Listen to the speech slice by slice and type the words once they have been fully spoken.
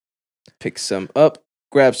pick some up,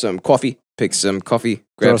 grab some coffee, pick some coffee,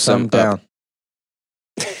 grab Throw some down. up.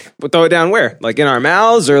 But throw it down where? Like in our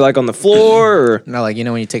mouths or like on the floor? Or No, like,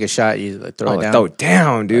 when you take a shot, you like, throw it down. throw it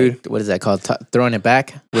down, dude. Like, what is that called? Throwing it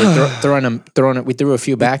back? We threw a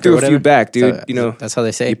few back. Threw or a whatever. few back, dude. So, that's how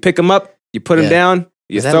they say. You pick them up, you put them Yeah. down,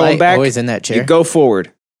 you Is that throw them light back. always in that chair? You go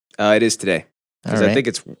forward. It is today. All Because right. I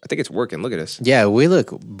think it's working. Look at us. Yeah, we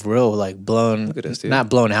look real like blown. Look at us, dude. Not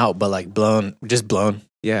blown out, but like blown, just blown.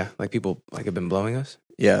 Yeah, like people like have been blowing us.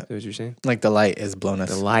 Yeah, Is that what you're saying? like the light is blown us.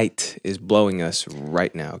 The light is blowing us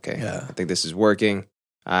right now. Okay. Yeah. I think this is working.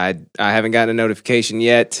 I haven't gotten a notification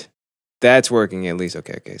yet. That's working at least.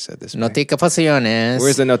 Okay. So this. way. Notificaciones.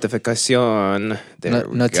 Where's the notificación? There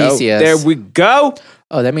we noticias. go. There we go.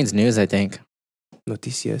 Oh, that means news, I think.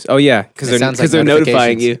 Noticias. Oh yeah, because It they're sounds like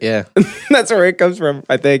notifying you. notifications. Yeah. That's where it comes from.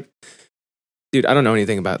 I think. Dude, I don't know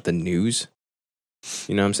anything about the news.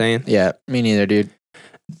 You know what I'm saying? Yeah, me neither, dude.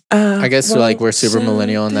 I guess like we're super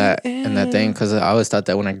millennial in that thing because I always thought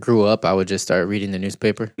that when I grew up, I would just start reading the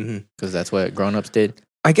newspaper because that's what grown-ups did.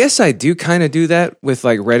 I guess I do kind of do that with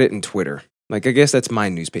like Reddit and Twitter. Like, I guess that's my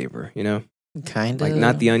newspaper, you know? Kind of. Like,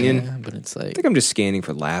 not The Onion? Yeah, but it's I like, think I'm just scanning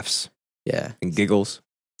for laughs yeah, and giggles.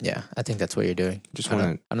 yeah. I think that's what you're doing. Just I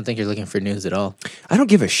want to. don't think you're looking for news at all. I don't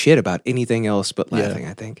give a shit about anything else but Yeah. laughing,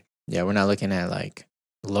 I think. Yeah, we're not looking at like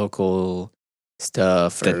local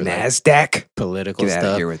stuff The or like, NASDAQ? political Get out of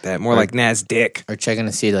stuff here with that. More Or- like NASDAQ. or checking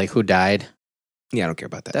to see like who died. Yeah, I don't care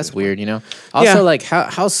about that. That's This one. weird, you know. Also, Yeah. like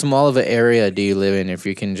how small of an area do you live in if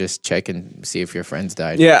you can just check and see if your friends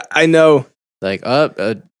died? Yeah, I know. Like,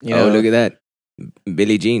 you know, Look at that.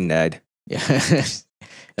 Billie Jean died. yeah. I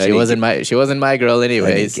she didn't wasn't my girl I didn't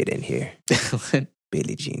anyways. get in here.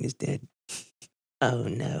 Billie Jean is dead. Oh,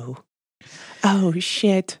 no. Oh,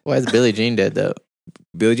 shit. Why is Billie Jean dead though?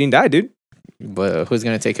 Billie Jean died, dude. But who's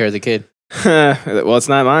gonna take care of the kid? Well, it's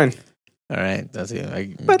not mine. All right, that's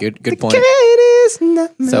a But good the point. kid is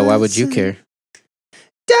not So why my would you son. care?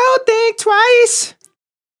 Don't think twice.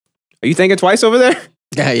 Are you thinking twice over there?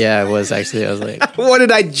 Yeah, I was actually. I was like, What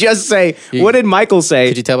did I just say? You- What did Michael say?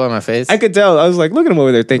 could you tell by my face? I could tell. I was like, look at him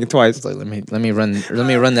over there thinking I twice. was like, let me run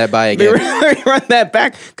that by Let me again. run that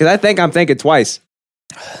back because I think I'm thinking twice.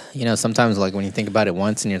 You know, sometimes like when you think about it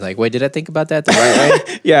once and you're like, wait, did I think about that the right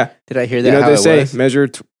way? Yeah. Did I hear that? You know how what they it say? was? Measure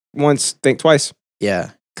once, think twice. Yeah,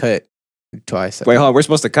 cut twice. Wait, hold on. We're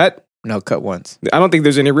supposed to cut? No, cut once. I don't think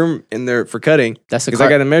there's any room in there for cutting That's the because I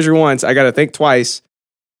got to measure once. I got to think twice.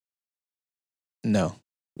 No.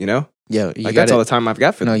 You know? Yeah, you Like got that's all the time I've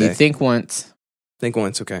got for No, the day. you think once, Think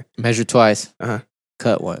once, okay. measure twice, Uh-huh.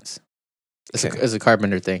 cut once. It's, Okay. it's a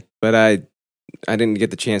carpenter thing. But I didn't get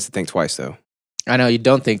the chance to think twice though. I know you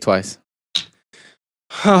don't think twice.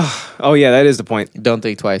 Oh yeah, that is the point. You don't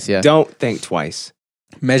think twice. Yeah, Don't think twice.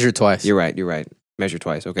 measure twice. You're right. Measure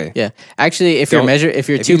twice. Okay. Yeah, actually, if Don't- your if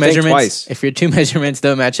two you think measurements, twice. if your two measurements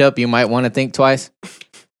don't match up, you might want to think twice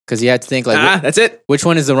because you have to think like That's it. which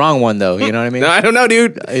one is the wrong one though. You know what I mean? No, I don't know,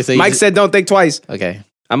 dude. So you Mike just- said don't think twice. okay.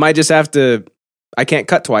 I might just have to. I can't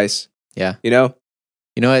cut twice. Yeah. You know.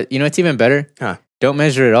 You know what? You know what's even better? Huh. Don't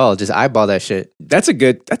measure at all. Just eyeball that shit, That's a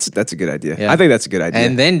good idea. Yeah. I think that's a good idea.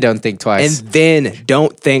 and then don't think twice. And then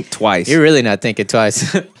don't think twice. You're really not thinking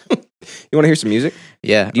twice. You want to hear some music?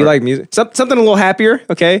 Yeah. Do you like music? Something a little happier,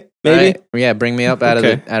 okay? Maybe. Alright. Yeah, bring me up out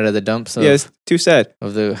Okay. of the dumps of, Yeah, it's too sad.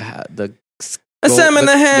 of the A salmon in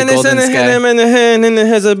the hand, it's in the hand, in the hand, and it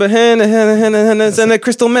has a hand, it's in a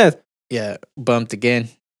crystal meth. yeah bumped again.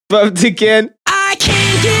 Bumped again. I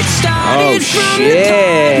can't get started Oh, from shit. the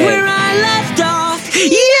point where I left off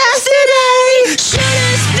yesterday. Should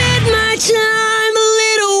have spent my time a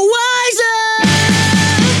little wiser.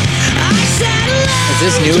 I sat alone. Is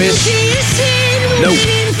this newish? Nope.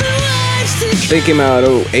 They came out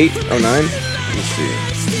 08, 09. Let's see.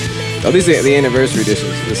 Oh, these are the anniversary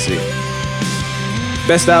editions. Let's see.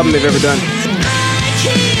 Best album they've ever done.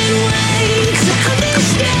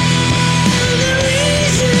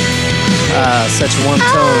 Such warm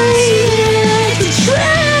tones.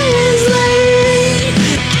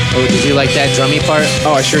 Oh, did you like that drummy part?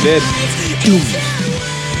 Oh, I sure did.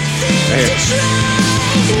 Right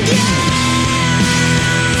here.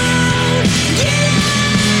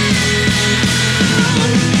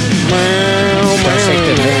 Gotta shake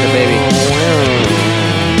the baby.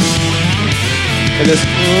 And this,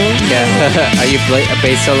 Yeah. Are you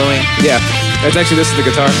bass soloing? yeah. That's actually, this is the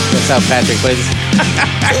guitar. That's how Patrick plays.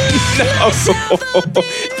 No.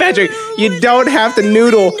 Patrick, you don't have to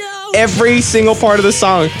noodle every single part of the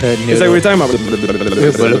song. It's like we were talking about.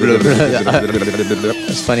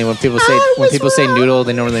 It's funny when people say noodle,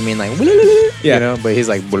 they normally mean like Yeah. you know, but he's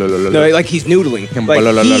like No, like he's noodling.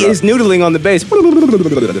 Like he is noodling on the bass.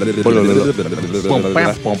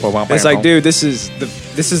 It's like, dude, this is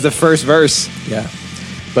the first verse. yeah.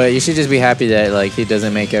 But you should just be happy that like he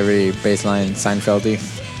doesn't make every bass line Seinfeldy.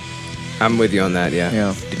 I'm with you on that. Yeah.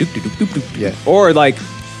 Yeah. Yeah. Or like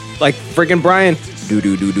freaking Brian.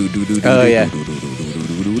 Oh yeah.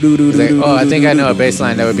 He's like, oh, I think I know a bass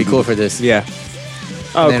line that would be cool for this. Yeah.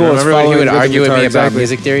 Oh, And then cool. remember when he would argue with me about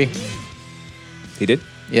music theory? He did?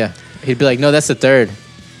 Yeah. He'd be like, no, that's the third.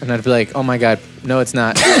 And I'd be like, oh my God, no, it's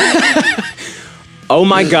not. Oh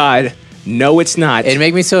my God. No, it's not. It'd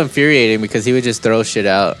make me so infuriating because he would just throw shit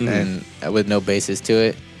out and with no basis to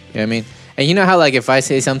it. You know what I mean? And you know how like if I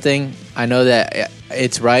say something, I know that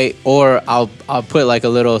it's right, or I'll put like a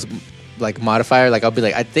little like modifier, like I'll be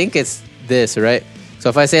like, I think it's this, right? So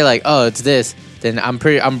if I say like, oh, it's this, then I'm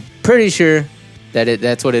pretty sure that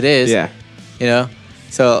that's what it is. Yeah. You know?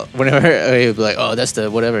 So whenever he'd be like, oh, that's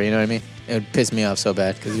the whatever, you know what I mean? It would piss me off so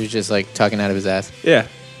bad because he was just like talking out of his ass. Yeah.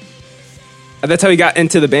 And that's how he got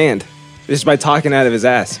into the band. Just by talking out of his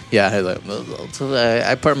ass. Yeah, I was like,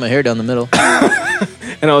 I part my hair down the middle.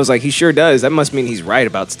 And I was like, he sure does. That must mean he's right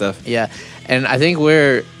about stuff. Yeah, and I think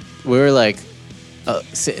we were like,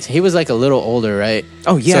 he was like a little older, right?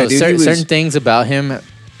 Oh yeah, so dude. Certain things about him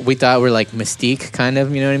we thought were like mystique, kind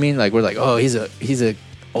of. You know what I mean? Like we're like, oh, he's a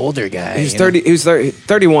older guy. He was 30. He was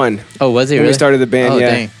 31. Oh, was he? When really? we started the band, Oh, yeah.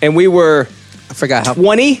 dang. And we were I forgot how.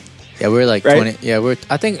 20. Yeah, we were like Right? 20. Yeah,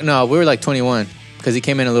 we were like 21 because he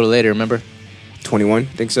came in a little later. Remember? 21,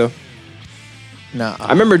 think so. No, I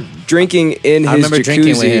remember drinking in his jacuzzi.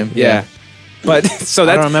 drinking with him. Yeah. But so I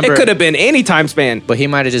don't that remember. it could have been any time span. but he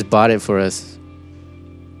might have just bought it for us.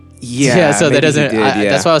 Yeah. So that maybe he doesn't.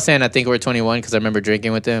 did, That's why I was saying I think we're 21 because I remember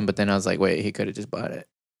drinking with him. But then I was like, wait, he could have just bought it.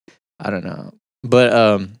 I don't know. But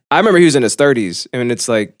I remember he was in his 30s, and it's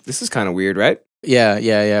like, this is kind of weird, right?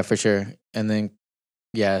 yeah, for sure. And then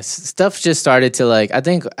stuff just started to like. I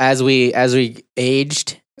think as we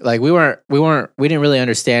aged, like we didn't really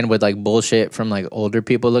understand what like bullshit from like older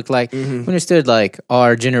people looked like. We understood like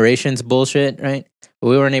our generation's bullshit, right? But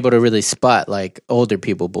we weren't able to really spot like older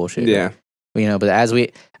people bullshit. Yeah. You know, but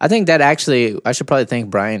I think that actually, I should probably thank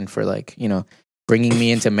Brian for like, you know, bringing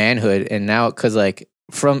me into manhood. And now, cause like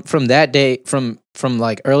from that day, from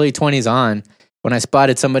like early 20s on, when I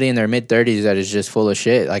spotted somebody in their mid 30s that is just full of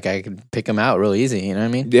shit, like I could pick them out real easy. You know what I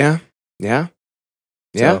mean? Yeah.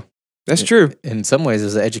 So, That's true. In some ways, it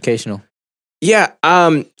was educational. Yeah.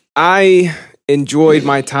 I enjoyed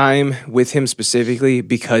my time with him specifically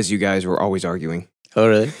because you guys were always arguing. Oh,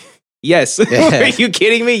 really? Yes. Are you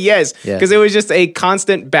kidding me? Yes. Yeah. Because it was just a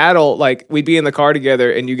constant battle. Like we'd be in the car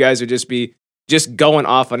together and you guys would just be just going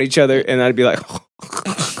off on each other. And I'd be like, look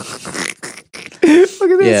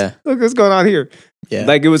at this. Yeah. Look what's going on here. Yeah.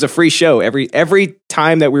 Like it was a free show. Every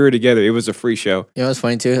time that we were together, it was a free show. You know what's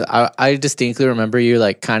funny too? I distinctly remember you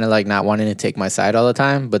like kind of like not wanting to take my side all the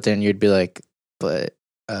time, but then you'd be like, but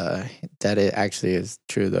that it actually is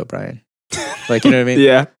true though, Brian. Like, you know what I mean?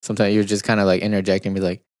 Yeah. Sometimes you would just kind of like interject and be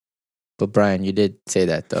like, but Brian, you did say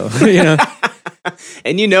that though. You know?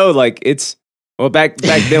 And you know, like it's back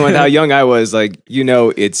then with how young I was, like, you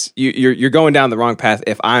know, it's you're going down the wrong path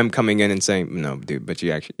if I'm coming in and saying, no, dude, but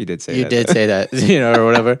you did say that. You did say that, you know, or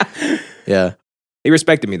whatever. Yeah. He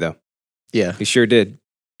respected me though. Yeah. He sure did.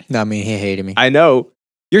 No, I mean, he hated me. I know.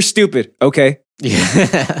 You're stupid. Okay.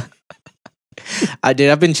 Yeah. I've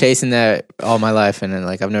been chasing that all my life, and then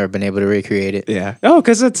like I've never been able to recreate it. Yeah. Oh,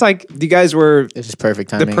 because it's like you guys were It's just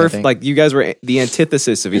perfect timing. like you guys were the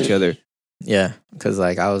antithesis of each other. Yeah, because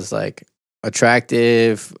like I was like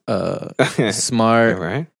attractive, smart,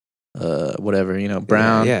 Right. Whatever, you know,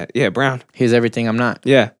 brown. Yeah, brown. He's everything I'm not.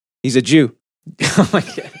 Yeah. He's a Jew. Oh my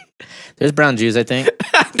God. There's brown Jews, I think.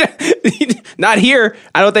 Not here.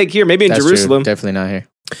 I don't think here. Maybe in That's Jerusalem. true. Definitely not here.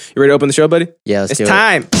 You ready to open the show, buddy? Yeah, let's It's do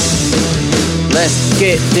time. Let's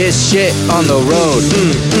get this shit on the road.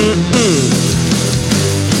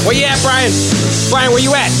 Where you at, Brian? Brian, where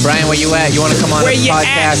you at? Brian, where you at? You want to come on Where the you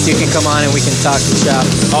podcast? You can come on and we can talk shop.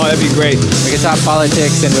 Oh, that'd be great. We can talk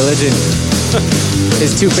politics and religion.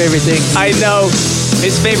 His two favorite things. I know.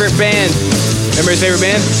 His favorite band. Remember his favorite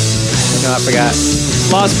band? No, I forgot.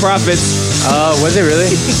 Lost Prophets. Oh, was it really?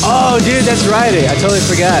 Oh, dude, that's right. I totally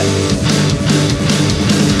forgot.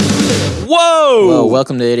 Whoa! Well,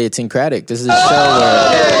 welcome to Idiosyncratic. This is a show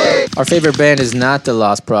where our favorite band is not the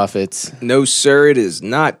Lost Prophets, No, sir, it is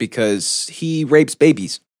not because he rapes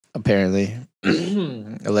babies. apparently.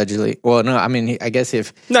 Allegedly. Well, no, I mean, I guess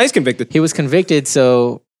if No, he's convicted. he was convicted,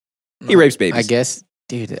 so He rapes babies. I guess,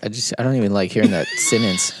 dude. I don't even like hearing that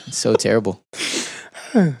sentence. It's so terrible.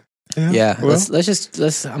 Yeah, well.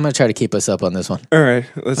 let's. I'm gonna try to keep us up on this one. All right.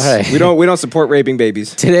 All right. We don't support raping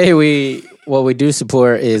babies. Today what we do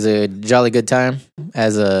support is a jolly good time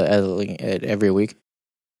as every week.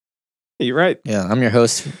 You're right. Yeah, I'm your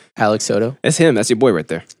host, Alex Soto. That's him. That's your boy right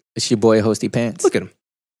there. It's your boy, Hosty Pants. Look at him.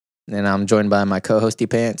 And I'm joined by my co-hosty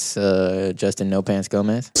Pants, Justin No Pants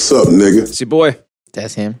Gomez. What's up, nigga? It's your boy.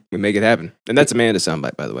 That's him. We make it happen. And that's Amanda's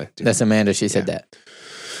soundbite, by the way. That's Amanda. She said that.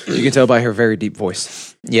 You can tell by her very deep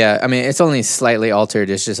voice. Yeah, I mean, it's only slightly altered.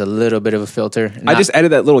 It's just a little bit of a filter. I just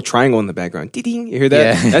added that little triangle in the background. Ding. You hear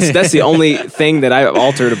that? Yeah. That's the only thing that I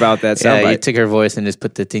altered about that Yeah, you soundbite. took her voice and just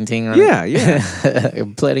put the ting-ting on Yeah.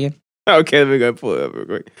 it. Play it again. Okay, let me go pull it up real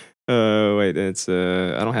quick. Wait, it's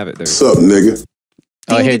I don't have it there. What's up, nigga?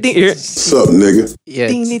 Oh, here. Here. What's up, nigga? Yeah,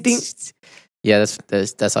 Ding, ding, ding. Yeah,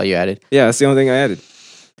 that's all you added. Yeah, that's the only thing I added.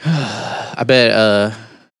 I bet.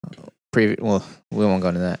 Well, we won't go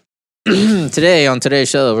into that. Today on today's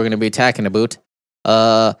show, we're gonna be talking about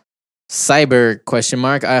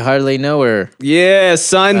cyber ? I hardly know her. Yeah,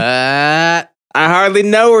 son. I hardly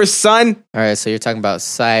know her, son. All right, so you're talking about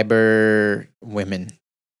cyber women.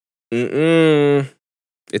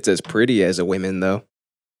 It's as pretty as a women, though.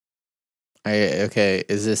 Okay,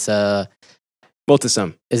 is this Well, to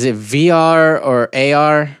some. is it VR or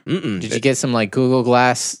AR? Mm-mm. Did you get some like Google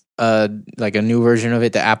Glass, like a new version of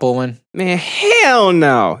it, the Apple one? Man, hell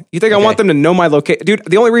no. You think I Okay. want them to know my location? Dude,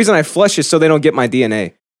 the only reason I flush is so they don't get my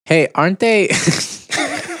DNA. Hey, aren't they?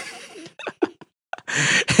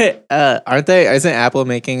 Aren't they? Isn't Apple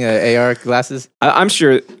making AR glasses? I'm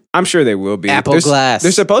sure they will be. Apple Glass.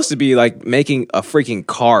 They're supposed to be like making a freaking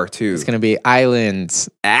car too. It's gonna be islands.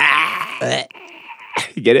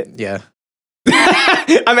 You get it? Yeah.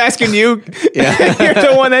 I'm asking you. Yeah. You're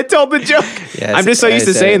the one that told the joke. Yes, I'm just so used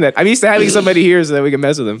to saying that. I'm used to having somebody here so that we can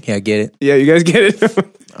mess with them. Yeah, get it. Yeah, you guys get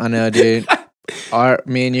it? I know, dude.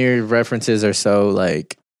 Me and your references are so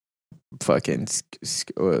like fucking.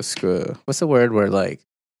 What's the word where like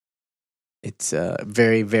it's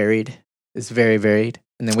very varied? It's very varied,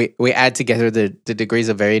 and then we add together the degrees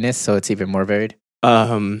of variedness, so it's even more varied.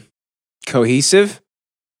 Cohesive?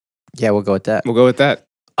 Yeah, we'll go with that. We'll go with that.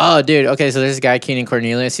 Oh, dude. Okay, so there's this guy, Keenan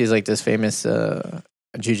Cornelius. He's like this famous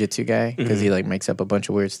jiu-jitsu guy because he like makes up a bunch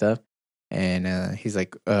of weird stuff, and he's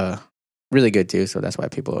like really good too. So that's why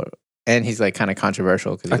people are. And he's like kind of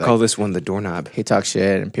controversial because I call this one the doorknob. he talks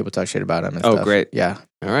shit and people talk shit about him. And Oh, stuff. great. Yeah.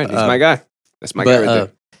 All right, he's my guy. That's my guy right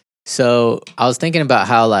there. So I was thinking about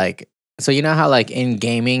how like you know how like in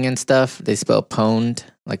gaming and stuff they spell pwned,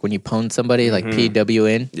 like when you pwn somebody like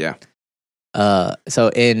PWN. Yeah. So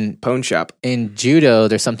in Pwn shop. in judo,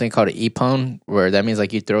 there's something called an e-pwn, where that means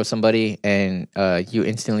like you throw somebody and you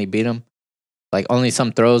instantly beat them. Like only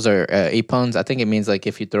some throws are e-pwns. I think it means like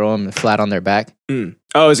if you throw them flat on their back.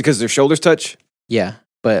 Oh, is it because their shoulders touch? Yeah,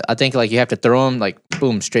 but I think like you have to throw them like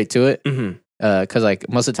boom straight to it. Mm-hmm. Because like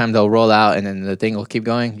most of the time they'll roll out and then the thing will keep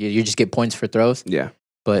going. You just get points for throws. Yeah.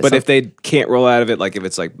 But If they can't roll out of it, like if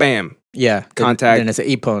it's like bam, yeah, contact. then it's an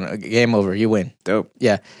e-pwn. Game over. You win. Dope.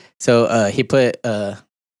 Yeah. So he put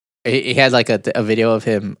he had like a video of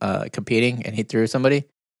him competing and he threw somebody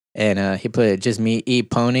and he put just me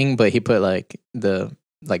e-pwning, but he put like the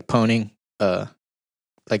like pwning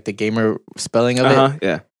like the gamer spelling of it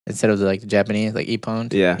Yeah. instead of the like Japanese like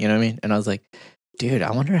e-pwned. Yeah. You know what I mean? And I was like, dude,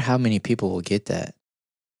 I wonder how many people will get that.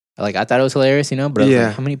 Like I thought it was hilarious, you know, but I was Yeah.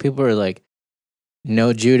 like, how many people are like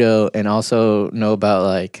know judo and also know about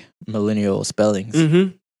like millennial spellings?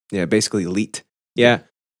 Mm-hmm. Yeah, basically leet. Yeah.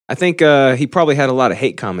 I think he probably had a lot of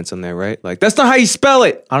hate comments on there, right? Like, that's not how you spell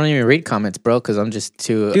it. I don't even read comments, bro, because I'm just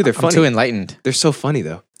too. Dude, they're I'm funny. too enlightened. They're so funny,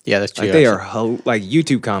 though. Yeah, that's true. Like, they are like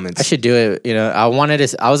YouTube comments. I should do it. You know, I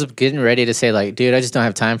was getting ready to say like, dude, I just don't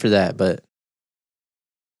have time for that, but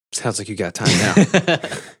Sounds like you got time now.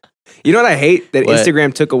 You know what I hate? That What?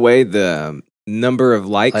 Instagram took away the number of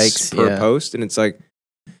likes per yeah. post, and it's like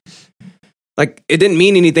it didn't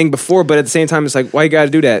mean anything before, but at the same time, it's like, why you got to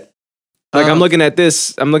do that? Like I'm looking at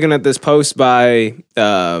this post by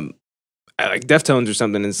like Deftones or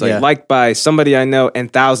something. And it's like Yeah. liked by somebody I know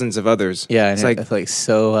and thousands of others. yeah, and it's like, it's like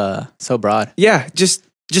so broad. yeah, just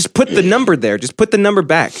put the number there. Just put the number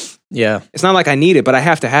back. Yeah, It's not like I need it, but I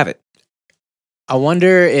have to have it. I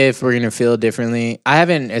wonder if we're gonna feel differently. I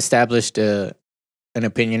haven't established an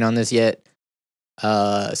opinion on this yet.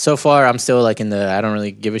 So far, I'm still like in the I don't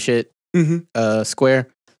really give a shit square.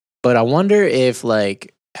 But I wonder if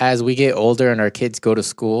like as we get older and our kids go to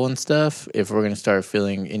school and stuff, if we're gonna start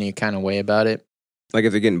feeling any kind of way about it. Like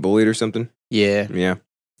if they're getting bullied or something. Yeah, Yeah,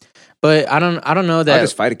 but I don't know I'll that.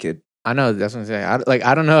 just fight a kid. I know that's what I'm saying.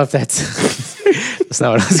 I don't know if that's that's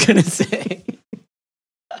not what I was gonna say.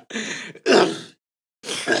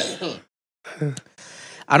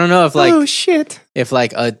 I don't know if like shit. if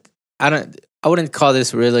like I wouldn't call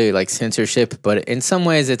this really like censorship, but in some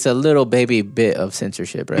ways it's a little baby bit of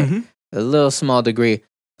censorship, right? Mhm. A little small degree.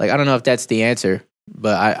 Like I don't know if that's the answer,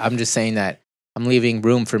 but I'm just saying that I'm leaving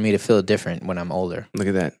room for me to feel different when I'm older. Look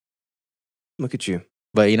at that. Look at you.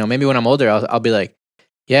 But you know, maybe when I'm older, I'll be like,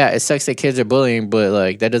 yeah, it sucks that kids are bullying, but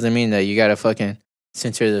like that doesn't mean that you gotta fucking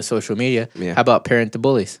censor the social media. Yeah. How about parent the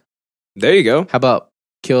bullies? There you go. How about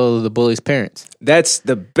kill the bullies' parents? That's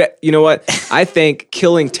the best. You know what? I think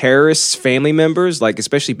killing terrorists' family members, like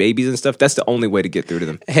especially babies and stuff, that's the only way to get through to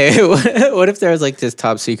them. Hey, what if there was like this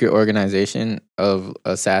top secret organization of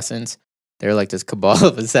assassins? They're like this cabal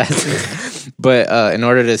of assassins, but in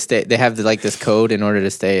order to stay, they have like this code in order to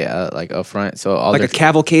stay like up front. So all Like their a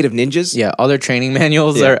cavalcade of ninjas? yeah, all their training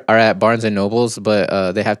manuals Yeah. are at Barnes and Nobles,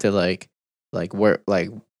 but they have to like work like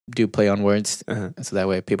do play on words, Uh-huh. so that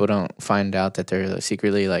way people don't find out that they're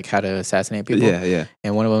secretly like how to assassinate people. Yeah, yeah.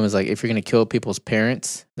 And one of them is like, if you're gonna kill people's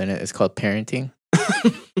parents, then it's called parenting.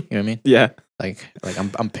 You know what I mean? Yeah. Like I'm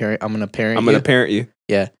gonna parent. I'm going you. to parent you.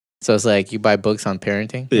 Yeah. So it's like you buy books on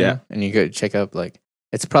parenting. Yeah. And you go check up like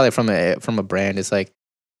it's probably from a brand. It's like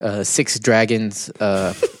Six Dragons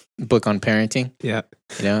book on parenting. Yeah.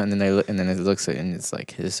 You know, and then it looks at and it's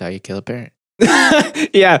like, this is how you kill a parent.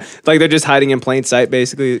 Yeah. Like they're just hiding in plain sight,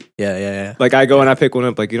 basically. Yeah. Like I go and I pick one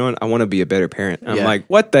up, like, you know what? I want to be a better parent. I'm Yeah. like,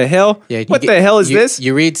 what the hell? Yeah. What the hell is this?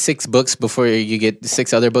 You read 6 books before you get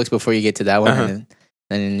 6 other books before you get to that one. Uh-huh.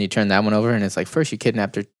 And then you turn that one over and it's like, first you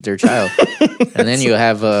kidnapped their child. And then you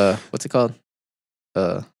have what's it called?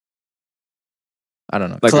 I don't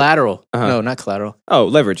know. Like collateral. uh-huh. No, not collateral. Oh,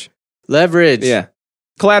 leverage. Leverage. Yeah.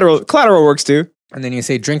 Collateral works too. And then you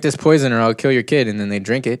say, drink this poison or I'll kill your kid. And then they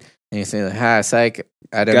drink it. And you say, psych.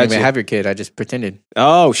 I didn't Gotcha. even have your kid. I just pretended.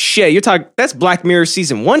 Oh shit. You're talking that's Black Mirror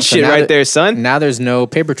season 1 shit now right that- there, son. Now there's no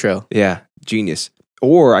paper trail. Yeah. Genius.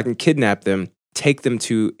 Or I can kidnap them, take them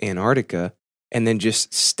to Antarctica, and then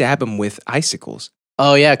just stab them with icicles.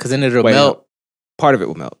 Oh, yeah, because then it'll Wait, melt. no. Part of it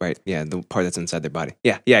will melt, right? Yeah, the part that's inside their body.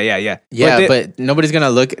 Yeah. Yeah, they- but nobody's going to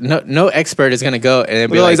look. No expert is going to go and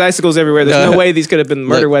look be at all like, these icicles everywhere. There's no way these could have been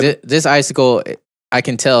murder look, weapons. this icicle, I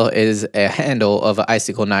can tell, is a handle of an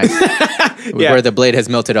icicle knife Yeah. where the blade has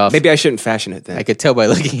melted off. Maybe I shouldn't fashion it then. I could tell by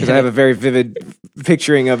looking Because at I have it. a very vivid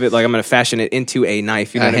picturing of it. Like I'm going to fashion it into a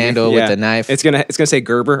knife. You know A what I mean? handle with a knife. It's gonna say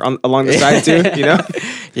Gerber along the side too. You know?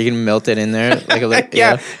 You can melt it in there. Like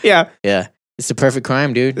Yeah. Yeah. It's the perfect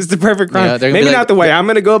crime, dude. It's the perfect crime. Yeah, they're gonna Maybe be like- not the way I'm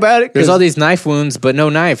going to go about it. There's 'cause- all these knife wounds, but no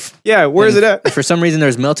knife. Yeah, where's it at? For some reason,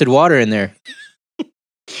 there's melted water in there.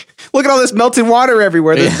 Look at all this melted water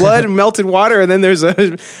everywhere. There's Yeah. blood and melted water, and then there's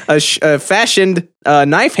a fashioned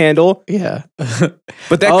knife handle. Yeah.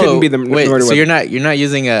 But that couldn't be the wait. murder So weapon. you're not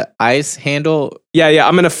using a ice handle. Yeah.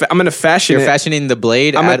 I'm gonna fashion You're it. fashioning the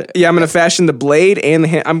blade. I'm gonna fashion the blade and the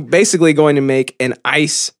hand. I'm basically going to make an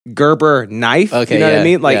ice Gerber knife. Okay, you know what I yeah,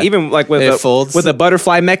 mean? Like yeah. even like with It a folds. with a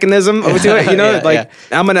butterfly mechanism over to it. You know, Yeah, like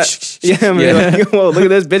yeah. I'm gonna I'm gonna Yeah. like, whoa, look at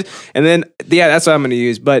this bitch. And then that's what I'm gonna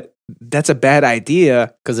use. But that's a bad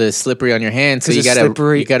idea. because it's slippery on your hand. So 'Cause you it's gotta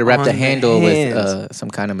slippery wrap on the the handle hands. with some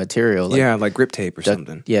kind of material. Like Yeah, like grip tape or duct-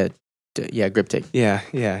 something. Yeah, grip tape. Yeah,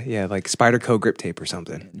 like Spyderco grip tape or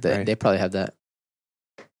something. right? They probably have that.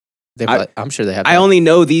 I- I'm sure they have. I that. only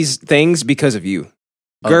know these things because of you.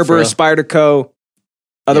 Oh, for Gerber, real? Spyderco,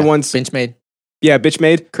 other Yeah. ones. Benchmade, Yeah,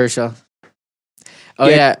 Bitchmade. Kershaw. Oh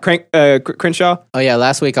yeah. Crenshaw. Oh yeah.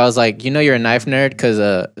 Last week I was like, you're a knife nerd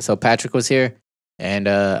because so Patrick was here and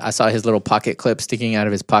I saw his little pocket clip sticking out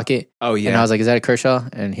of his pocket. Oh And I was like, is that a Kershaw?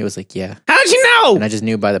 And he was like, yeah. how'd you know? And I just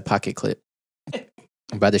knew by the pocket clip,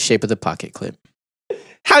 by the shape of the pocket clip.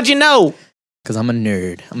 How'd you know? Because I'm a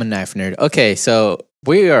nerd. I'm a knife nerd. Okay, so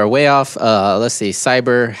we are way off. Let's see.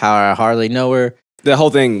 Cyber, how I hardly know her. The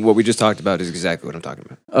whole thing, what we just talked about, is exactly what I'm talking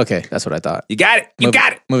about. Okay, that's what I thought. You got it. You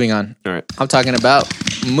got it. Moving on. All right. I'm talking about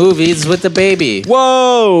movies with the baby.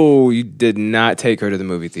 Whoa! You did not take her to the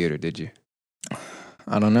movie theater, did you?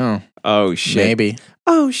 I don't know. Oh shit. Maybe.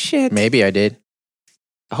 Oh shit. Maybe I did.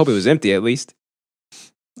 I hope it was empty at least.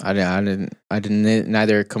 I didn't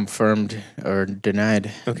neither confirmed or denied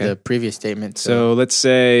Okay. the previous statement. So let's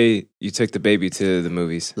say you took the baby to the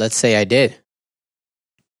movies. Let's say I did.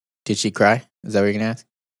 Did she cry? Is that what you're gonna ask?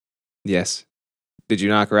 Yes. Did you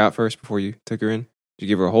knock her out first before you took her in? Did you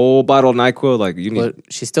give her a whole bottle of NyQuil? Like you need Well,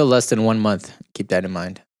 she's still less than 1 month. Keep that in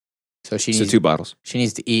mind. So she so needs 2 bottles. she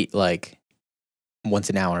needs to eat like once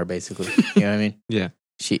an hour, basically. You know what I mean? Yeah.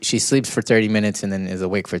 She sleeps for 30 minutes and then is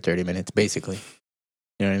awake for 30 minutes, basically.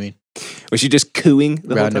 You know what I mean? Was she just cooing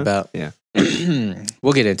the whole time? Roundabout. Yeah.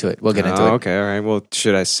 We'll get into it. We'll get into it. Okay, all right. Well,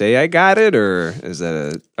 should I say I got it, or is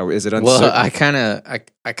it uncertain? Well, I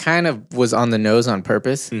kind of was on the nose on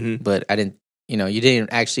purpose, Mhm. but I didn't. You know, you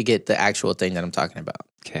didn't actually get the actual thing that I'm talking about.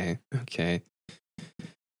 Okay.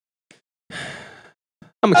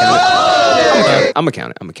 I'm gonna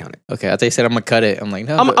count it. Okay, I thought you said I'm gonna cut it. I'm like,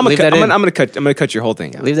 no, I'm leave that in. gonna cut your whole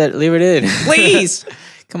thing out. Leave it in. Please.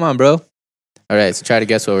 Come on, bro. All right, so try to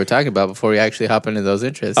guess what we're talking about before we actually hop into those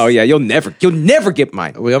interests. Oh yeah, you'll never get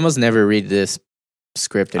mine. We almost never read this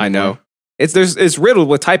script anymore. I know. It's riddled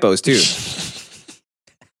with typos too.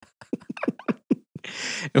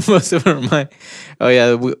 Most of them are mine. Oh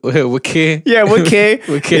yeah, Wiki. Yeah, okay.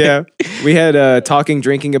 Wiki. Yeah. We had talking,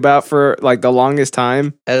 drinking about for like the longest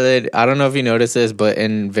time. And then, I don't know if you noticed this, but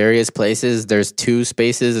in various places, there's 2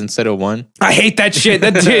 spaces instead of 1. I hate that shit.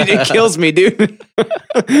 It kills me, dude.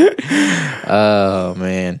 Oh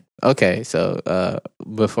man. Okay, so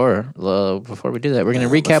before we do that, we're gonna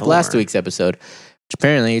recap last week's episode, which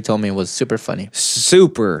apparently you told me was super funny.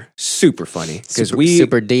 Super funny because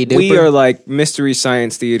Super D-duper. we are like Mystery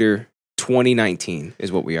Science Theater 2019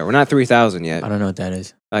 is what we are. We're not 3000 yet. I don't know what that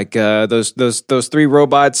is. Like those 3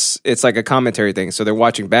 robots, it's like a commentary thing. So they're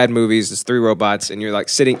watching bad movies. There's 3 robots, and you're like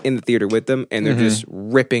sitting in the theater with them, and they're just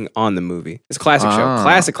ripping on the movie. It's a classic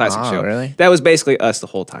show, classic show. Really? That was basically us the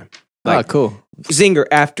whole time. Like, Cool. Zinger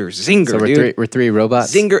after zinger, So dude. we're 3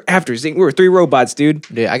 robots. Zinger after zinger. We're 3 robots, dude.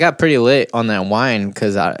 Dude, I got pretty lit on that wine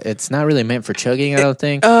because it's not really meant for chugging. I don't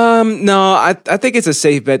think. No, I think it's a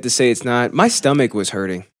safe bet to say it's not. My stomach was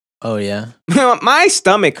hurting. Oh yeah. My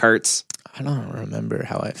stomach hurts. I don't remember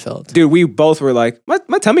how I felt. Dude, we both were like, my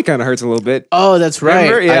tummy kind of hurts a little bit. Oh, that's right.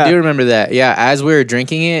 Remember? Yeah. I do remember that. Yeah, as we were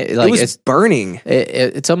drinking it, like it was it's burning.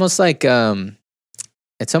 it's almost like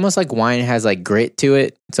wine has like grit to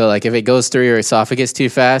it. So like if it goes through your esophagus too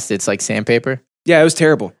fast, it's like sandpaper. Yeah, it was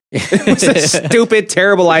terrible. It was a stupid,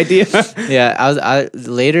 terrible idea. Yeah, I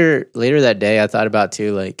later that day I thought about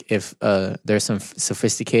too, like if there's some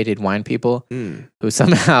sophisticated wine people who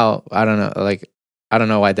somehow I don't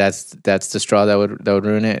know why that's the straw that would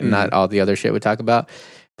ruin it, and not all the other shit we talk about.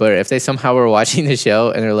 But if they somehow were watching the show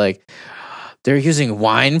and they're like, they're using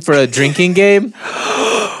wine for a drinking game.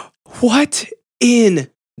 What in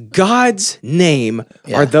God's name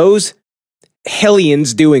Yeah. are those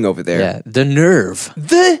hellions doing over there? Yeah, the nerve.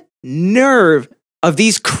 The nerve of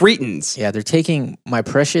these cretins. Yeah, they're taking my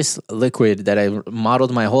precious liquid that I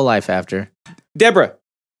modeled my whole life after. Deborah,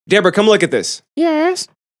 come look at this. Yes.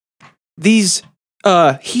 These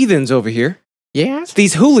heathens over here, Yes.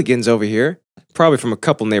 these hooligans over here, probably from a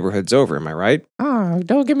couple neighborhoods over, am I right? Oh,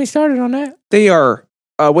 don't get me started on that. They are,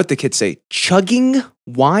 what the kids say, chugging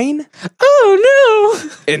wine?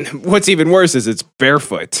 Oh And what's even worse is it's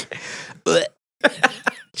barefoot. no.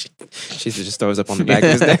 She just throws up on the back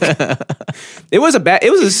of his neck. It was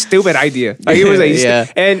a stupid idea. Like it was Yeah.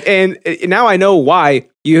 and now I know why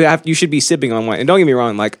you should be sipping on wine. And don't get me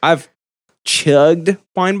wrong, like I've chugged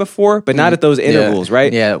wine before, but not at those intervals,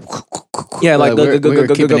 right? Yeah. Yeah, like we're go,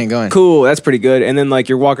 keeping it going. Cool, that's pretty good. And then like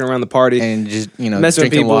you're walking around the party, And just, messing with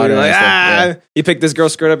drinking people. water You're like, and stuff. you pick this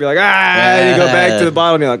girl's skirt up. You're like, and you go back to the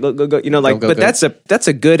bottle. And you're like, go. You know, like, Go, but go. that's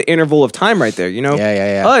a good interval of time right there. You know,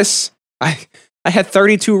 Yeah. us, I had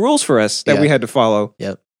 32 rules for us that Yeah. we had to follow.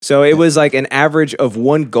 Yep. So it was like an average of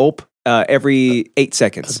 1 gulp every 8 It's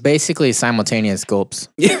seconds. basically simultaneous gulps.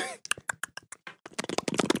 Yeah.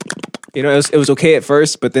 You know, it was okay at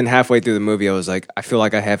first, but then halfway through the movie, I was like, I feel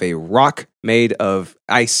like I have a rock made of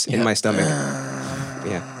ice in my stomach.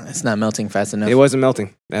 Yeah. It's not melting fast enough. It wasn't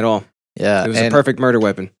melting at all. Yeah. It was a perfect murder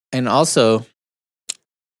weapon. And also,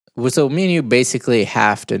 so me and you basically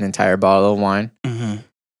halved an entire bottle of wine.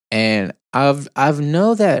 And I've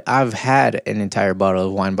know that I've had an entire bottle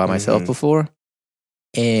of wine by myself before,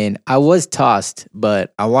 and I was tossed,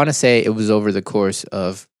 but I want to say it was over the course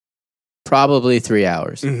of probably 3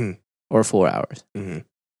 hours or 4 hours.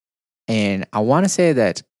 And I want to say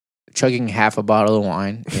that chugging half a bottle of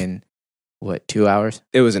wine in 2 hours,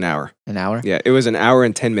 It was an hour. an hour, Yeah, it was an hour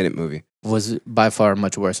and 10-minute movie. was by far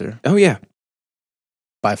much worse. Oh, yeah.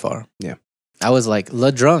 By far, Yeah. I was like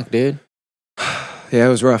le drunk, dude. Yeah, it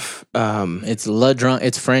was rough. It's le drunk.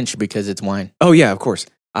 It's French because it's wine. Oh, yeah, of course.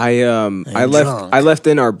 I drunk. left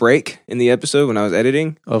in our break in the episode when I was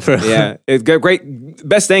editing. Oh, for Yeah, it's great.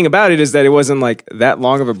 Best thing about it is that it wasn't like that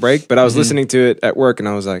long of a break, but I was listening to it at work and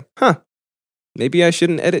I was like, maybe I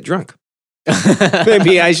shouldn't edit drunk.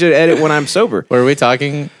 Maybe I should edit when I'm sober. Were we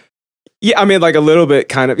talking? Yeah, I mean, like a little bit,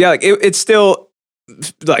 kind of. Yeah, like it's still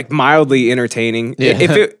like mildly entertaining. Yeah.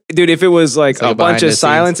 If it was like It's like a bunch behind the of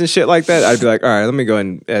silence and shit like that, I'd be like, all right, let me go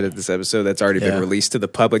and edit this episode that's already been Yeah. released to the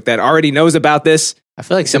public that already knows about this. I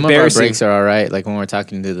feel like some of our embarrassing. breaks are all right. Like when we're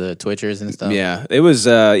talking to the Twitchers and stuff. Yeah, it was.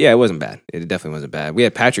 It wasn't bad. It definitely wasn't bad. We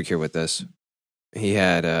had Patrick here with us. He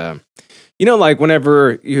had, like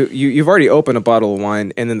whenever you've already opened a bottle of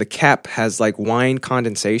wine and then the cap has like wine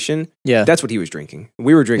condensation. Yeah. That's what he was drinking.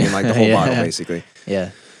 We were drinking like the whole Yeah. bottle basically.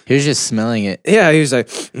 Yeah. He was just smelling it. Yeah, he was like,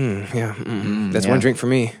 that's yeah. one drink for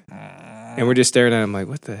me. And we're just staring at him like,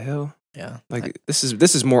 what the hell? Yeah. Like this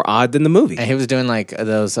is more odd than the movie. And he was doing like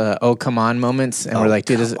those oh come on moments, and we're like,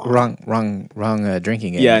 dude, this is wrong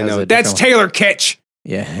drinking game. Yeah, I That was know. a That's different Taylor Kitsch. one.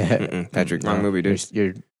 Yeah. Patrick, wrong No, movie,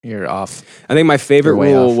 dude. You're off. I think my favorite You're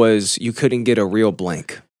way rule off. was you couldn't get a real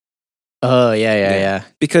blank Oh yeah.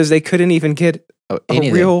 because they couldn't even get Oh, a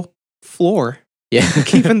anything. real floor. Yeah.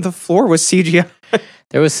 Even the floor was CGI.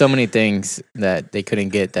 There was so many things that they couldn't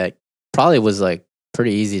get that probably was like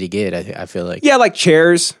pretty easy to get. I feel like Yeah, like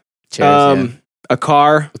chairs, chairs, a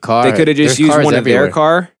car. a car. They could have just There's used cars one of everywhere. their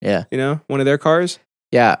car. Yeah, One of their cars.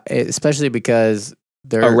 yeah. Especially because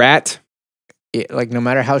they're A rat. like no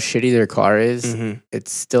matter how shitty their car is, Mm-hmm.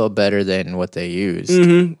 it's still better than what they used,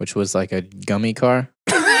 Mm-hmm. which was like a gummy car.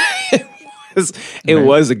 It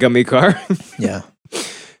was a gummy car. Yeah.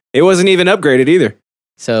 It wasn't even upgraded either.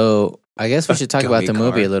 So I guess we should talk about gummy the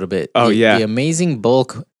movie car. a little bit. Oh, yeah. The Amazing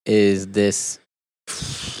Bulk is this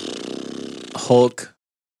Hulk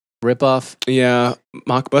ripoff. Yeah,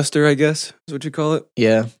 Mockbuster, I guess is what you call it.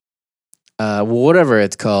 Yeah. Whatever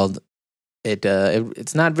it's called,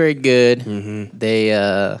 it's not very good. Mm-hmm.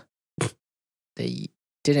 They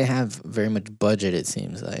didn't have very much budget. It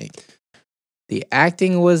seems like the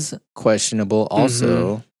acting was questionable.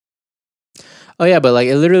 Also, oh yeah, but like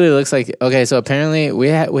it literally looks like okay. So apparently we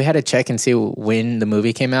had to check and see when the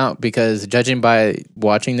movie came out because judging by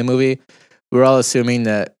watching the movie, we're all assuming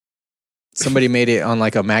that somebody made it on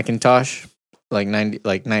like a Macintosh, like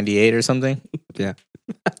 98 or something. Yeah.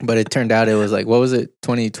 But it turned out it was like, what was it,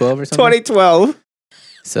 2012 or something? 2012.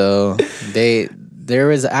 So there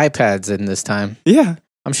was iPads in this time. Yeah.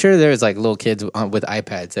 I'm sure there was like little kids with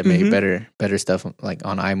iPads that made Mhm. better stuff like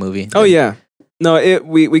on iMovie. Oh yeah. No,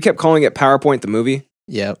 we kept calling it PowerPoint the movie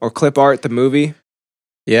Yeah. or Clip Art the movie.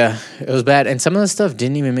 Yeah. It was bad. And some of the stuff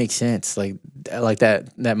didn't even make sense. Like that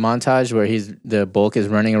montage where the Bulk is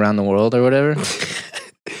running around the world or whatever.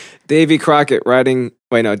 Davy Crockett,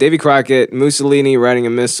 Mussolini riding a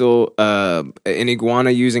missile, an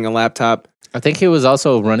iguana using a laptop. I think he was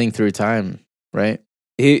also running through time, right?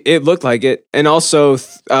 It looked like it, and also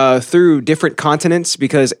through different continents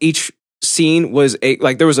because each scene was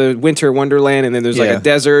there was a winter wonderland, and then there's like Yeah. a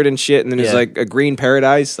desert and shit, and then there's Yeah. like a green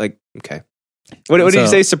paradise. Like, okay, what did you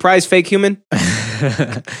So- say? Surprise, fake human?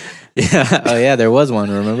 Yeah. Oh yeah, there was one,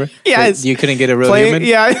 remember? Yes. You couldn't get a real Playing, human?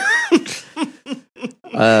 yeah.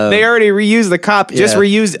 They already reused the cop. Just yeah.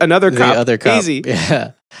 reused another The cop. other cop. Easy.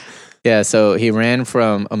 Yeah. Yeah, so he ran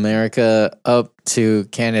from America up to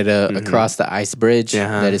Canada across the ice bridge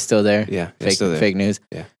Uh-huh. that is still there. Yeah, it's Fake, still there. fake news.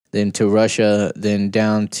 Yeah. Then to Russia, then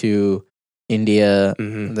down to India,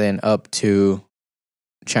 Mhm. then up to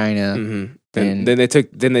China. Mhm. And- Then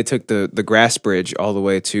they took the grass bridge all the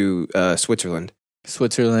way to Switzerland.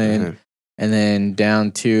 Switzerland, Mhm. and then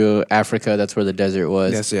down to Africa. That's where the desert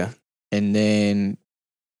was. Yes, yeah. And then,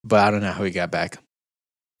 but I don't know how he got back.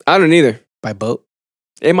 I don't either. By boat?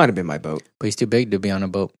 It might have been my boat. But he's too big to be on a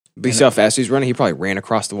boat. But you see how fast he's running? He probably ran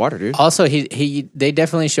across the water, dude. Also, they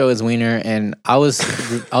definitely show his wiener, and I was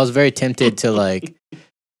very tempted to like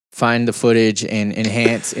find the footage and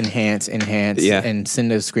enhance, Yeah. and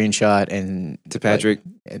send a screenshot and To Patrick.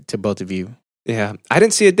 like, to both of you. Yeah. I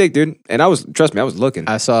didn't see a dick, dude. And I was looking.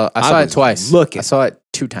 I saw it was twice. looking. I saw it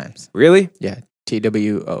 2 times. Really? Yeah,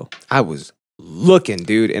 TWO. I was looking,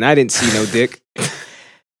 dude, and I didn't see no dick.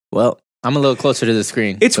 Well, I'm a little closer to the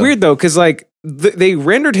screen. It's so- weird though, because like they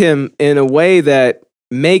rendered him in a way that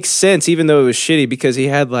makes sense, even though it was shitty, because he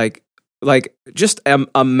had like just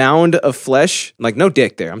a mound of flesh, like no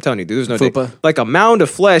dick there. I'm telling you, dude, there's no Fupa? dick. Like a mound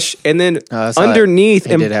of flesh, and then I saw it. underneath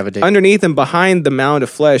He did have a dick. underneath and behind the mound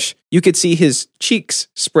of flesh, you could see his cheeks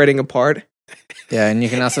spreading apart. Yeah, and you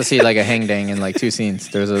can also see like a hang dang in like 2 scenes.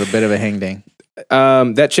 There's a bit of a hang dang.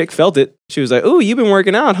 That chick felt it. She was like, "Ooh, you've been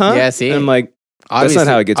working out, huh?" Yeah, see? And I'm like, Obviously, not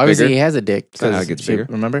how it gets obviously bigger. he has a dick. not how it 'cause gets she- bigger.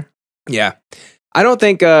 Remember? yeah. I don't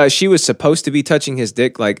think she was supposed to be touching his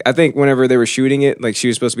dick. Like, I think whenever they were shooting it, like she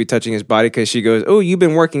was supposed to be touching his body because she goes, "Oh, you've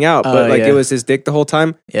been working out," but like yeah. it was his dick the whole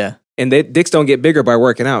time. Yeah. And dicks don't get bigger by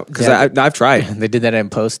working out because Yeah. I've tried. They did that in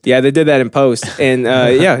post. Yeah, they did that in post, and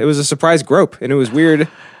yeah, it was a surprise grope, and it was weird.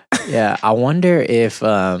 Yeah, I wonder if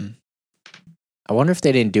I wonder if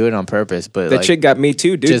they didn't do it on purpose, but That like, chick got me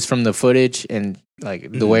too, dude. just from the footage and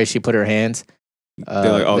like the way she put her hands.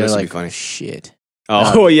 They're like, oh, this would be funny. Shit.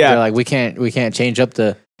 Oh, They're yeah. like, we can't change up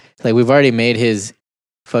the, like, we've already made his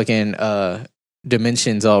fucking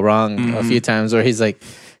dimensions all wrong a few times. Where he's like,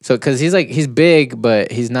 so because he's big,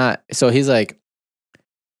 but he's not. So he's like,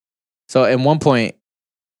 so at one point,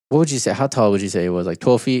 what would you say? How tall would you say he was? Like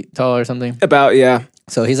 12 feet tall or something? About, yeah.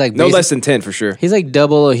 So he's like No less than 10 for sure. He's like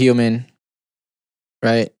double a human,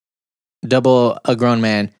 right? Double a grown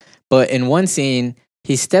man. But in one scene,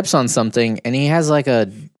 he steps on something and he has like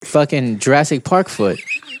a fucking Jurassic Park foot.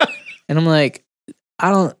 And I'm like,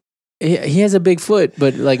 he has a big foot,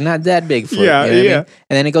 but like not that big foot. Yeah, you know what I yeah. mean?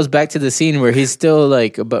 And then it goes back to the scene where he's still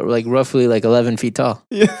like about like roughly like 11 feet tall.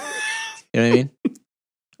 Yeah. You know what I mean?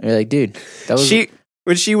 And you're like, dude, that was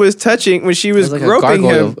When she was like groping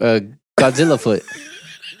him, a Godzilla foot.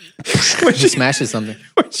 when He she, smashes something.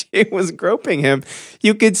 when she was groping him,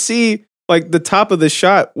 you could see like the top of the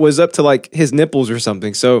shot was up to like his nipples or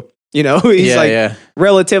something. So, you know, he's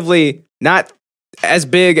relatively not as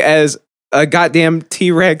big as a goddamn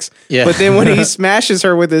T-Rex. Yeah. But then when he smashes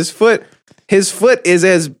her with his foot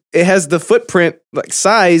it has the footprint like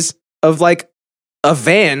size of like a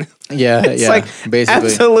van. Yeah, It's yeah. like basically.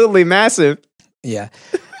 absolutely massive. Yeah.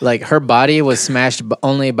 Like her body was smashed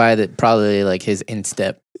only by probably like his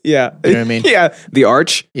instep. Yeah. You know what I mean? Yeah. The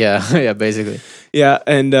arch. Yeah, yeah, basically. Yeah.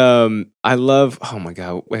 And I love, oh my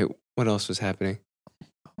God. Wait, what else was happening?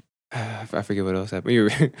 I forget what else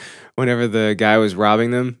happened. Whenever the guy was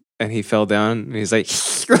robbing them and he fell down and he's like,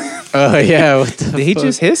 Oh yeah, what the did he fuck?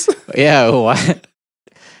 just hiss? Yeah, what?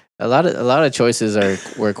 A lot of choices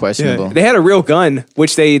were questionable. They had a real gun,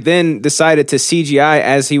 which they then decided to CGI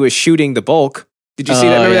as he was shooting the bulk. Did you see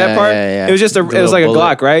that? Remember that part? Yeah. It was just The it was little like a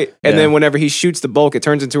bullet. Glock, right? And Yeah. then whenever he shoots the bulk, it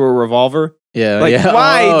turns into a revolver. Yeah, Like, yeah.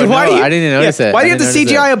 why? Oh, Why no, do you? I didn't notice that. Why I do you have to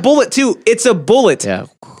didn't notice CGI a bullet too? It's a bullet. that.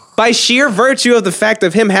 By sheer virtue of the fact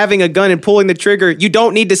of him having a gun and pulling the trigger, you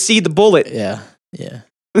don't need to see the bullet. Yeah, yeah.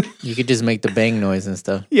 You could just make the bang noise and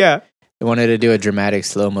stuff. Yeah. They wanted to do a dramatic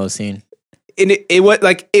slow-mo scene. And it was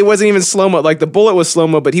like it wasn't even slow mo. Like the bullet was slow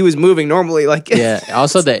mo, but he was moving normally. Like Yeah.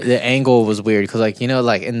 Also, the angle was weird because, like, you know,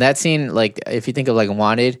 like in that scene, like if you think of like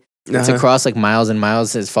Wanted, it's Uh-huh. across like miles and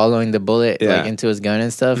miles. Is following the bullet Yeah. like into his gun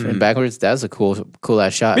and stuff, Mhm. and backwards. That's a cool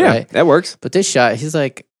ass shot, yeah, right? that works. But this shot, he's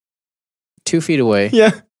like 2 feet away,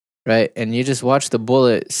 Yeah, right? And you just watch the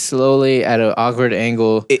bullet slowly at an awkward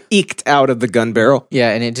angle. it eked out of the gun barrel. Yeah,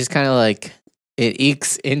 and it just kind of like it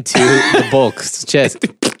ekes into the bulk's chest.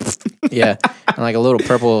 Yeah, and like a little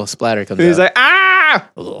purple splatter comes And he's out. like, ah!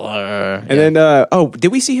 And And then,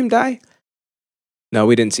 did we see him die? No,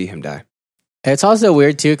 we didn't see him die. it's also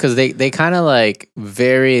weird too because they kind of like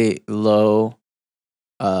very low,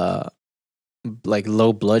 like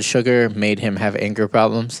low blood sugar made him have anger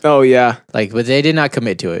problems. Oh yeah, Like, but they did not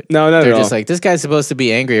commit to it. no, not They're at just all. like, this guy's supposed to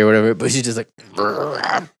be angry or whatever, but she's just like,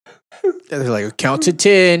 they're like, count to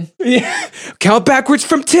 10. Yeah. Count backwards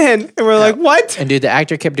from 10, and we're like, what? And dude, the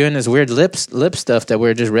actor kept doing this weird lip stuff that we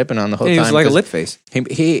were just ripping on the whole He time. was like a 'cause lip face.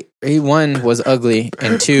 He one was ugly,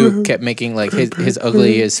 and two kept making like his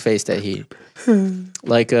ugliest face that he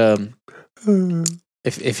like if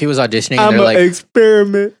he was auditioning, I'm they're an like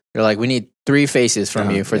experiment. we need 3 faces from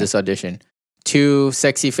you for this audition. 2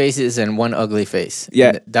 sexy faces and 1 ugly face. Yeah.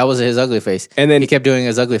 And that was his ugly face. And then he kept doing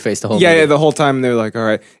his ugly face the whole Yeah, movie. the whole time they're like, all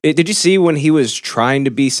right. Did you see when he was trying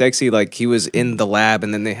to be sexy? Like he was in the lab,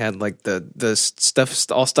 and then they had like the stuff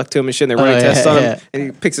all stuck to him and shit. And they're running yeah, tests on him, yeah. and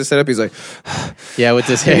he picks his head up. He's like, Yeah, with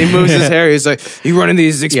this hair. and he moves his hair. He's like, "You running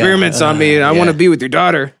these experiments on me, and I want to yeah. be with your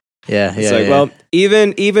daughter." Yeah, It's yeah. like, yeah. well,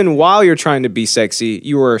 even while you're trying to be sexy,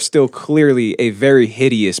 you are still clearly a very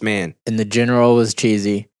hideous man. And the general was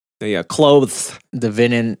cheesy. Yeah, clothes. The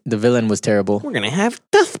villain was terrible. We're gonna have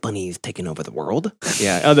dust bunnies taking over the world.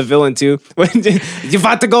 Yeah, oh, the villain too. You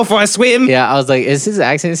about to go for a swim? Yeah, I was like, is his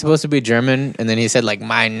accent supposed to be German? And then he said like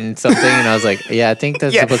mine something, and I was like, yeah, I think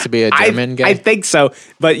that's Yeah, supposed to be a German guy. I think so.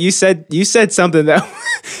 But you said something that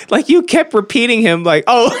like you kept repeating him like,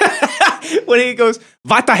 oh, when he goes,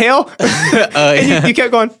 what the hell? And you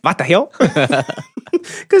kept going, what the hell?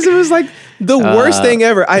 Because it was like the worst thing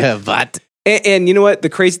ever. What? And you know what? The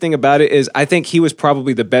crazy thing about it is I think he was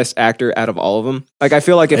probably the best actor out of all of them. Like, I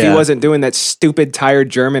feel like if he Yeah. wasn't doing that stupid, tired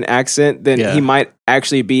German accent, then Yeah. he might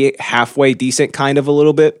actually be halfway decent, kind of a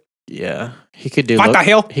little bit. Yeah, he could do. What the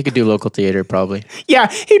hell? He could do local theater probably.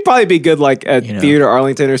 Yeah, he'd probably be good, like, at You know. Theater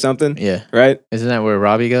Arlington or something. Yeah, Right? isn't that where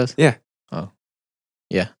Robbie goes? Yeah. Oh,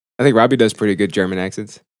 yeah. I think Robbie does pretty good German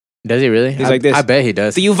accents. Does he really? He's like this. I bet he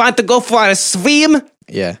does. Do you want to go for a swim?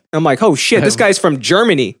 Yeah. I'm like, oh shit, this guy's from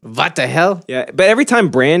Germany. What the hell? Yeah, but every time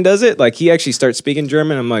Brand does it, like he actually starts speaking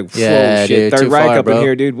German. I'm like, whoa, Yeah, shit, dude, Third too Reich far, up in bro.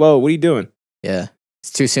 here, dude. Whoa, what are you doing? Yeah.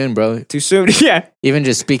 It's too soon, bro. Too soon? Yeah. Even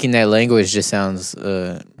just speaking that language just sounds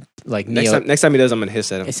like neo. Next time he does, I'm gonna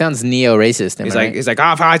hiss at him. It sounds neo-racist. He's like,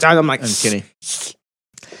 I'm like, I'm kidding.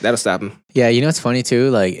 That'll stop him. Yeah, you know what's funny too?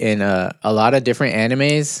 Like in a lot of different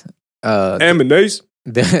animes, M&A's.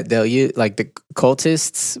 they'll use like the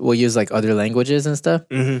cultists will use like other languages and stuff,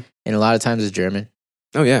 Mm-hmm. and a lot of times it's German.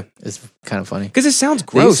 Oh yeah, It's kind of funny. because it sounds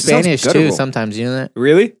They use gross. It sounds Spanish too guttural. sometimes. You know that?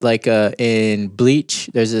 Really? Like in Bleach,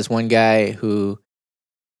 there's this one guy who,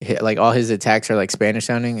 like all his attacks are like Spanish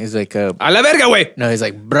sounding. He's like, A la verga, way. no, he's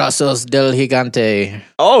like brazos del gigante.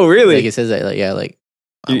 Oh really? Like it says that, like yeah, like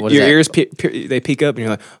what is Your that? ears they peek up, and you're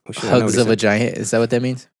like, oh shit. I know Hugs what of he a giant. Is that what that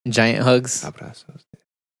means? Giant hugs? said.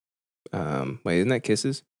 Wait, isn't that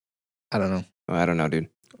kisses? I don't know. Oh, I don't know, dude.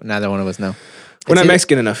 Neither one of us know. We're not It's either-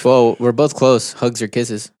 Mexican enough. Well, we're both close. Hugs or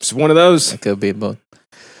kisses. It's one of those. It could be both.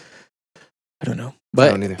 I don't know.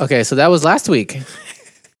 But don't either. okay, so that was last week.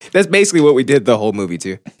 That's basically what we did the whole movie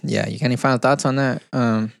too. Yeah, you got any final thoughts on that?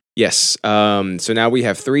 Yes. So now we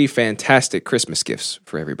have 3 fantastic Christmas gifts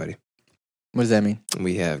for everybody. What does that mean?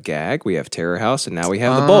 We have Gag, we have Terror House, and now we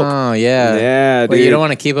have the bulk. Oh yeah. Yeah, Wait, dude. you don't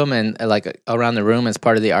want to keep them and like around the room as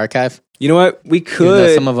part of the archive? You know what? We Even though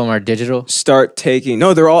could some of them are digital. start taking.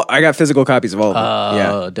 No, they're all. I got physical copies of all of them.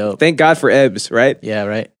 Oh, Yeah. dope. Thank God for Ebbs, right? Yeah,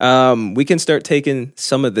 right. We can start taking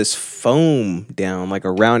some of this foam down, like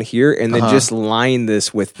around here, and then just line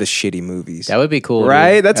this with the shitty movies. That would be cool.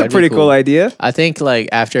 Right? dude. That's a That'd be pretty cool idea. I think like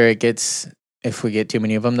after it gets, if we get too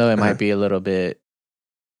many of them though, it might be a little bit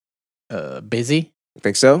busy.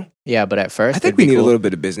 Think so? Yeah, but at first I think it'd we be need a cool. little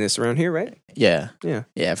bit of business around here, right? Yeah, Yeah.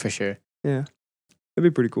 yeah, for sure. That'd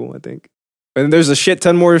be pretty cool, I think. And there's a shit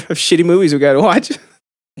ton more of shitty movies we got to watch.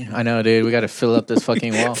 I know, dude. We got to fill up this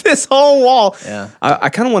fucking wall. This whole wall. Yeah, I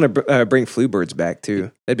kind of want to bring Fluebirds back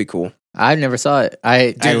too. That'd be cool. I never saw it.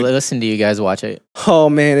 I Dude. listened to you guys watch it. Oh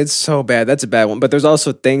man, it's so bad. That's a bad one. But there's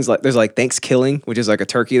also things like there's like Thanksgiving, which is like a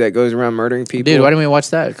turkey that goes around murdering people. Dude, why didn't we watch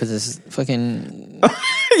that? Because it's fucking.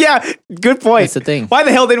 Yeah, good point. That's the thing. Why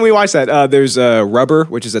the hell didn't we watch that? There's Rubber,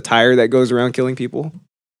 which is a tire that goes around killing people.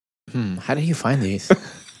 How do you find these?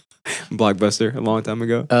 Blockbuster a long time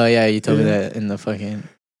ago. Oh yeah, you told me that in the fucking.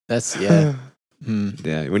 That's yeah.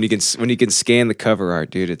 Yeah, when you can scan the cover art,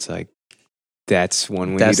 dude, it's like that's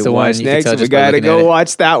one we That's need the to one watch you can next. tell We just by gotta looking at go it.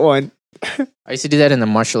 watch that one. I used to do that in the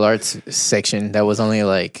martial arts section. That was only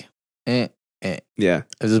like, Yeah, it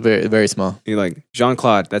was very very small. you're like Jean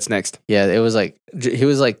Claude. That's next. Yeah, it was like he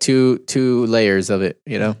was like two layers of it.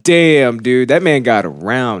 You know, Damn, dude, that man got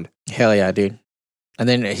around. hell yeah, dude. And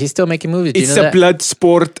then he's still making movies. Do you It's know a that? blood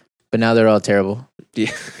sport. But now they're all terrible.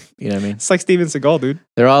 Yeah, You know what I mean? it's like Steven Seagal, dude.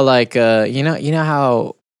 They're all like, you know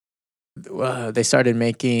how they started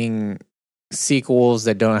making sequels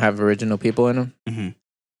that don't have original people in them. Mhm.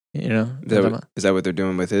 You know, Is that what they're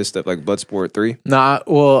doing with his stuff, like Bloodsport 3? nah.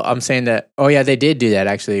 Well, I'm saying that. Oh yeah, they did do that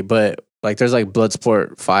actually, but like, there's like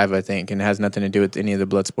Bloodsport 5, I think, and it has nothing to do with any of the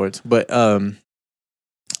Bloodsports. But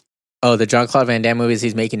the Jean-Claude Van Damme movies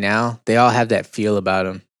he's making now, they all have that feel about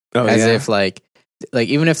them, Oh, as if like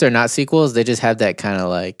even if they're not sequels, they just have that kind of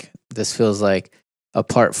like, this feels like a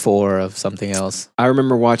part 4 of something else. I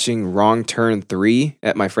remember watching Wrong Turn 3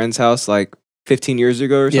 at my friend's house like 15 years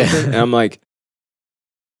ago or Yeah. something. And I'm like,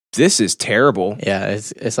 this is terrible. Yeah,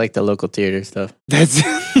 it's like the local theater stuff. That's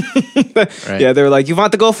Right. Yeah, they're like, you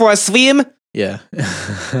want to go for a swim? Yeah.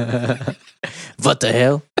 What the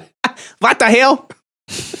hell? What the hell?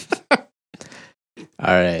 All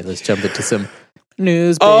right, let's jump into some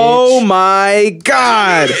news. Bitch. Oh my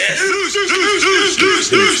God.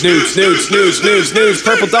 News.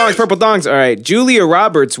 Purple dongs. All right. Julia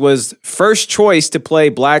Roberts was first choice to play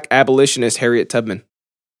black abolitionist Harriet Tubman.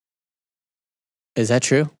 Is that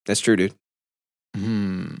true? That's true, dude.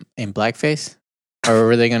 In blackface? Or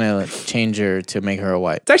were they gonna change her to make her a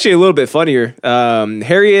white? It's actually a little bit funnier.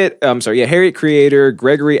 Harriet creator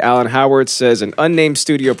Gregory Allen Howard says an unnamed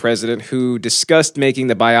studio president who discussed making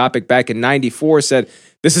the biopic back in '94 said,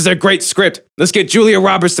 "This is a great script. Let's get Julia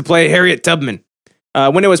Roberts to play Harriet Tubman."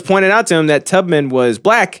 When it was pointed out to him that Tubman was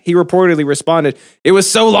black, he reportedly responded, "It was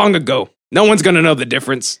so long ago. No one's gonna know the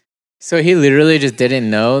difference." So he literally just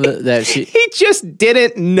didn't know that she. He just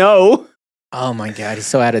didn't know. Oh my god, he's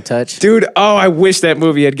so out of touch. Dude, I wish that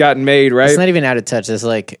movie had gotten made, right? It's not even out of touch. It's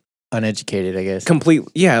like uneducated, I guess. Complete,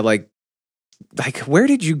 yeah, like where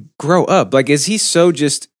did you grow up? Like, is he so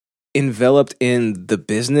just enveloped in the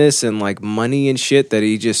business and like money and shit that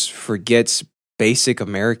he just forgets basic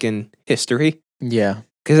American history? Yeah.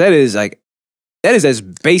 Because that is like That is as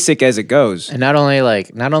basic as it goes. And not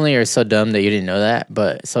only you're so dumb that you didn't know that,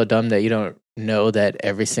 but so dumb that you don't know that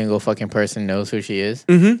every single fucking person knows who she is.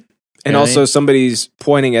 Mm-hmm. And know what I also mean? somebody's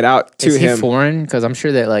pointing it out to Is him. he foreign? Because I'm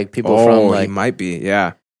sure that like people Oh, from he like might be.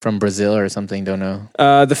 Yeah. from Brazil or something don't know.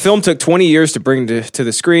 The film took 20 years to bring to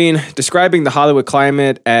the screen, describing the Hollywood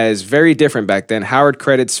climate as very different back then. Howard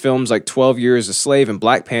credits films like 12 Years a Slave and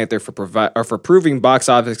Black Panther for proving box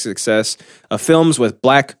office success of films with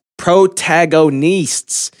black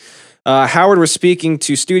protagonists. Howard was speaking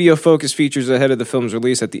to Studio Focus Features ahead of the film's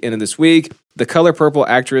release at the end of this week. The Color Purple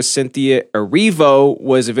actress Cynthia Erivo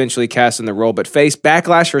was eventually cast in the role, but faced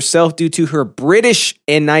backlash herself due to her British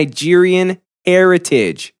and Nigerian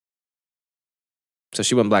heritage. So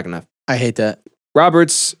she wasn't black enough. I hate that.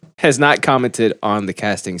 Roberts has not commented on the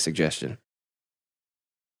casting suggestion.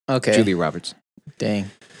 Okay. Julia Roberts. Dang.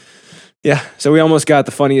 Yeah, so we almost got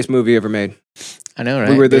the funniest movie ever made. I know, right?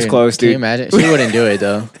 We were this close, Can dude. you imagine? She wouldn't do it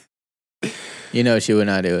though. You know she would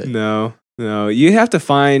not do it. No. You have to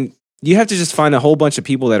just find a whole bunch of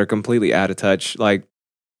people that are completely out of touch. Like,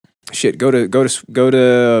 shit, go to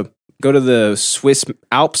the Swiss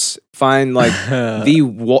Alps, find like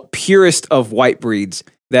the purest of white breeds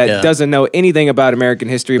that doesn't know anything about American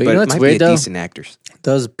history, But but you know what's might weird, be though? decent actors.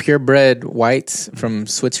 Those purebred whites from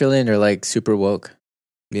Switzerland are like super woke.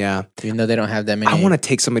 Yeah. Even though they don't have that many. I want to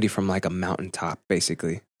take somebody from like a mountaintop,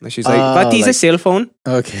 basically. Like she's like, Oh, "What is a like- cell phone?"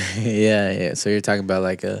 Okay. Yeah. So you're talking about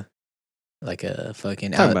like a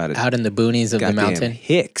fucking Talk about it. out in the boonies of Goddamn the mountain.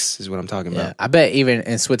 Hicks is what I'm talking Yeah. about. I bet even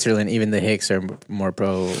in Switzerland, even the Hicks are more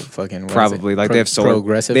pro fucking. what is it? Probably like they have solar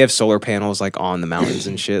progressive. They have solar panels like on the mountains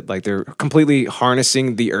and shit. Like they're completely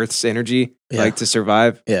harnessing the Earth's energy Yeah. like to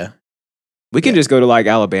survive. Yeah. We can just go to like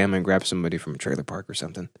Alabama and grab somebody from a trailer park or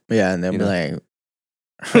something. Yeah. And they'll You be know. like,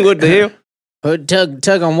 What the hell? "Oh,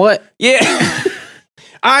 tug on what?" Yeah.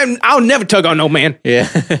 I'll never tug on no man. Yeah.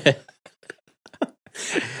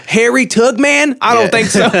 Harry Tug Man? I don't think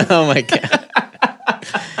so. Oh my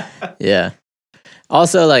god. Yeah.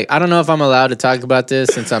 Also, like, I don't know if I'm allowed to talk about this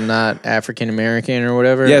since I'm not African American or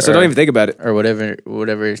whatever. Yeah, so or, don't even think about it. or whatever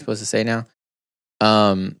you're supposed to say now.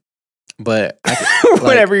 But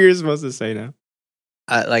Whatever you're supposed to say now.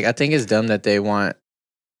 I think it's dumb that they want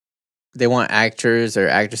actors or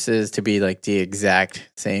actresses to be like the exact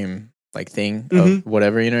same like thing of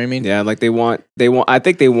whatever, you know what I mean? Yeah, like they want I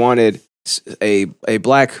think they wanted a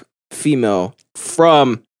black female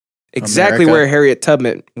from exactly America. where Harriet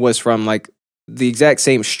Tubman was from, like the exact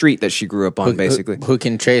same street that she grew up on, basically. Who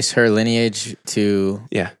can trace her lineage to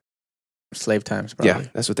Yeah. slave times, probably. Yeah,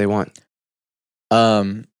 that's what they want.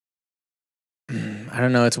 I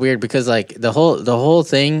don't know. It's weird because like the whole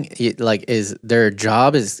thing like is their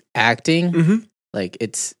job is acting. Mm-hmm. Like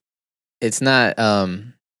it's not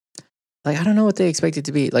like I don't know what they expect it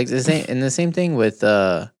to be. Like the same thing with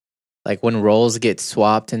like when roles get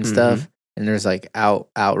swapped and stuff, and there's like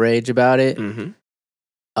outrage about it. Mm-hmm.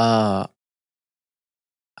 I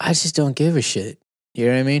just don't give a shit. You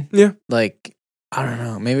know what I mean? Yeah. Like I don't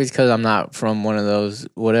know. Maybe it's because I'm not from one of those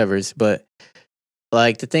whatevers, but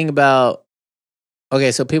like the thing about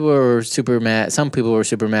okay, so people were super mad. Some people were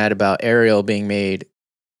super mad about Ariel being made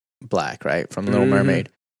black, right, from Little Mermaid.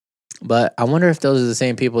 But I wonder if those are the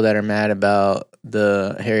same people that are mad about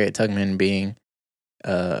the Harriet Tubman being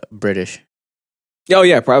British. Oh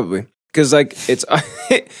yeah, probably. Because like it's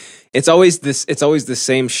it's always the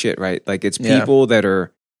same shit, right? Like it's Yeah. people that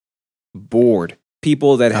are bored,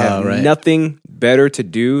 people that have right. nothing better to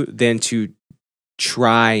do than to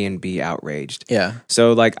try and be outraged. Yeah,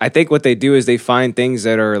 So like I think what they do is they find things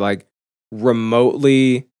that are like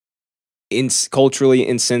remotely culturally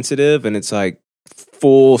insensitive, and it's like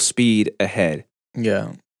full speed ahead.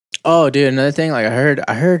 yeah. Oh, dude, another thing. Like I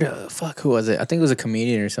heard. Fuck, who was it? I think it was a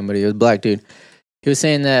comedian or somebody. It was a black dude. He was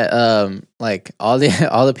saying that like all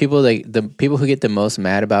the people like the people who get the most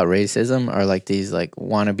mad about racism are like these like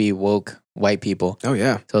wannabe woke white people. Oh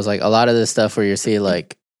yeah. So it's like a lot of the stuff where you see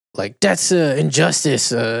like that's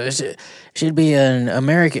injustice. Should be an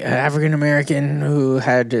African American who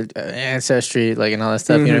had ancestry, like and all that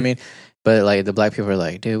stuff. You know what I mean? But like the black people are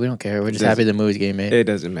like, dude, we don't care. We're just happy the movie's getting made. It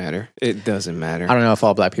doesn't matter. It doesn't matter. I don't know if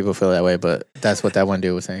all black people feel that way, but that's what that one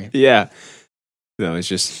dude was saying. Yeah. No, it's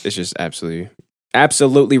just absolutely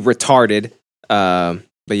retarded.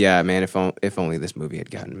 But yeah, man, if only this movie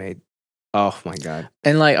had gotten made. Oh my god.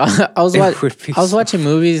 And like I was It would be so- watching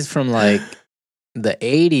movies from like the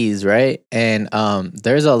 80s, right? And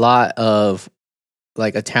there's a lot of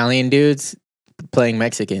like Italian dudes playing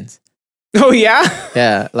Mexicans. Oh yeah.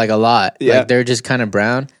 Yeah, like a lot. Yeah. Like they're just kind of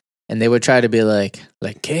brown. And they would try to be like,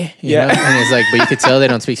 ¿qué? You Yeah. know? And it's like, but you could tell they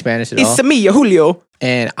don't speak Spanish at all. It's me, Julio.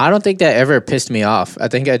 And I don't think that ever pissed me off. I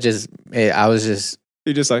think I was just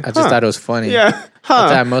You're just like, I just thought it was funny. yeah, I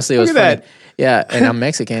thought mostly it was Look at funny. that. Yeah, and I'm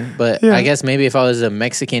Mexican, but Yeah. I guess maybe if I was a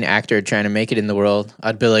Mexican actor trying to make it in the world,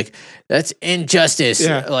 I'd be like, that's injustice.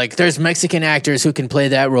 Yeah. Like, there's Mexican actors who can play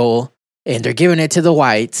that role, and they're giving it to the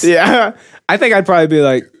whites. Yeah, I think I'd probably be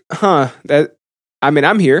like,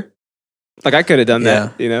 I'm here. Like I could have done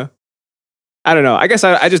that, you know. I don't know. I guess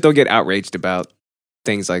I just don't get outraged about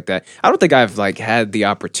things like that. I don't think I've like had the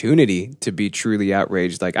opportunity to be truly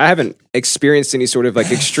outraged. Like I haven't experienced any sort of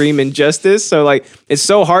like extreme injustice. So like it's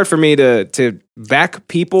so hard for me to back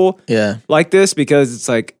people Yeah, like this because it's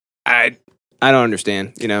like I don't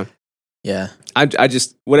understand, you know. yeah. I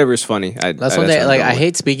just whatever is funny. That's one thing. Like, I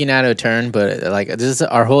hate speaking out of turn, but like, this is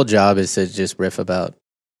our whole job is to just riff about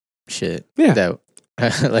shit. Yeah. That,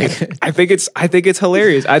 like, I think it's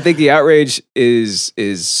hilarious. I think the outrage is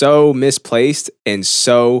so misplaced and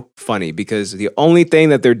so funny because the only thing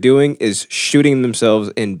that they're doing is shooting themselves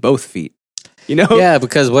in both feet. You know? yeah.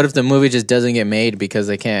 Because what if the movie just doesn't get made because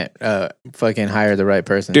they can't fucking hire the right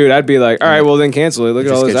person? Dude, I'd be like, all right, well then cancel it. Look at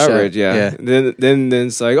Just all this get shot. outrage. Yeah. Yeah. Then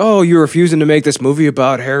it's like, oh, you're refusing to make this movie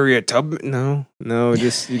about Harriet Tubman. No,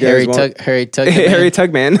 just you guys won't. Harry Tug, Harry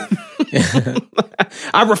Tugman.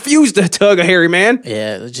 I refuse to tug a hairy man.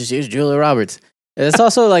 Yeah, let's just use Julia Roberts. It's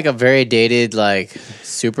also like a very dated, like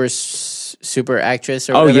super actress.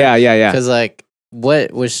 Or Oh whatever. yeah. Because like,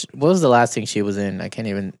 what was the last thing she was in? I can't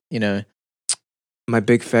even, My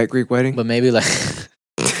Big Fat Greek Wedding. but maybe like,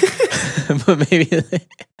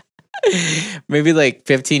 maybe like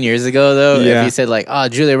 15 years ago though. Yeah. If you said like, oh,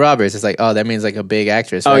 Julia Roberts, it's like, oh, that means like a big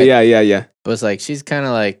actress. Oh right? yeah. But it's like she's kind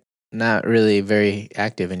of like not really very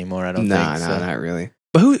active anymore. I don't Nah, think. So. not really.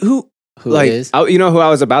 But who Who like is? you know who I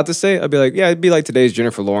was about to say? I'd be like, yeah, it'd be like today's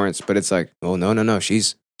Jennifer Lawrence, but it's like, oh no,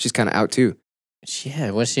 she's kind of out too.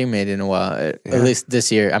 Yeah, what she made in a while. At Yeah. least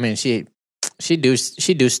this year. I mean, she do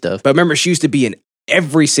stuff. But remember, she used to be in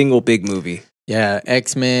every single big movie. Yeah,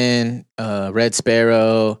 X-Men, Red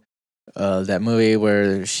Sparrow, that movie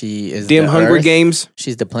where she is Damn the Hunger Earth. Games.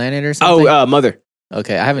 She's the planet or something. Oh, Mother.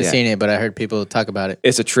 Okay, I haven't yeah. seen it, but I heard people talk about it.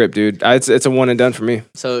 It's a trip, dude. It's a one and done for me.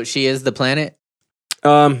 So she is the planet.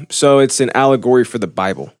 So it's an allegory for the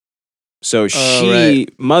Bible. So she,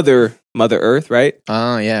 right. Mother Earth, right?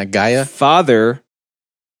 Oh yeah, Gaia. Father,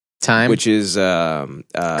 Time. which is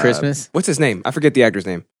Christmas. What's his name? I forget the actor's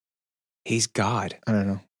name. He's God. I don't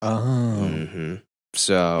know. Oh, Mm-hmm.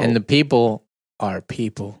 So and the people are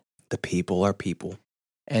people, the people are people.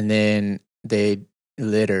 and then they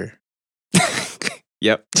litter.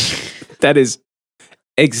 Yep. That is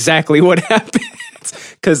exactly what happens.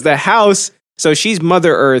 Because the house, so she's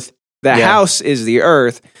Mother Earth. The Yeah. house is the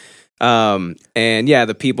earth. And yeah,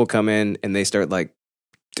 the people come in and they start like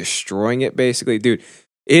destroying it basically. Dude,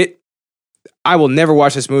 I will never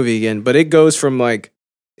watch this movie again, but it goes from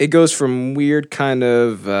weird kind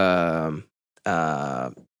of,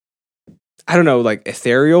 I don't know, like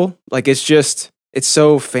ethereal. Like it's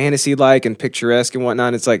so fantasy-like and picturesque and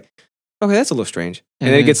whatnot. It's like, okay, that's a little strange. And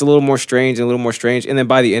then it Mhm. gets a little more strange and a little more strange. And then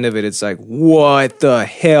by the end of it, it's like, what the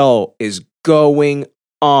hell is going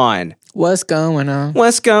on? What's going on?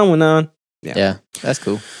 What's going on? Yeah, that's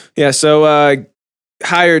cool. Yeah, so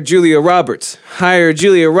hire Julia Roberts. Yeah, Yeah,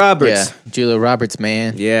 Julia Roberts,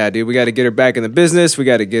 man. dude, we got to get her back in the business. We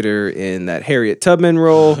got to get her in that Harriet Tubman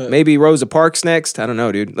role. Maybe Rosa Parks next. I don't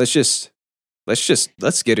know, dude. Let's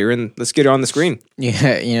get her in. Let's get her on the screen.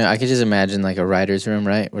 Yeah, I could just imagine like a writer's room,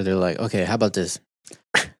 right? Where they're like, okay, how about this?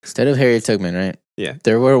 Instead of Harriet Tubman, right? Yeah.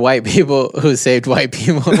 There were white people who saved white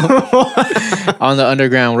people on the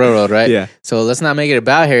Underground Railroad, right? Yeah. So let's not make it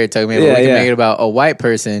about Harriet Tubman, but Yeah, we can yeah. make it about a white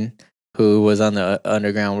person who was on the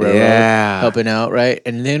Underground Railroad Yeah. helping out, right?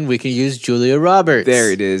 And then we can use Julia Roberts.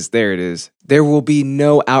 There it is. There will be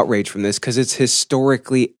no outrage from this because it's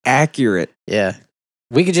historically accurate. Yeah.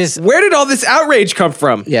 We could just Where did all this outrage come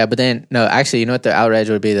from? Yeah, but then no, actually, you know what the outrage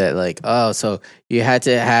would be? That like, oh, so you had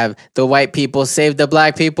to have the white people save the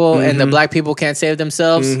black people, and the Mhm. black people can't save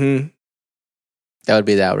themselves. Mm-hmm. That would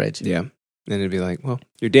be the outrage. Yeah. Then it'd be like, well,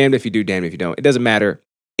 you're damned if you do, damned if you don't. It doesn't matter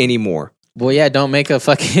anymore. Well, yeah, don't make a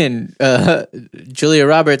fucking Julia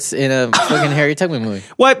Roberts in a fucking Harry Tubman movie.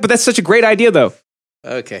 What? But that's such a great idea, though.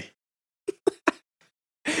 Okay.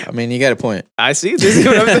 I mean, you got a point. I see. This is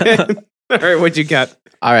what I'm saying. All right, what you got?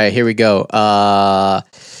 All right, here we go.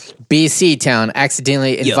 BC Town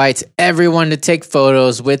accidentally invites everyone to take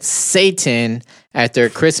photos with Satan at their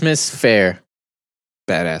Christmas fair.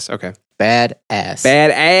 Badass. Okay. Badass.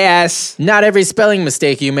 Badass. Not every spelling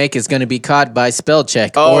mistake you make is going to be caught by spell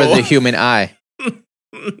check or Oh. the human eye.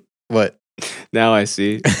 What? Now I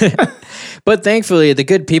see. But thankfully, the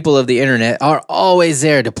good people of the internet are always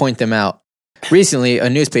there to point them out. Recently, a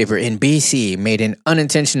newspaper in BC made an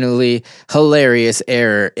unintentionally hilarious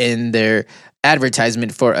error in their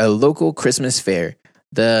advertisement for a local Christmas fair.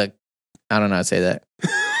 I don't know how to say that.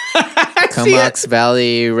 Comox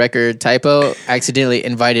Valley Record typo accidentally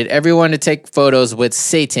invited everyone to take photos with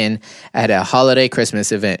Satan at a holiday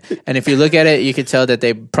Christmas event. And if you look at it, you can tell that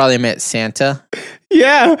they probably meant Santa.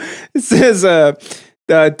 Yeah. It says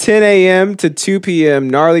 10 a.m. to 2 p.m.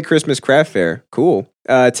 gnarly Christmas craft fair. Cool.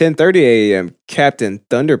 10:30 a.m. Captain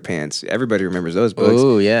Thunderpants. Everybody remembers those books.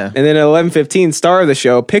 Oh, yeah. And then at 11:15, star of the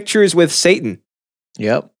show, Pictures with Satan.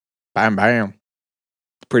 Yep. Bam, bam.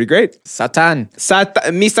 Pretty great. Satan.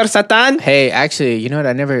 Mr. Satan. Hey, actually, you know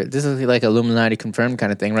what? This is like Illuminati confirmed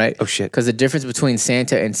kind of thing, right? Oh, shit. Because the difference between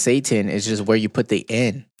Santa and Satan is just where you put the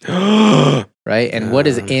N, right? And what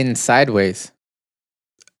is in sideways?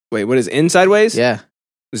 Wait, what is in sideways? Yeah.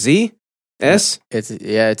 Z? S? It's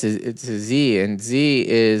a Z, and Z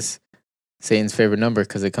is Satan's favorite number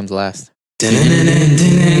because it comes last.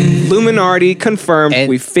 Illuminati confirmed. And-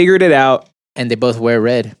 We figured it out. And they both wear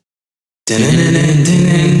red.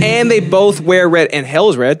 And they both wear red. And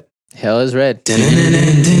hell's red. Hell is red.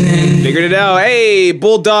 Figured it out. Hey,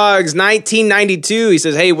 Bulldogs 1992. He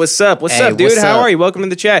says, hey, what's up? What's Hey, up, dude? what's How up? are you? Welcome to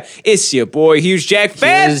the chat. It's your boy, Huge Jack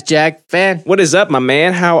Fan. Here's Jack Fan. What is up, my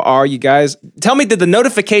man? How are you guys? Tell me, did the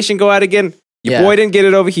notification go out again? Your Yeah. boy didn't get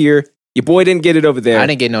it over here. Your boy didn't get it over there. I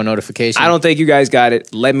didn't get no notification. I don't think you guys got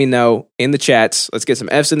it. Let me know in the chats. Let's get some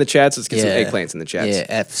F's in the chats. Let's get some Yeah. eggplants in the chats. Yeah,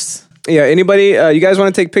 F's. Yeah, anybody, you guys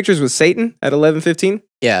want to take pictures with Satan at 11:15?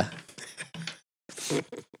 Yeah.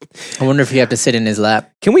 I wonder if you have to sit in his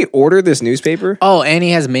lap. Can we order this newspaper? Oh, and he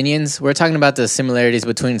has minions. We're talking about the similarities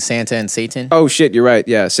between Santa and Satan. Oh shit, you're right.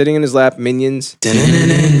 Yeah, sitting in his lap, minions. He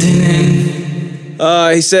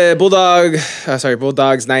said Bulldogs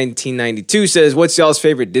 1992 says, "What's y'all's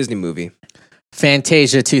favorite Disney movie?"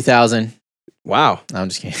 Fantasia 2000. Wow, No, I'm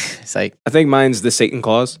just kidding. It's like, I think mine's the Satan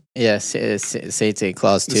Claus, yeah, Satan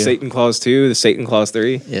Claus the 2. Satan Claus 2, the Satan Claus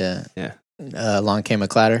 3. Yeah. Yeah. Along Came a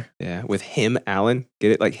Clatter. Yeah, with him, Alan.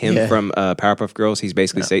 Get it? Like him Yeah. from Powerpuff Girls. He's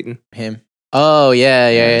basically Satan. Him. Oh, yeah.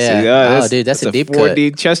 See, Oh, dude, that's a deep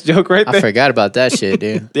 4D chess joke right cut. there. I forgot about that shit,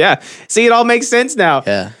 dude. Yeah. See, it all makes sense now.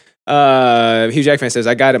 Yeah. Hugh Jackman says,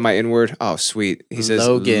 I got it, my N-word. Oh, sweet. He says,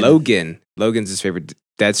 Logan. Logan's his favorite.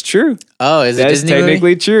 That's true. Oh, is it That's Disney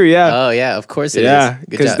technically true, yeah. movie? Oh, yeah, of course it is. Yeah, Good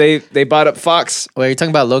because job. they bought up Fox. Wait, you're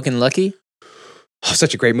talking about Logan Lucky? Oh,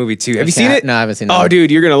 such a great movie, too. Have you Okay, seen it? No, I haven't seen it. Oh,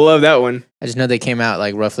 dude, you're going to love that one. I just know they came out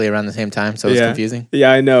like roughly around the same time, so it's Yeah. confusing.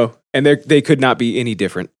 Yeah, I know. And they could not be any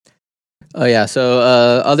different. Oh, yeah. So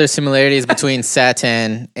other similarities between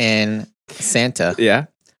Satan and Santa Yeah.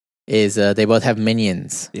 is they both have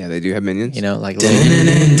minions. Yeah, they do have minions. You know, like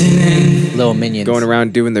little minions. Going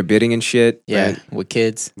around doing their bidding and shit. Yeah, right? with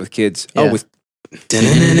kids. With kids. Yeah. Oh, with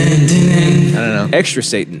I don't know. extra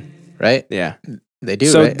Satan. Right? Yeah. They do,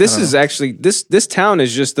 So right? this I don't is know. actually, this town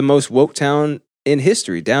is just the most woke town in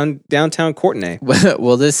history. Downtown Courtenay.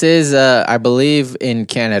 Well, this is, I believe, in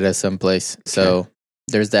Canada someplace. So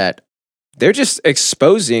there's that. They're just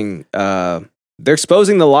exposing they're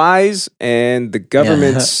exposing the lies and the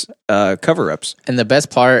government's cover-ups. And the best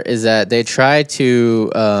part is that they try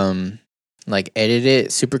to like edit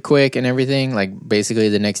it super quick and everything, like basically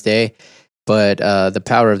the next day. But the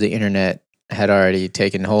power of the internet had already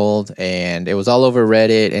taken hold, and it was all over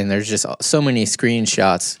Reddit. And there's just so many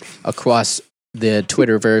screenshots across the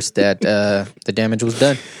Twitterverse that the damage was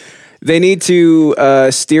done. They need to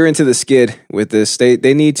steer into the skid with this.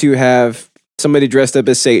 They need to have somebody dressed up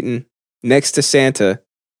as Satan next to Santa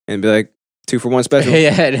and be like, 2-for-1 special.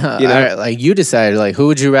 Yeah, no, You know? all right, like you decided, like who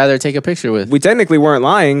would you rather take a picture with? We technically weren't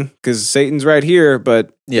lying because Satan's right here,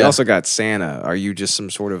 but we Yeah. also got Santa. Are you just some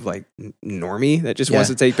sort of like normie that just Yeah. wants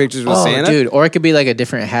to take pictures with Oh, Santa? dude, or it could be like a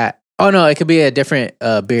different hat. Oh no, it could be a different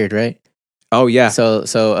beard, right? Oh, yeah.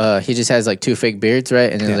 So he just has like 2 fake beards,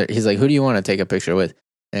 right? And then Yeah. he's like, "Who do you want to take a picture with?"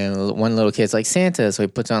 And one little kid's like, "Santa." So he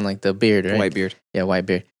puts on like the beard, right? White beard. Yeah, white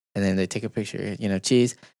beard. And then they take a picture,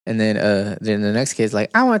 cheese. And then the next kid's like,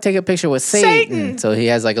 "I want to take a picture with Satan." So he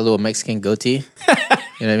has like a little Mexican goatee.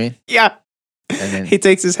 You know what I mean? Yeah. And then He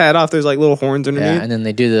takes his hat off. There's like little horns yeah, underneath. and then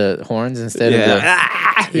they do the horns instead of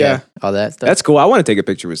Yeah. the Yeah. all that stuff. That's cool. I want to take a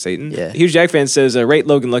picture with Satan. Yeah. Huge Jack fan says, rate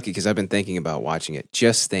Logan Lucky because I've been thinking about watching it.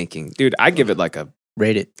 Just thinking. Dude, I give it like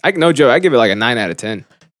rated no joke, I give it like a 9 out of 10.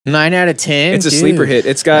 9 out of 10. It's a Dude. sleeper hit.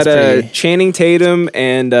 It's got That's pretty- Channing Tatum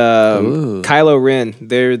and Ooh. Kylo Ren.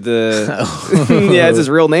 They're the yeah, it's his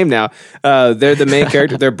real name now. They're the main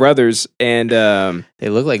character. They're brothers, and They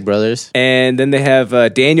look like brothers. then they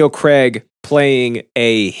have Daniel Craig playing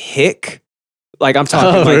a hick Like I'm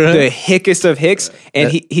talking Oh, like really? the hickest of hicks,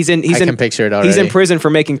 and he's in I can picture it already. he's in prison for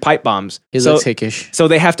making pipe bombs. He looks hickish. So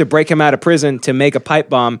they have to break him out of prison to make a pipe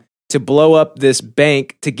bomb to blow up this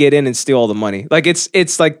bank to get in and steal all the money. Like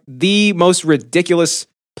it's like the most ridiculous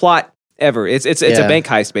plot ever. It's a Yeah. bank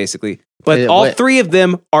heist basically. But Wait, all what- three of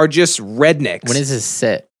them are just rednecks. When is this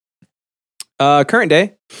set? Current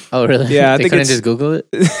day? Oh, really? Yeah, I they think couldn't it's- just Google it.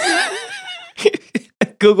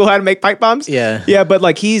 Google how to make pipe bombs? Yeah. Yeah, but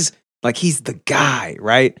like he's the guy,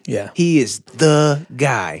 right? Yeah. He is the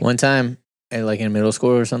guy. One time, like in middle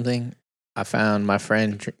school or something, I found my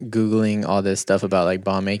friend Googling all this stuff about like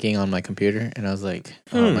bomb making on my computer, and I was like,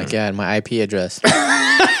 "Oh my god, my IP address!"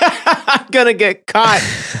 I'm gonna get caught.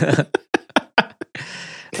 I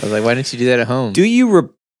was like, "Why didn't you do that at home?" Do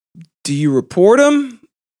you report him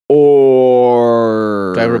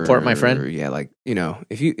or Do I report my friend? Yeah, like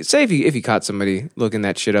if you caught somebody looking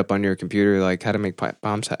that shit up on your computer, like how to make pipe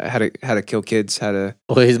bombs, how to kill kids, how to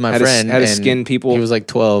Well, he's my friend. how to and skin people. He was like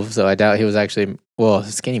 12, so I doubt he was actually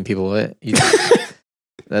skinning people. What?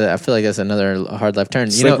 I feel like that's another hard left turn.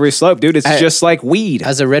 slippery slope, dude. It's just like weed.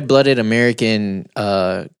 As a red-blooded American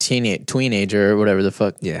teenager or whatever the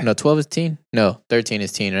fuck. Yeah. No, 12 is teen? No, 13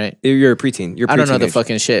 is teen, right? You're a preteen. You're I don't know the pre-teenage.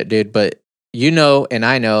 fucking shit, dude, but you know and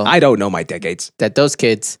I know I don't know my decades. that those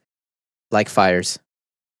kids like fires.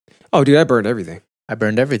 Oh, dude, I burned everything. I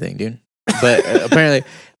burned everything, dude. But apparently,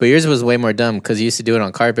 yours was way more dumb because you used to do it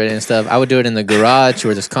on carpet and stuff. I would do it in the garage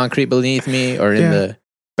where there's concrete beneath me or in the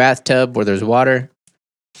bathtub where there's water.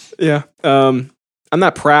 Yeah. I'm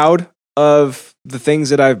not proud of the things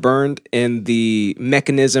that I've burned and the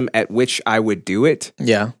mechanism at which I would do it,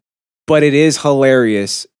 Yeah. but it is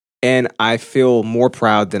hilarious and I feel more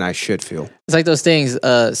proud than I should feel. It's like those things.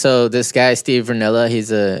 So this guy, Steve Rinella,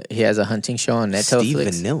 he has a hunting show on Netflix. Steve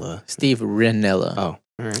Vanilla. Steve Rinella. Oh,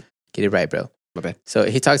 all right. Get it right, bro. My bad. So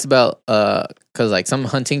he talks about because like some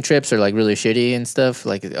hunting trips are like really shitty and stuff.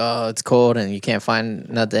 Like it's cold and you can't find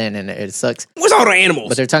nothing and it sucks. What's all the animals?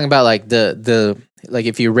 But they're talking about like the like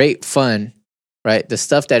if you rate fun, right? The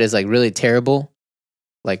stuff that is like really terrible,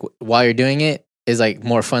 like while you're doing it, is like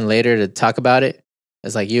more fun later to talk about it.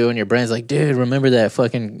 It's like you and your brain's like, dude, remember that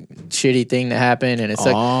fucking shitty thing that happened? And it's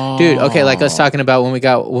like, dude, okay, like us talking about when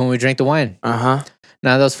we drank the wine. Uh-huh.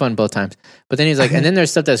 Nah, that was fun both times. But then he's like, and then there's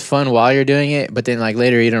stuff that's fun while you're doing it, but then like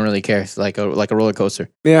later you don't really care. It's like a roller coaster.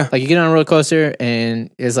 Yeah. Like you get on a roller coaster and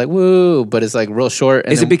it's like woo, but it's like real short.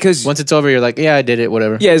 And Is it then because- once it's over, you're like, yeah, I did it,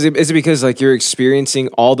 whatever. Yeah, is it because like you're experiencing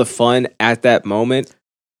all the fun at that moment?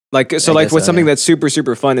 Like so I like guess with so, something yeah. that's super,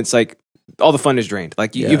 super fun, it's like all the fun is drained.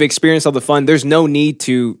 Like Yeah. you've experienced all the fun. There's no need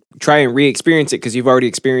to try and re-experience it because you've already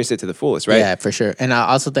experienced it to the fullest, right? Yeah, for sure. And I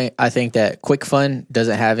also think that quick fun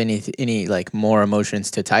doesn't have any like more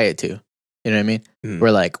emotions to tie it to. You know what I mean? Mm.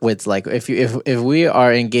 We're like with like if we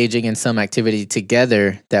are engaging in some activity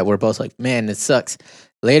together that we're both like, man, it sucks.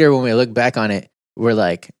 Later when we look back on it, we're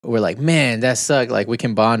like, man, that sucked. Like we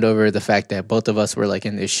can bond over the fact that both of us were like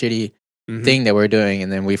in this shitty Mhm. thing that we're doing,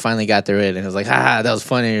 and then we finally got through it, and it was like, that was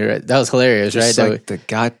funny, that was hilarious, Just right? like the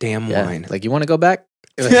goddamn Yeah. wine. Like you want to go back?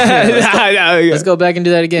 Yeah. Let's go back and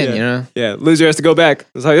do that again, Yeah. you know? Yeah, loser has to go back.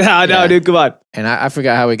 It's like, no, Yeah. dude, come on. And I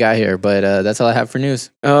forgot how we got here, but that's all I have for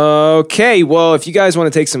news. Okay, well, if you guys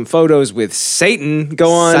want to take some photos with Satan,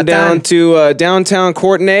 go on Satan. down to downtown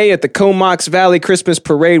Courtenay at the Comox Valley Christmas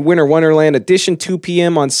Parade Winter Wonderland Edition, 2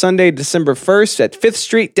 p.m. on Sunday, December 1st at 5th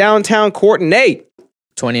Street, downtown Courtenay.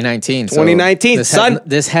 2019. 2019, this son.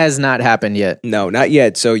 This has not happened yet. No, not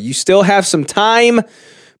yet. So you still have some time.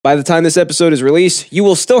 By the time this episode is released, you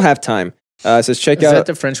will still have time. It says check Is out. that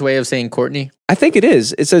the French way of saying Courtney? I think it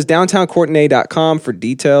is. It says downtowncourtenay.com for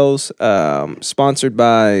details. Sponsored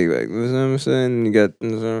by, you got,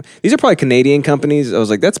 these are probably Canadian companies. I was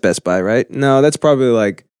like, that's Best Buy, right? No, that's probably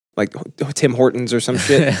like Tim Hortons or some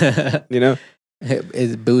shit, you know?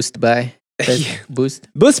 Is Boost by? Yeah. Boost?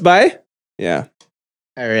 Best Buy? Yeah.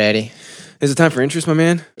 Alrighty. Is it time for interest, my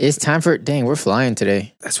man? It's time for, dang, we're flying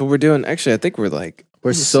today. That's what we're doing. Actually, I think we're like, We're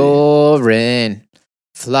let me see. soaring,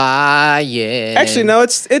 flying. Actually, no,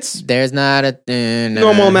 it's There's not a thing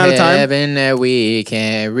Normal amount of time. heaven that we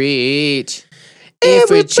can reach And if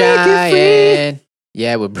we're we're breaking free. trying.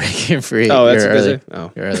 Yeah, we're breaking free. oh, that's You're a early. busy.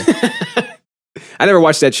 Oh, You're early. I never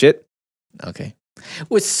watched that shit. Okay.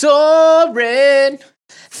 We're soaring,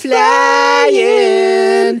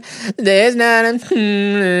 flying. There's not a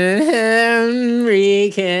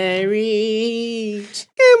we can reach.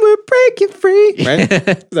 And we're breaking free. Right? Is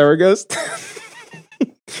that where it goes?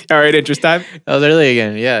 All right, interest time. Oh, they're early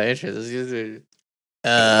again. Yeah, interest. Let's use it.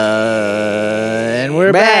 And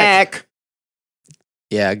we're back.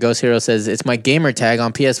 Yeah, Ghost Hero says it's my gamer tag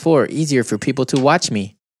on PS4. Easier for people to watch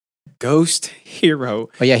me. Ghost Hero.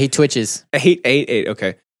 Oh yeah, he twitches. 888.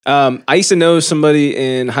 Okay. I used to know somebody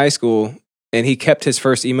in high school, and he kept his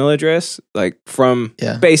first email address like from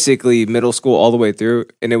Yeah. basically middle school all the way through,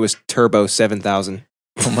 and it was Turbo 7000.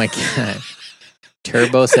 Oh my god,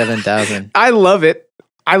 Turbo 7000, I love it.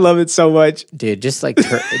 I love it so much. dude. Just like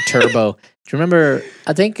Turbo. Do you remember?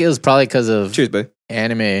 I think it was probably because of Cheers, buddy.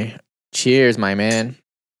 anime. Cheers, my man.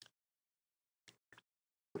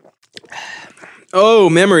 Oh,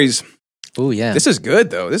 memories. Oh yeah. This is good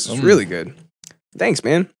though. This is really good. Thanks,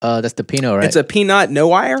 man. That's the Pinot, right? It's a peanut no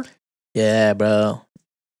wire. Yeah, bro.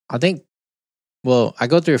 I think. Well, I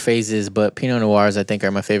go through phases, but Pinot Noirs I think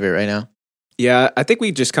are my favorite right now. Yeah, I think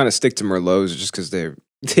we just kind of stick to Merlots just because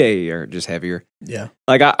they are just heavier. Yeah.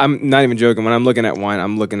 Like I'm not even joking. When I'm looking at wine,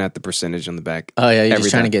 I'm looking at the percentage on the back, Oh yeah, you're Every just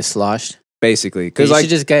trying time. to get sloshed. basically. You Because should like,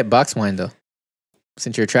 just get box wine though,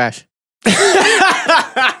 since you're trash.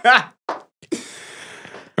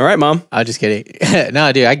 all right, mom. I'm just kidding.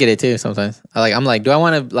 No, dude, I get it too sometimes. I'm like, do I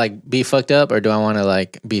want to like be fucked up or do I want to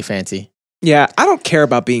like be fancy? Yeah, I don't care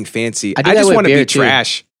about being fancy. I I, do that just with want to beer, be too.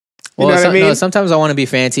 trash. You Well, know what I mean? no, sometimes I want to be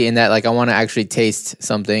fancy in that like I want to actually taste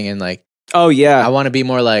something and like Oh I yeah, want to be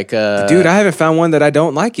more like dude. I haven't found one that I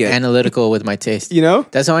don't like yet. analytical with my taste. You know?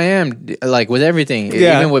 That's how I am. Like with everything,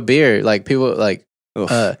 Yeah. even with beer. Like people like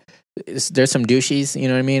Ugh. there's some douches, you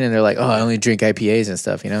know what I mean? And they're like, oh, I only drink IPAs and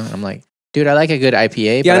stuff, you know? And I'm like, dude, I like a good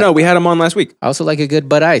IPA. Yeah, I but know. We had them on last week. I also like a good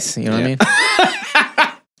Bud Ice, you know what I mean?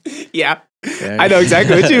 Yeah, Yeah. I know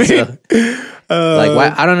exactly what you mean. So, like,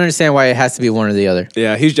 why? I don't understand why it has to be one or the other.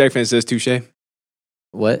 Yeah, huge Jack fan says touche,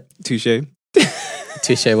 What? touche.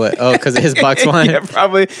 Touche what? Oh, because of his box wine? Yeah,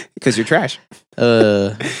 probably because you're trash.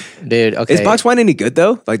 Dude, okay. Is box wine any good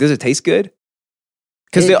though? Like, does it taste good?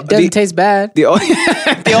 Because it doesn't taste bad. the only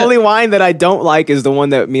the only wine that I don't like is the one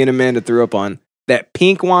that me and Amanda threw up on. That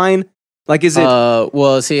pink wine. Like, is it?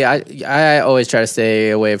 Well, see, I always try to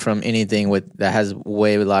stay away from anything that has a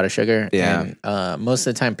lot of sugar. Yeah. And, most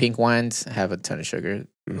of the time, pink wines have a ton of sugar,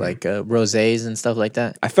 like rosés and stuff like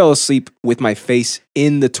that. I fell asleep with my face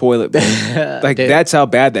in the toilet bowl. Like, Dude, that's how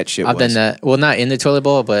bad that shit I've was. done that. Well, not in the toilet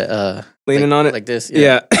bowl, but Leaning like, on it? like this.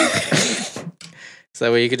 Yeah. So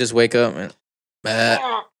that way you could just wake up and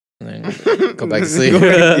then go back to sleep.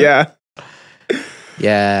 Yeah.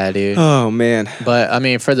 Yeah, dude. Oh man. But I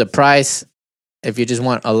mean, for the price, if you just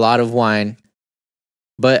want a lot of wine,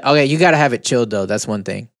 but okay, you got to have it chilled though. That's one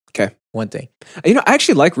thing. Okay. One thing. You know, I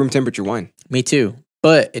actually like room temperature wine. Me too.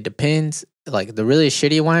 But it depends. Like the really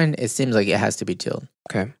shitty wine, it seems like it has to be chilled,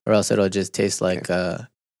 Okay. or else it'll just taste like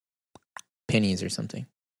pennies or something.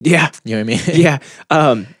 Yeah. You know what I mean?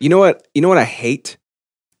 Yeah. You know what? You know what I hate?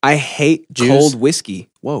 I hate Juice? cold whiskey.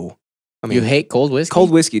 Whoa. I mean, You hate cold whiskey? cold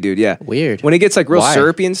whiskey, dude. Yeah. Weird. When it gets like real Why?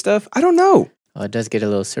 syrupy and stuff, I don't know. Oh, it does get a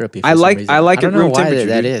little syrupy. For I some like reason. I like I don't it room know why temperature.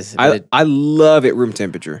 that dude. is. But I love it room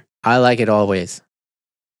temperature. I like it always.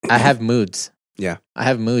 I have moods. Yeah. I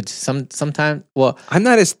have moods. Sometimes. Well, I'm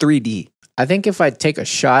not as 3D. I think if I take a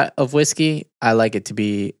shot of whiskey, I like it to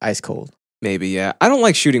be ice cold. Maybe, yeah. I don't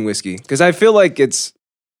like shooting whiskey because I feel like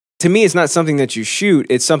to me, it's not something that you shoot.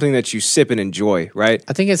 It's something that you sip and enjoy, right?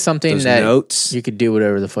 I think it's something Those that notes. you could do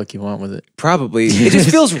whatever the fuck you want with it. Probably. It just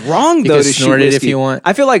feels wrong You though can to snort shoot it if whiskey. you want.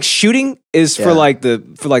 I feel like shooting is Yeah. for like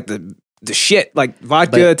the shit, like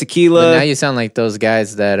vodka, But tequila. now you sound like those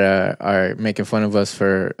guys that are making fun of us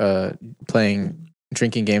for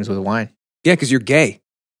drinking games with wine. Yeah, because you're gay.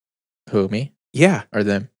 Who, me Yeah, or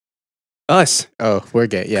them? us. Oh, we're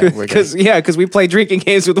gay. Yeah, we're gay. Because we play drinking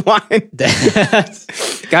games with wine. That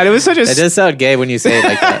God, it was such a. does sound gay when you say it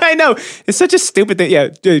like that. I know it's such a stupid thing. Yeah,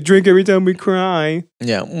 drink every time we cry.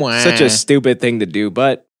 Yeah, Such a stupid thing to do,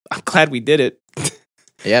 but I'm glad we did it.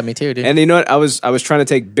 yeah, me too, dude. And you know what? I was trying to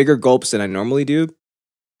take bigger gulps than I normally do,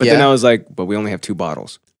 but then Yeah. I was like, but we only have 2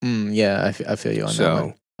 bottles, Yeah, I feel you on that so.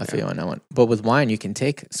 one. I feel you on that one. But with wine, you can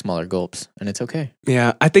take smaller gulps, and it's okay.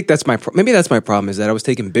 Yeah, I think that's maybe that's my problem is that I was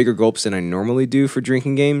taking bigger gulps than I normally do for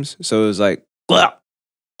drinking games. So it was like, blah,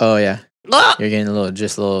 Oh yeah, blah, you're getting little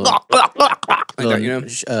blah, blah, blah, like little that,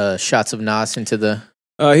 you know. shots of Nos into the.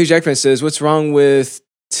 Hugh Jackman says, "What's wrong with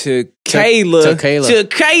tequila?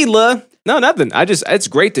 Tequila? No, nothing. It's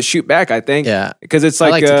great to shoot back. I think. Yeah, because it's I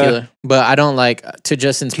like, like tequila, but I don't like. To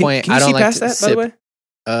Justin's point, Can you I don't see like past to that? sip. By the way.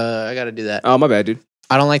 I gotta do that. Oh my bad, dude.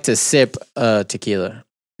 I don't like to sip tequila,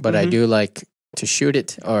 but I Mhm. do like to shoot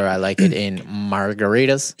it, or I like it in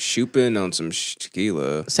margaritas. Shooping on some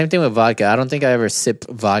tequila. Same thing with vodka. I don't think I ever sip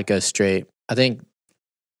vodka straight. I think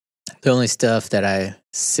the only stuff that I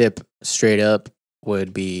sip straight up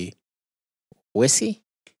would be whiskey.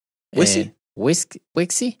 Whiskey? And whiskey?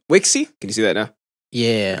 Wixie? Can you see that now?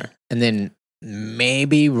 Yeah. And then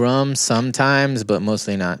maybe rum sometimes, but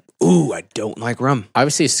mostly not. Ooh, I don't like rum.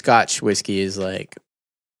 Obviously, Scotch whiskey is like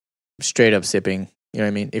straight up sipping. You know what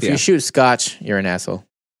I mean? If Yeah. you shoot Scotch, you're an asshole.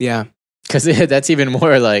 Yeah. Because that's even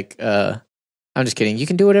more like, I'm just kidding. You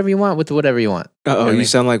can do whatever you want with whatever you want. Oh, You know what I you mean?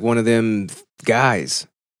 sound like one of them guys.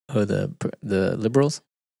 Oh, the liberals?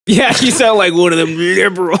 Yeah, you sound like one of them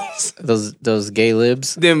liberals. Those gay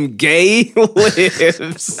libs? Them gay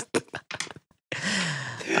lives.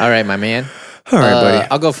 All right, my man. All right, buddy.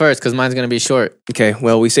 I'll go first because mine's going to be short. Okay,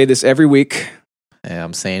 well, we say this every week, Yeah,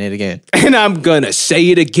 I'm saying it again. and I'm gonna say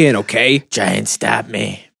it again, okay? Try and stop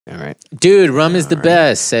me. All right. Dude, rum is the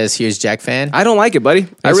best, says Here's Jack Fan. I don't like it, buddy.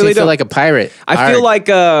 I Makes really me feel don't. like a pirate. I feel like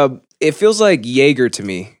it feels like Jaeger to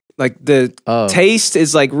me. Like the Oh. taste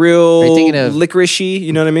is like real Are you thinking of- licoricey,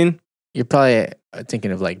 you know what I mean? You're probably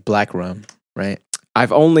thinking of like black rum, right?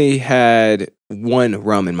 I've only had one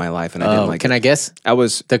rum in my life, and I didn't like Can it. I guess? I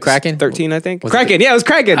was The Kraken? 13, I think. Was it Kraken, yeah, it was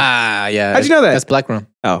Kraken. Ah, yeah. How'd you know that? That's black rum.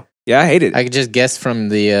 Oh, yeah, I hate it. I could just guess from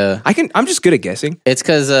the. I'm just good at guessing. It's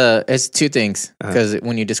because it's two things. Uh-huh. Because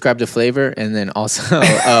when you describe the flavor, and then also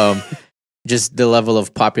just the level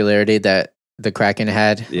of popularity that the Kraken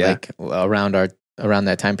had, Yeah. like around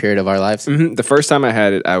that time period of our lives. Hmm. The first time I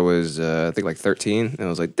had it, I was I think like 13, and I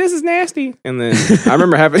was like, "This is nasty." And then I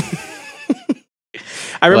remember having,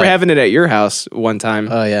 What? having it at your house one time,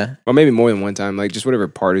 Oh yeah, or maybe more than one time, like just whatever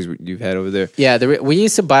parties you've had over there. yeah. We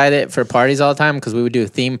used to buy it for parties all the time because we would do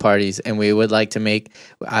theme parties, and we would like to make.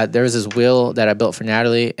 There was this wheel that I built for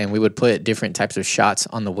Natalie, and we would put different types of shots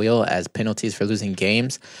on the wheel as penalties for losing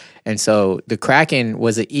games. And so the Kraken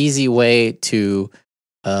was an easy way to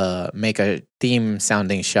make a theme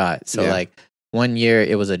sounding shot. So Yeah. like one year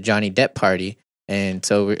it was a Johnny Depp party. And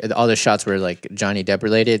so all the shots were like Johnny Depp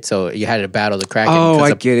related. So you had to battle the Kraken. Oh, 'cause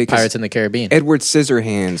I of get it, 'cause Pirates in the Caribbean. Edward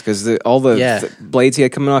Scissorhands, because all the Yeah. blades he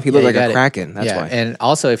had coming off, he looked Yeah, like you a got it. Kraken. That's yeah. why. And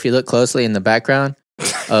also, if you look closely in the background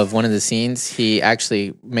of one of the scenes, he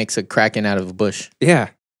actually makes a Kraken out of a bush. Yeah,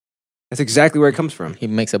 that's exactly where it comes from. He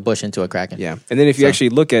makes a bush into a Kraken. Yeah, and then if you So- actually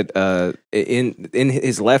look at in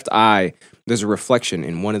his left eye, there's a reflection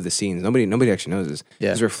in one of the scenes. Nobody actually knows this. Yeah.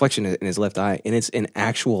 There's a reflection in his left eye, and it's an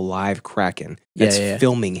actual live Kraken Yeah, that's yeah.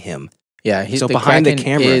 filming him. Yeah. So the behind the Kraken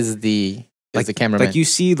camera- is the cameraman. Like you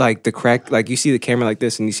see like the you see the camera like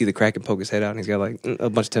this, and you see the Kraken poke his head out, and he's got like a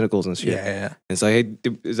bunch of tentacles and shit. yeah. And it's like,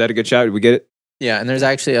 hey, is that a good shot? Did we get it? Yeah, and there's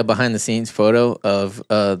actually a behind the scenes photo of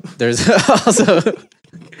there's also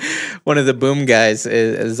one of the boom guys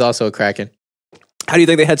is also a Kraken. How do you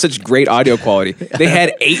think they had such great audio quality? They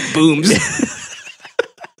had 8 booms.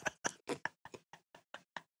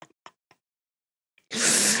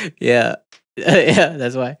 Yeah. Yeah,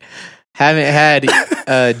 that's why. Haven't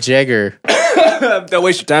had Jagger. Don't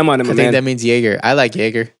waste your time on him, I man. think that means Jaeger. I like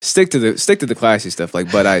Jaeger. Stick to the classy stuff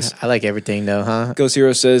like Bud Ice. I like everything though, huh? Ghost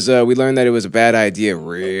Hero says we learned that it was a bad idea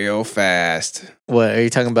real fast. What are you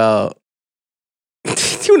talking about?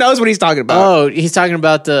 Who knows what he's talking about? Oh, he's talking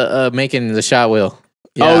about the making the shot wheel.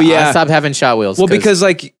 Oh, yeah. I stopped having shot wheels. Well, because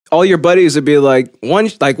like all your buddies would be like one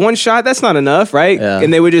shot, that's not enough, right? Yeah.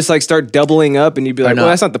 And they would just like start doubling up, and you'd be like, no. well,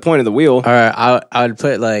 that's not the point of the wheel. or I would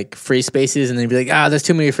put like free spaces, and they'd be like, there's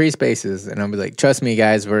too many free spaces, and I'd be like, trust me,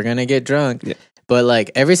 guys, we're gonna get drunk. Yeah. But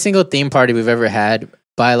like every single theme party we've ever had,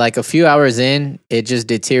 by like a few hours in, it just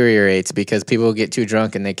deteriorates because people get too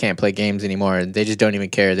drunk and they can't play games anymore, and they just don't even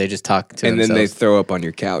care. They just talk to And then themselves. they throw up on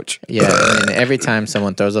your couch. Yeah, and then every time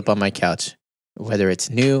someone throws up on my couch, whether it's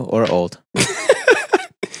new or old.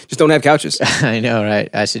 Just don't have couches. I know, right?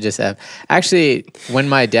 I should just have. Actually, when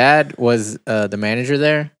my dad was the manager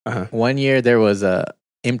there, Uh-huh. one year there was a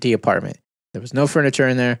empty apartment. There was no furniture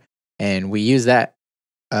in there, and we used that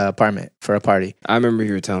apartment for a party. I remember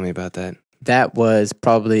you were telling me about that. That was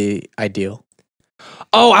probably ideal.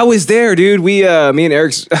 Oh, I was there, dude. We me and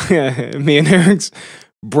Eric's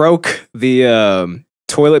broke the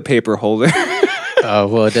toilet paper holder Oh,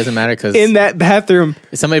 well, it doesn't matter because in that bathroom.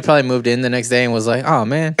 somebody probably moved in the next day and was like, "Oh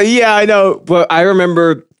man, Yeah, I know. But I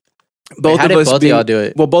remember both how of did us both of y'all do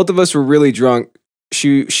it?" Well, both of us were really drunk.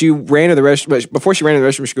 She ran to the restroom, but before she ran to the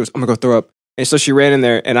restroom, she goes, "I'm gonna go throw up." And so she ran in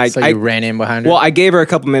there, and So you ran in behind her. well, I gave her a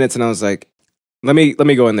couple minutes, and I was like, "Let me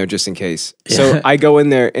go in there just in case." Yeah. So I go in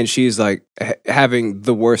there, and she's like having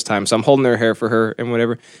the worst time. So I'm holding her hair for her and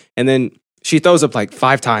whatever, and then she throws up like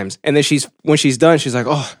 5 times, and then when she's done, she's like,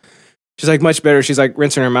 "Oh." She's like, much better. She's like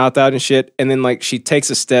rinsing her mouth out and shit. And then like she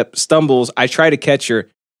takes a step, stumbles. I try to catch her.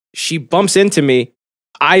 She bumps into me.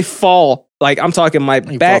 I fall. Like I'm talking my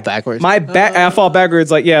You back. fall backwards? My back. I fall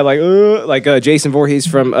backwards. Like, yeah, like Jason Voorhees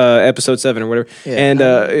from episode 7 or whatever. Yeah.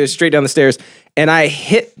 And straight down the stairs. And I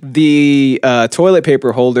hit the toilet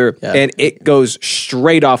paper holder Yeah. and it goes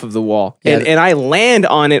straight off of the wall. Yeah. And I land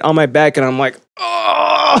on it on my back and I'm like,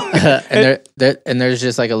 oh. and there's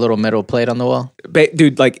just like a little metal plate on the wall.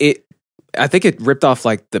 Dude, like it. I think it ripped off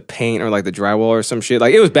like the paint or like the drywall or some shit.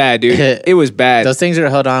 Like it was bad, dude. It was bad. Those things are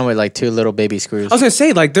held on with like 2 little baby screws. I was gonna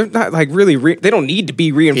say like they're not like really. They don't need to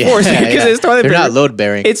be reinforced because it's toilet They're paper. not load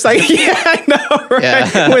bearing. It's like I know, right?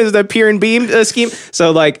 Yeah. What is the pier and beam scheme?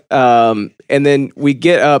 So like, and then we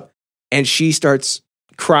get up and she starts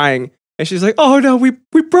crying. And she's like, "Oh no, we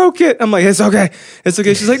broke it." I'm like, "It's okay, it's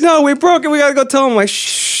okay." She's like, "No, we broke it. We gotta go tell him." I'm like,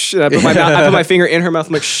 "Shh." And I put my finger in her mouth.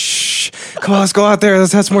 I'm like, "Shh, come on, let's go out there.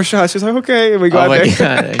 Let's have some more shots." She's like, "Okay," and we go Oh out my there.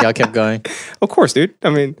 god! And y'all kept going. Of course, dude.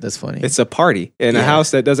 I mean, That's funny. it's a party in a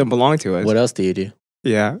house that doesn't belong to us. What else do you do?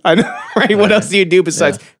 Yeah, I know. Right? What else do you do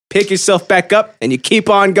besides pick yourself back up and you keep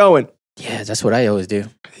on going? Yeah, that's what I always do.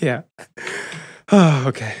 Yeah. Oh,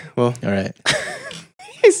 okay. Well, All right.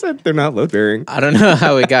 he said they're not load bearing. I don't know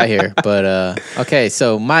how we got here, but okay.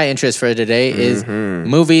 So my interest for today is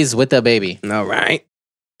movies with a baby. All right.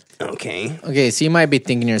 Okay. Okay, so you might be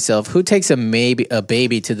thinking to yourself, who takes a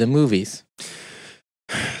baby to the movies?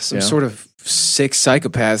 Some sort of sick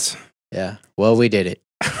psychopaths. Yeah. Well, we did it.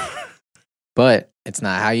 But it's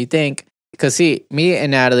not how you think. Because see, me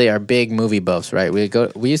and Natalie are big movie buffs, right?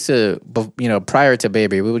 We used to, prior to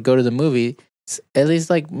baby, we would go to the movie at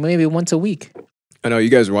least like maybe once a week. I know you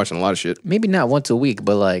guys are watching a lot of shit. Maybe not once a week,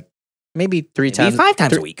 but like maybe 5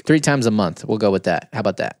 times a week. 3 times a month. We'll go with that. How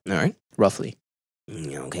about that? All right. Roughly.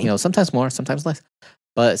 Okay. Sometimes more, sometimes less.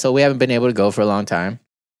 But so we haven't been able to go for a long time.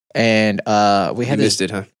 And we had missed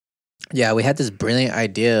it, huh? Yeah, we had this brilliant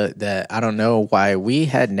idea that I don't know why we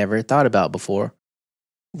had never thought about before.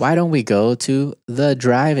 Why don't we go to the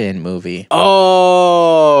drive-in movie?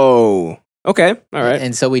 Oh. Okay. All right.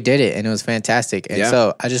 And so we did it, and it was fantastic. And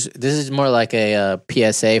so this is more like a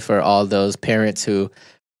PSA for all those parents who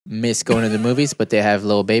miss going to the movies, but they have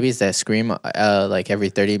little babies that scream like every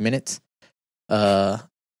 30 minutes. And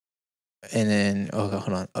then, hold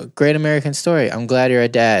on. A Great American Story. I'm glad you're a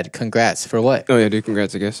dad. Congrats. For what? Oh, yeah, dude.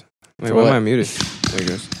 Congrats, I guess. Wait, For why am what? I muted? There he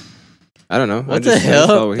goes. I don't know. What the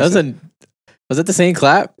hell? Was that the same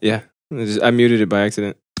clap? Yeah. I muted it by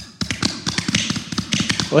accident.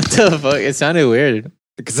 What the fuck? It sounded weird.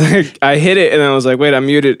 Because I hit it and I was like, wait, I'm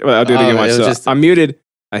muted. Well, I'll do it again myself. I'm muted.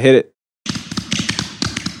 I hit it.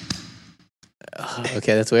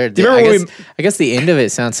 Okay, that's weird. Do you remember I guess the end of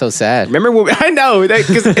it sounds so sad. Remember when I know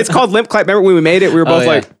because it's called limp clap. Remember when we made it? We were both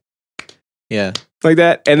like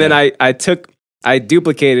that, and then I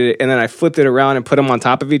duplicated it and then I flipped it around and put them on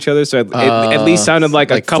top of each other, so it at least sounded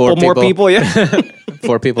like a couple more people. Yeah,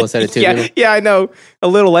 4 people instead of 2 people. Yeah, I know, a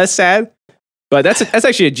little less sad, but that's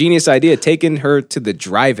actually a genius idea. Taking her to the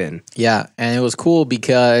drive-in. Yeah, and it was cool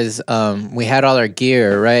because we had all our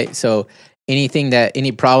gear right, so.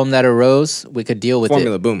 Any problem that arose, we could deal with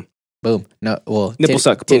Formula, it. boom. No, well, nipple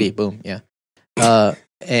suck, titty, boom. Yeah.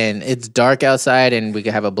 And it's dark outside, and we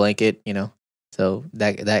could have a blanket, So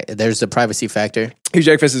that there's the privacy factor. Huge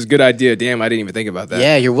Breakfast is a good idea. Damn, I didn't even think about that.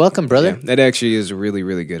 Yeah, you're welcome, brother. Yeah, that actually is a really,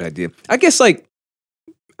 really good idea. I guess I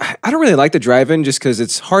don't really like the drive-in just because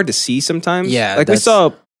it's hard to see sometimes. Yeah, like we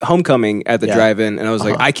saw Homecoming at the drive-in, and I was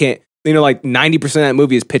like, I can't. Like 90% of that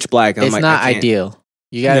movie is pitch black. And it's I'm like, not ideal.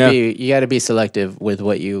 You gotta be selective with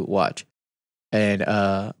what you watch, and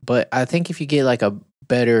but I think if you get like a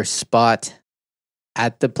better spot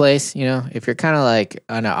at the place, if you're kind of like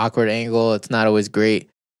on an awkward angle, it's not always great.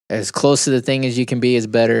 As close to the thing as you can be is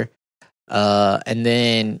better. And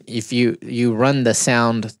then if you run the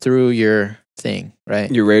sound through your thing,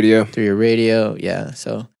 right? Your radio. Through your radio, yeah.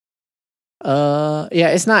 So,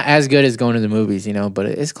 it's not as good as going to the movies, but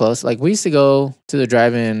it's close. Like we used to go to the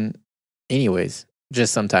drive-in, anyways.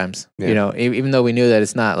 Just sometimes, even though we knew that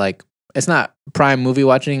it's not prime movie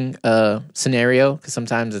watching scenario because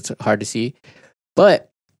sometimes it's hard to see, but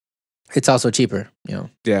it's also cheaper.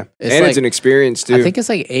 Yeah, it's an experience too. I think it's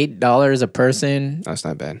like $8 a person. That's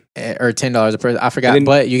not bad, or $10 a person. I forgot,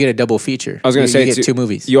 but you get a double feature. I was going to say you get 2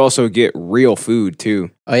 movies. You also get real food too.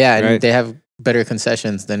 Oh yeah, right? And they have better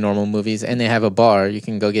concessions than normal movies, and they have a bar. You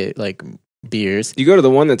can go get like beers. You go to the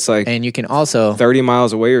one that's like, and you can also 30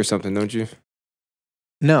 miles away or something, don't you?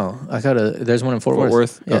 No, there's one in Fort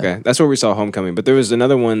Worth. Yeah. Okay, that's where we saw Homecoming. But there was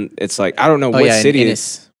another one. It's like I don't know what city in it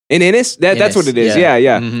is. In Ennis? That's what it is.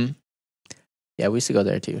 Yeah. Mm-hmm. Yeah, we used to go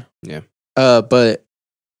there too. Yeah. But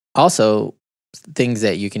also things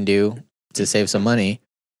that you can do to save some money,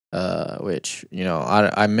 which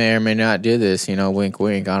I may or may not do this. Wink,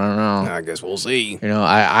 wink. I don't know. I guess we'll see.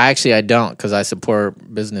 I don't because I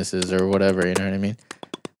support businesses or whatever. You know what I mean?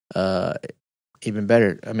 Even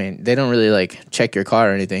better. I mean, they don't really like check your car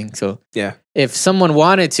or anything. So yeah, if someone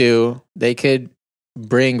wanted to, they could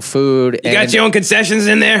bring food You got your own concessions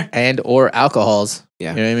in there? and or alcohols.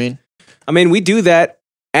 Yeah. You know what I mean? I mean, we do that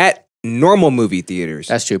at normal movie theaters.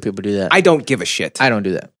 That's true. People do that. I don't give a shit. I don't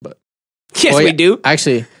do that, but Yes, Well, we yeah, do.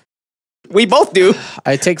 Actually, We both do.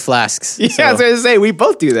 I take flasks. Yeah, so- I was going to say, we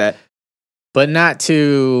both do that. but not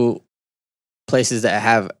to places that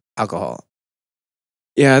have alcohol.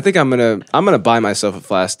 Yeah, I think I'm gonna buy myself a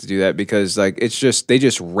flask to do that because like it's just they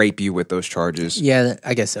just rape you with those charges. Yeah,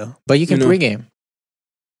 I guess so. But you can You know. pregame.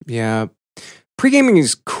 Yeah. Pre-gaming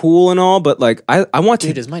is cool and all, but like I want Dude,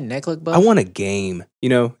 to does my neck look buff? I want a game. You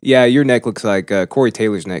know? Yeah, your neck looks like Corey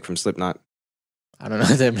Taylor's neck from Slipknot. I don't know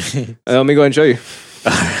what that means. Let me go ahead and show you.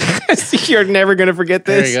 You're never gonna forget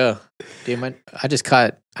There this. you go. Dude, I just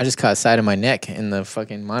caught a side of my neck in the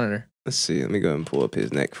fucking monitor. Let's see. Let me go ahead and pull up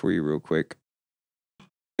his neck for you real quick.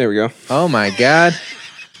 There we go. Oh my god.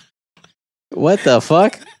 What the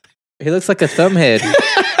fuck? He looks like a thumbhead.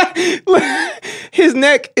 His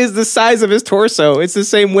neck is the size of his torso. It's the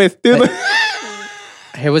same width, dude.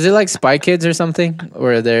 Hey, was it like Spy Kids or something?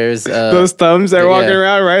 Where there's Those thumbs that are walking yeah.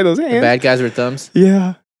 around, right? Those the hands. bad guys with thumbs?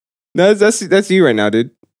 Yeah. No, that's you right now,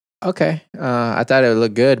 dude. Okay. I thought it would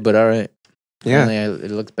look good, but all right. Yeah. Apparently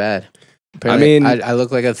it looks bad. Apparently, mean- I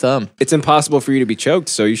look like a thumb. It's impossible for you to be choked,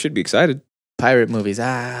 so you should be excited. Pirate movies.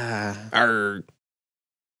 Arr.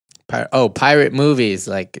 Pirate movies.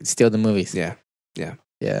 Like steal the movies. Yeah. Yeah.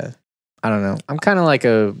 I don't know. I'm kind of like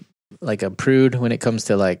a prude when it comes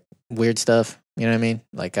to like weird stuff. You know what I mean?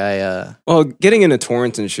 Like Well, getting into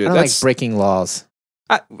torrents and I shit, don't like that's breaking laws.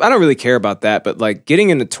 I don't really care about that, but like getting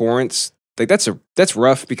into torrents, like that's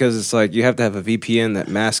rough because it's like you have to have a VPN that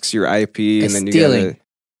masks your IP and It's then you stealing. gotta.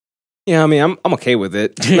 Yeah, I mean, I'm okay with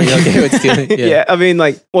it. You're okay with stealing? Yeah. Yeah. I mean,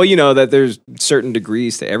 like, well, you know that there's certain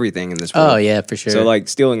degrees to everything in this world. Oh yeah, for sure. So like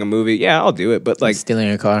stealing a movie, yeah, I'll do it, but like stealing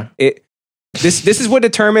your car. it. This is what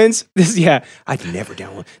determines this. Yeah, I'd never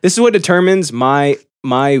download. This is what determines my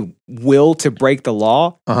will to break the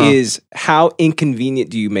law is how inconvenient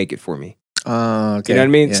do you make it for me. Oh, okay. You know what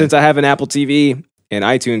I mean? Yeah. Since I have an Apple TV and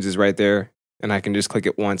iTunes is right there, and I can just click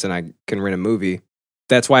it once and I can rent a movie.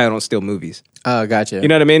 That's why I don't steal movies. Oh, gotcha. You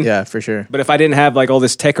know what I mean? Yeah, for sure. But if I didn't have like all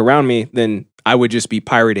this tech around me, then I would just be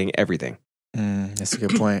pirating everything. That's a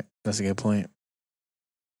good point. That's a good point.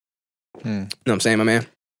 Know what I'm saying, my man?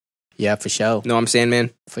 Yeah, for sure. Know what I'm saying,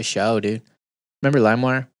 man? For sure, dude. Remember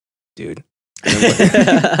LimeWire? Dude.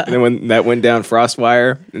 And then when that went down,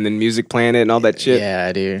 FrostWire, and then Music Planet and all that shit.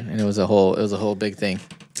 Yeah, dude. And it was a whole big thing.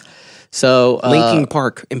 So Linkin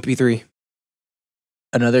Park, MP3.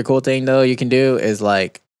 another cool thing though you can do is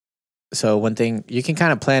like, so one thing you can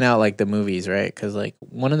kind of plan out like the movies, right? Because like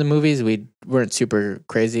one of the movies we weren't super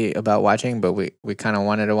crazy about watching, but we kind of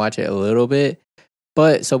wanted to watch it a little bit.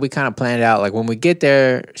 But so we kind of planned it out like when we get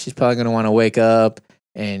there, she's probably gonna want to wake up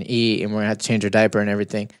and eat, and we're gonna have to change her diaper and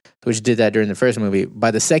everything. So we just did that during the first movie.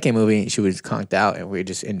 By the second movie, she was conked out, and we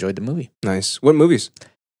just enjoyed the movie. Nice. What movies?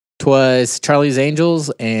 'Twas Charlie's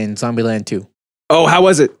Angels and Zombieland 2. Oh, how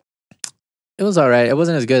was it? It was all right. It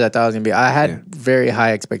wasn't as good as I thought it was gonna be. I had Yeah. very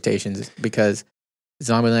high expectations because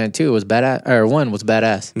Zombieland 2 was badass, or 1 was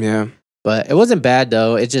badass. Yeah. But it wasn't bad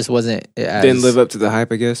though. It just wasn't as Didn't live up to the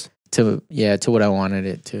hype, I guess. to what I wanted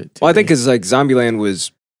it to Well, I think be. because like Zombieland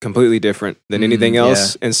was completely different than anything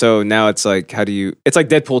else, and so now it's like, how do you? It's like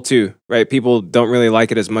Deadpool 2, right? People don't really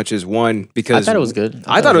like it as much as 1 because I thought it was good.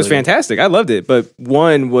 I thought it was really good. fantastic. I loved it, but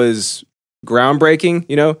 1 was groundbreaking.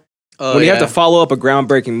 You know, Oh, when you have yeah. to follow up a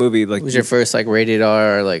groundbreaking movie, like It was your first like rated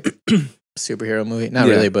R like superhero movie? Not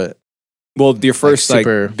Yeah. really, but well, your first like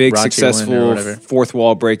super big raunchy one or successful whatever. fourth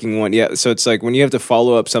wall breaking one. Yeah, so it's like when you have to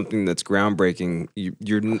follow up something that's groundbreaking,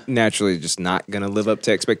 you're naturally just not gonna live up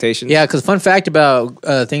to expectations. yeah. Because fun fact about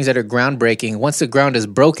things that are groundbreaking: once the ground is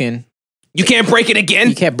broken, you can't break it again.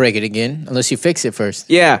 you can't break it again unless you fix it first.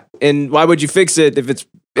 Yeah, and why would you fix it if it's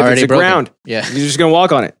Already a broken. ground? Yeah, You're just gonna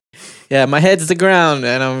walk on it. yeah. My head's the ground,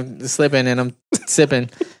 and I'm slipping, and I'm sipping.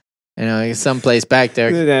 You know, someplace back there.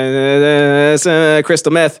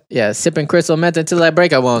 Crystal meth. Yeah, sipping crystal meth until I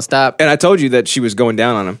break. I won't stop. And I told you that she was going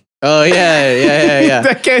down on him. Oh yeah.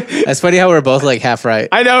 Okay. That's funny how we're both like half right.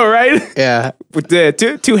 I know, right? Yeah, With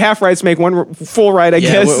the two half rights make one full right. I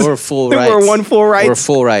yeah. guess We're full We're right. one full right. We're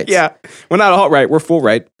full right. Yeah, we're not all right. We're full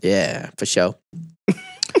right. Yeah, for sure.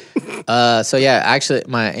 So yeah, actually,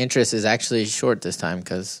 my interest is actually short this time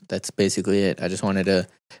because that's basically it. I just wanted to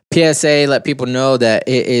PSA, let people know that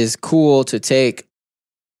it is cool to take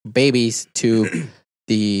babies to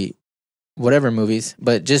the whatever movies,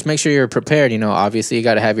 but just make sure you're prepared. You know, obviously you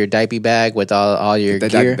got to have your diaper bag with all your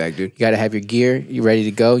That gear. diaper bag, dude. You got to have your gear. You ready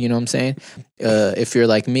to go? You know what I'm saying? If you're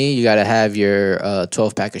like me, you got to have your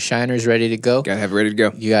 12 pack of Shiners ready to go. Gotta have it ready to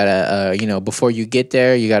go. You got to, you know, before you get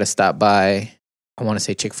there, you got to stop by. I want to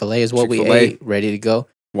say Chick-fil-A is what we Chick-fil-A. ate, ready to go.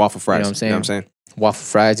 Waffle fries. You know what I'm saying? You know what I'm saying? Waffle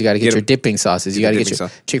fries. You got to get Get your 'em. dipping sauces. You got to get dipping your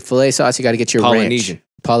sauce. Chick-fil-A sauce. You got to get your Polynesian.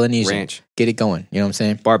 Polynesian. Ranch. Get it going. You know what I'm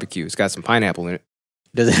saying? Barbecue. It's got some pineapple in it.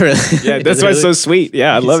 Does it really? Yeah, Does that's it why it's really? so sweet.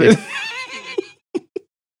 Yeah, I love it.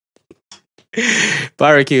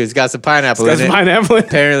 Barbecue. It's got some pineapple It's got in some it. pineapple in it.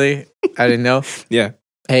 Apparently, I didn't know. Yeah.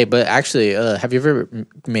 Hey, but actually, have you ever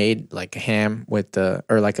made like a ham with or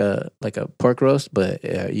like a pork roast, but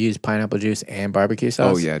use pineapple juice and barbecue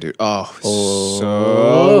sauce? Oh, yeah, dude. Oh, Oh.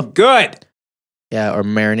 so good. Yeah, or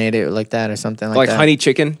marinate it like that or something like Like that. honey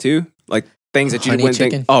chicken, too. Like things that you Honey wouldn't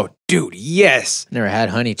chicken? think. Oh, dude, yes. Never had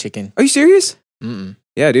honey chicken. Are you serious? Mm-mm.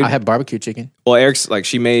 Yeah, dude. I had barbecue chicken. Well, Eric's like,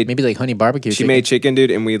 she made Honey barbecue. she chicken. made chicken,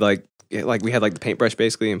 dude, and we we had like the paintbrush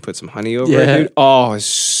basically and put some honey over Yeah. it, dude. Oh, it's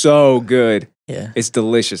so good. Yeah, It's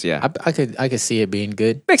delicious. Yeah. I could see it being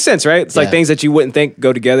good. Makes sense, right? It's like Yeah. things that you wouldn't think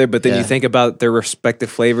go together, but then Yeah. you think about their respective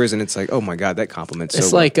flavors and it's like, oh my God, that complements It's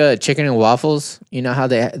so well. like chicken and waffles. You know how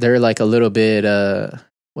they're like a little bit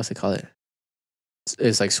what's it called?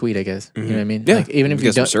 It's like sweet, I guess. You know what I mean? Yeah. Like, even if You you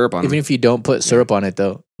get some don't syrup on even them. if you don't put syrup on it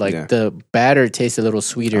though, like Yeah. the batter tastes a little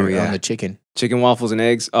sweeter Oh, yeah. on the chicken. Chicken waffles and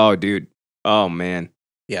eggs. Oh, dude. Oh, man.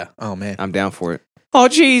 Yeah. Oh man. I'm down for it. Oh,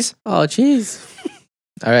 geez. Oh jeez.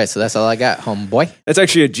 All right, so that's all I got, homeboy. That's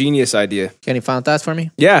actually a genius idea. Got any final thoughts for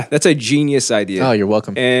me? Yeah, that's a genius idea. Oh, you're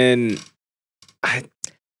welcome. And I What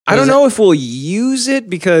don't is know if we'll use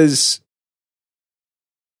it because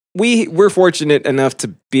we're fortunate enough to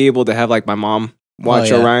be able to have like my mom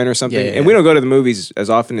watch Oh, yeah. Orion or something. Yeah, yeah, and we don't go to the movies as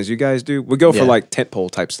often as you guys do. We go for Yeah. like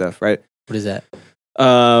tentpole type stuff, right? What is that?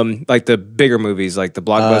 Like the bigger movies, like the Oh,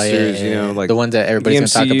 blockbusters, yeah, you know, yeah. like the ones that everybody's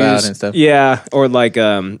gonna talk MCUs. about and stuff. Yeah, or like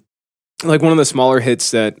one of the smaller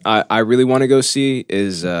hits that I really want to go see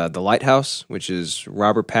is The Lighthouse, which is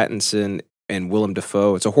Robert Pattinson and Willem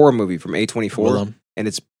Dafoe. It's a horror movie from A24, Willem. and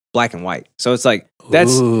it's black and white. So it's like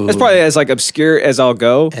that's Ooh. probably as like obscure as I'll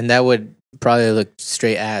go And that would probably look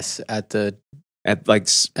straight ass at the at like At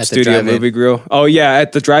the Studio drive-in. Movie Grill. Oh yeah,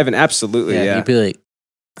 at the drive-in, absolutely. Yeah, You'd be like,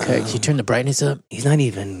 okay, can you turn the brightness up? he's not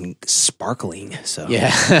even sparkling. So Yeah.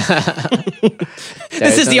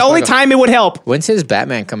 this is the only time it would help. When's his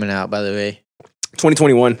Batman coming out, by the way?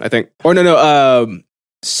 2021, I think. Or no,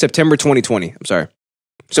 September 2020. I'm sorry.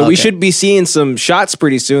 So we Okay. should be seeing some shots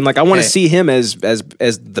pretty soon. Like I want to Hey. see him as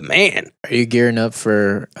the man. Are you gearing up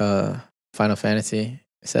for Final Fantasy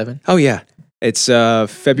 7? Oh yeah, it's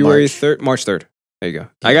February March. 3rd, March 3rd. There you go.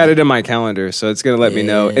 I got it in my calendar, so it's gonna let me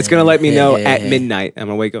know. It's gonna let me know at midnight. I'm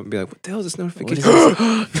gonna wake up and be like, "What the hell is this notification?"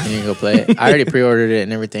 You can go play it. I already pre-ordered it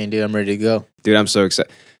and everything, dude. I'm ready to go. Dude, I'm so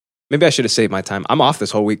excited. Maybe I should have saved my time. I'm off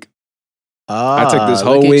this whole week. Oh, I took this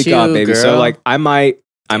whole look at week you, off, baby. So girl. like, I might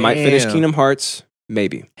finish Damn. Kingdom Hearts,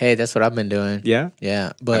 maybe. Hey, that's what I've been doing. Yeah.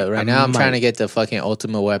 Yeah, but I right now I'm might. trying to get the fucking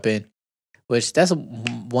ultimate weapon, which that's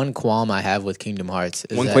one qualm I have with Kingdom Hearts.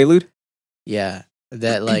 Is One that, Quaalude. Yeah,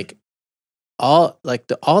 that like all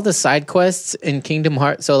the side quests in Kingdom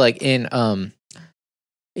Hearts. So like in other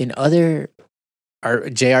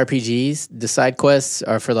JRPGs, the side quests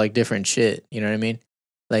are for like different shit. You know what I mean?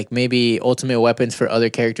 Like maybe ultimate weapons for other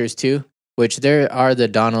characters too. Which there are the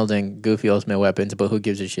Donald and Goofy ultimate weapons, but who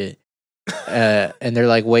gives a shit? And they're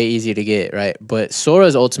like way easy to get, right? But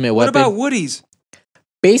Sora's ultimate What weapon. about Woody's?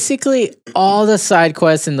 Basically, all the side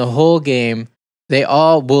quests in the whole game, they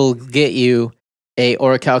all will get you a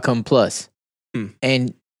Orichalcum Plus. Hmm.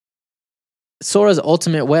 And Sora's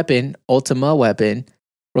ultimate weapon, Ultima weapon,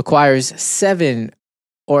 requires 7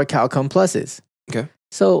 Orichalcum Pluses. Okay.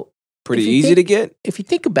 So Pretty if you easy think- to get. if you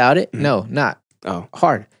think about it, Mhm. no, not Oh,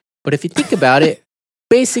 hard. But if you think about it,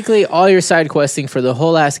 basically all your side questing for the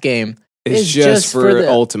whole last game, it's It's just just for for the-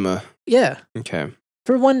 Ultima. yeah, Okay.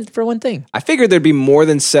 for one thing. I figured there'd be more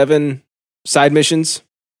than 7 side missions.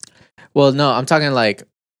 Well, no, I'm talking like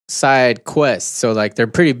side quests. So like they're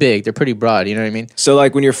pretty big, they're pretty broad. You know what I mean? So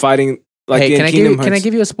like when you're fighting, like Hey, in can I Kingdom give can I Hearts-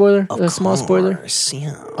 give you a spoiler? Of A small spoiler. course,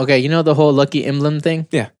 yeah. Okay, you know the whole lucky emblem thing.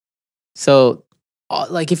 Yeah. So,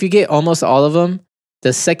 like, if you get almost all of them,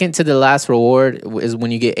 the second to the last reward is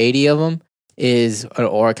when you get 80 of them is an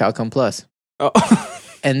Orichalcum Plus, Oh.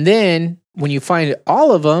 and then when you find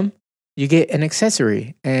all of them, you get an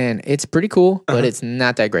accessory, and it's pretty cool, but Uh-huh. it's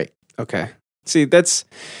not that great. Okay. See,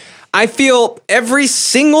 I feel every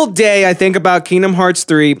single day I think about Kingdom Hearts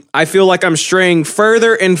 3, I feel like I'm straying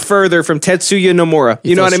further and further from Tetsuya Nomura.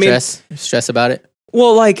 You know feel what I mean? Stress about it.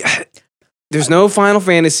 Well, like, there's no Final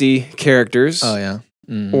Fantasy characters Oh yeah.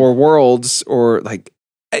 Mm. or worlds or like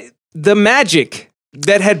the magic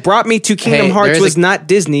that had brought me to Kingdom Hey, Hearts there's was not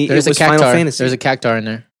Disney. It There's was a cactar. Final Fantasy. There's a cactar in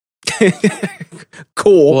there.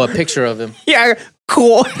 Cool. Well, a picture of him. Yeah,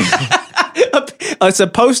 cool. It's a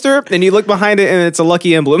poster, and you look behind it, and it's a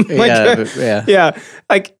lucky emblem. Yeah. yeah.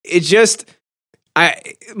 Like it just,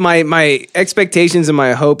 my expectations and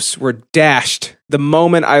my hopes were dashed the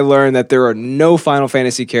moment I learned that there are no Final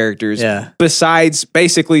Fantasy characters Yeah. besides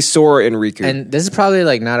basically Sora and Riku. And this is probably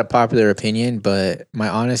like not a popular opinion, but my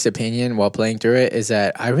honest opinion while playing through it is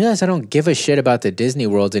that I realize I don't give a shit about the Disney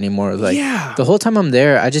worlds anymore. Like Yeah. the whole time I'm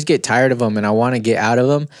there, I just get tired of them and I want to get out of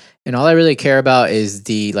them. And all I really care about is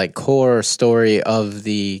the like core story of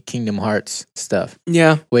the Kingdom Hearts stuff,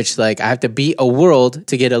 Yeah. which like I have to beat a world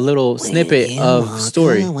to get a little snippet of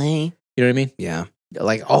story. You know what I mean? Yeah.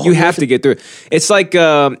 Like all You have to get through it. It's like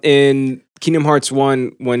in Kingdom Hearts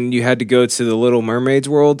 1 when you had to go to the Little Mermaid's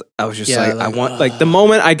world. I was just Yeah, like, like, I want, like the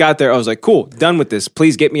moment I got there, I was like, cool, done with this.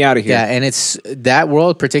 Please get me out of here. Yeah, and it's that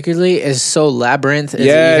world particularly is so labyrinth. You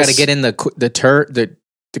Yes. got to get in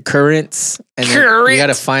the currents, and then you got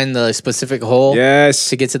to find the specific hole Yes.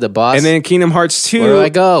 to get to the boss. And then Kingdom Hearts 2, Where do I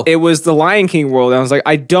go? it was the Lion King world. And I was like,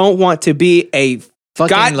 I don't want to be a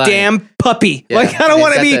Fucking goddamn puppy. Yeah, Like, I don't and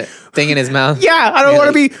want to he's be, got the thing in his mouth. yeah, I don't Yeah,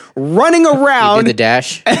 want to like- be running You do around. the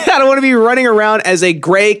dash. I don't want to be running around as a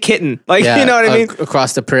gray kitten. Like, Yeah, you know what I mean?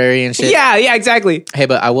 across the prairie and shit. Yeah, exactly. Hey,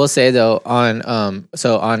 but I will say though, on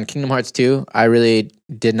on Kingdom Hearts 2, I really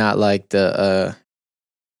did not like the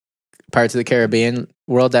Pirates of the Caribbean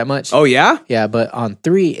world that much. Oh, yeah? Yeah, but on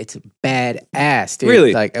 3, it's badass, dude.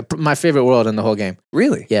 Really? Like my favorite world in the whole game.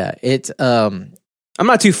 Really? Yeah, it's I'm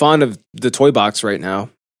not too fond of the toy box right now.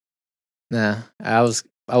 nah, I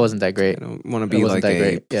wasn't that great. I don't want to It be wasn't like that a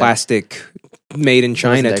great, yeah. plastic made in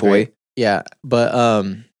China that toy. great. Yeah, but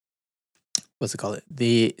what's it called?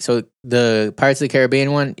 The Pirates of the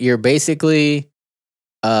Caribbean one, you're basically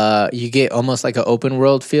you get almost like an open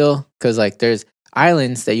world feel because like there's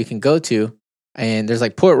islands that you can go to, and there's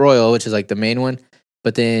like Port Royal, which is like the main one,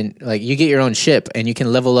 but then like you get your own ship and you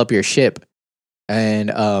can level up your ship, and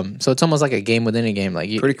so it's almost like a game within a game. Like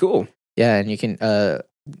you, Pretty cool. yeah, and you can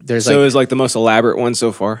there's So like it was like the most elaborate one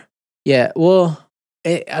so far. yeah, well,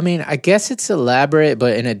 I mean, I guess it's elaborate,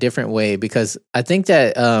 but in a different way because I think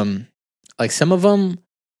that like some of them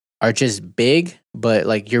are just big, but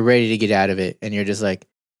like you're ready to get out of it, and you're just like,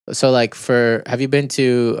 so like have you been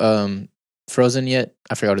to Frozen yet?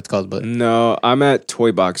 I forgot what it's called, but No, I'm at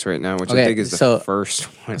Toy Box right now, which I Okay, think is the so- first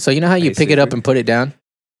one. so you know how you pick it up Basically. and put it down,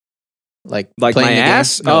 like Like playing my the game?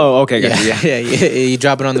 ass? No. Oh, okay, gotcha, yeah. yeah. You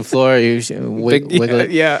drop it on the floor, you wiggle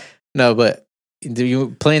it. Yeah. No, but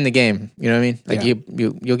you playing the game. You know what I mean? Like Yeah.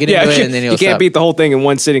 you'll get Yeah, into it, and then you you'll can't stop. beat the whole thing in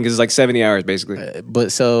one sitting because it's like 70 hours basically.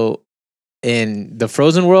 But so in the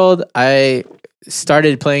Frozen world, I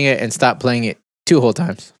started playing it and stopped playing it 2 whole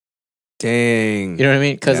times. Dang. You know what I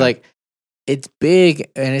mean? Because Yeah. like it's big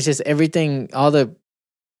and it's just everything. All the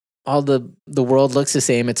world looks the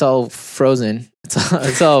same. It's all frozen.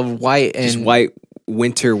 It's all white and Just white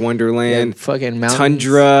winter and wonderland, fucking mountains.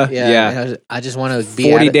 tundra. Yeah. and I just want to be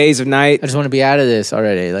 40 days of night. I just want to be out of this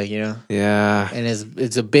already. Like, you know. Yeah. And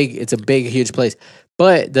it's a big huge place.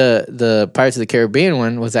 But the Pirates of the Caribbean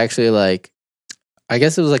one was actually like, I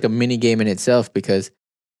guess it was like a mini game in itself because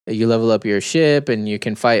you level up your ship and you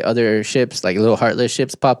can fight other ships, like little heartless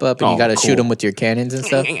ships pop up, and Oh, you got to cool. shoot them with your cannons and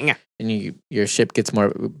stuff. And your ship gets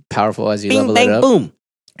more powerful as you Bing, level bang, it up. boom.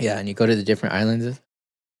 Yeah, and you go to the different islands.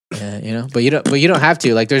 Yeah, you know, but you don't have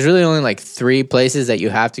to. Like, there's really only like 3 places that you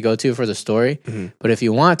have to go to for the story. Mhm. But if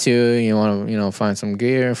you want to, you want to, find some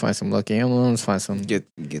gear, find some lucky emblems, find some Get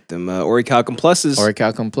them Orichalcum pluses.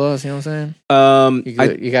 Orichalcum Plus. You know what I'm saying?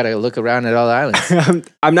 I, You got to look around at all the islands.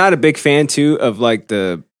 I'm not a big fan too of like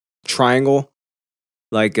the triangle,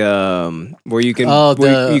 like where you can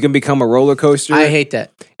where you can become a roller coaster. I hate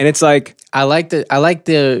that. and it's like I like the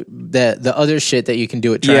other shit that you can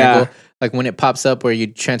do at Triangle. Yeah. Like when it pops up where you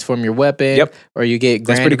transform your weapon, Yep. or you get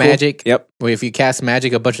That's grand pretty cool. magic. Yep. Where if you cast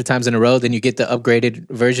magic a bunch of times in a row, then you get the upgraded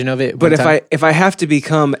version of it. But one time. if I have to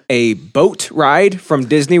become a boat ride from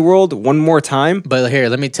Disney World one more time, But here,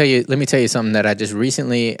 let me tell you something that I just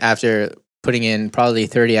recently, after putting in probably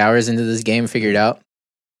 30 hours into this game, figured out.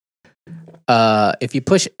 If you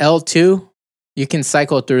push L2, you can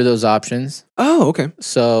cycle through those options. oh okay,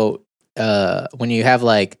 So when you have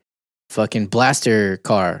like fucking blaster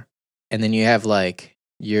car, and then you have like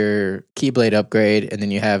your Keyblade upgrade, and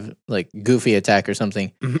then you have like Goofy attack or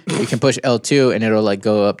something, you can push L2 and it'll like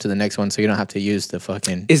go up to the next one, so you don't have to use the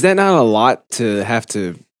fucking. is that not a lot to have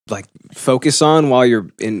to like focus on while you're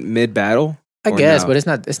in mid battle? I Or guess, no? but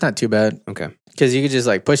it's not too bad Okay. because you could just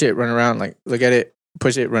like push it, run around, like look at it,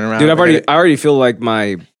 push it, run around. Dude, look at it. I already feel like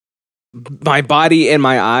my body and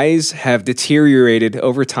my eyes have deteriorated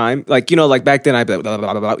over time. Like, like back then I'd be like, blah,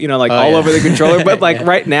 blah, blah, blah, like Oh, all yeah. over the controller. But like Yeah.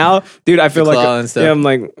 right now, dude, I feel The like, claw and stuff. yeah, I'm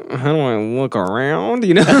like, how do I look around?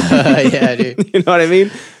 Yeah, dude. You know what I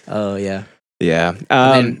mean? Oh yeah. Yeah.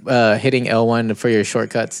 And then hitting L1 for your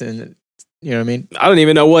shortcuts, and you know what I mean. I don't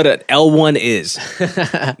even know what an L1 is,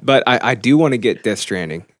 but I do want to get Death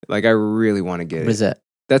Stranding. Like, I really want to get What is it. that?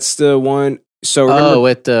 That's the one. So remember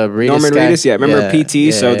With the Reedus Norman guy? Reedus? Yeah, remember PT?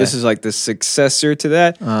 Yeah, So yeah. this is like the successor to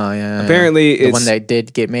that. Oh yeah. Apparently, the it's one that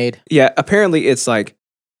did get made. yeah. Apparently, it's like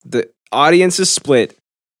the audience is split.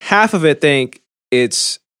 Half of it think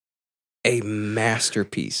it's a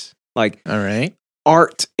masterpiece, like All right.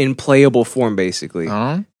 art in playable form, basically.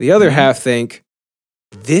 Oh. The other Mhm. half think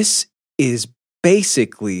this is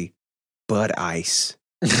basically Bud Ice.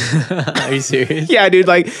 Are you serious? Yeah, dude.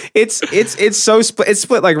 Like it's so split. It's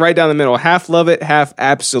split like right down the middle. Half love it, half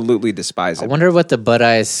absolutely despise I it. wonder what the Bud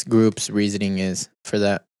Ice group's reasoning is for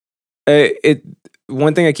that.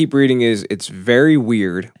 One thing I keep reading is it's very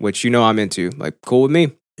weird, which I'm into. Like, cool with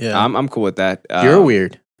me. Yeah. I'm cool with that. You're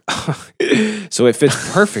weird. So it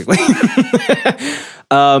fits perfectly.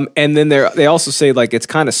 And then they also say like it's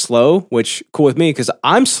kind of slow, which cool with me because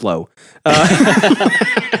I'm slow.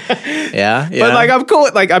 Yeah. But like I'm cool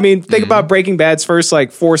with like think about Breaking Bad's first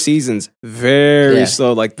like 4 seasons, very Yeah.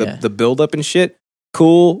 slow. Like Yeah. the build up and shit.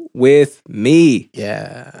 Cool with me.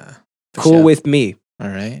 Yeah. For Cool sure. with me. All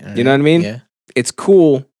right. You know what I mean? Yeah. It's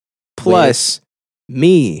cool plus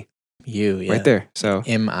me You. Yeah. right there. So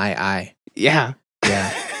MII. yeah,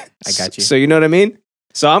 Yeah. I got you. So you know what I mean?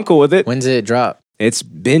 So I'm cool with it. When's it drop? It's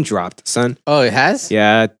been dropped, son. Oh, it has?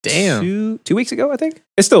 Yeah, Damn. 2 weeks ago, I think.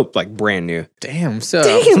 It's still like brand new. Damn. So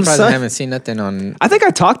Damn, I'm surprised son. I haven't seen nothing on. I think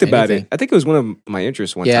I talked about Anything. it. I think it was one of my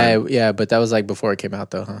interests one Yeah. time. Yeah. But that was like before it came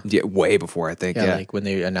out, though, huh? Yeah, way before I think. Yeah. Yeah. Like when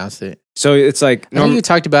they announced it. So it's like I think you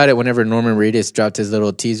talked about it whenever Norman Reedus dropped his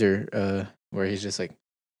little teaser where he's just like,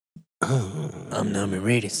 I'm Norman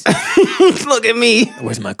Reedus. Look at me.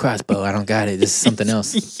 Where's my crossbow? I don't got it. This is something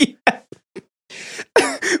else. Yeah.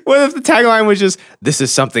 What if the tagline was just "This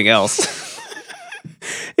is something else"?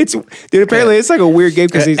 Dude. Apparently, it's like a weird game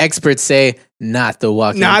because he's Experts say not The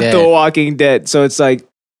Walking not Dead. The Walking Dead. So it's like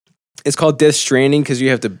it's called Death Stranding because you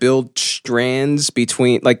have to build strands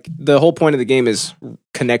between. Like the whole point of the game is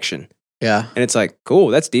connection, Yeah. and it's like cool.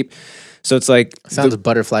 That's deep. So it's like Sounds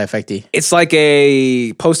butterfly effecty. it's like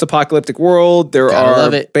a post-apocalyptic world. There Gotta are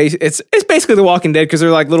love it. It's basically The Walking Dead because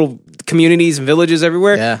they're like little communities and villages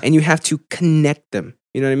everywhere, Yeah. and you have to connect them.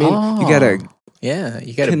 You know what I mean? You gotta Yeah.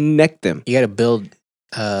 You gotta connect them. build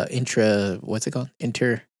what's it called?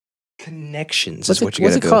 Connections What's is what it, you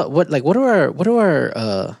what's gotta it build. called?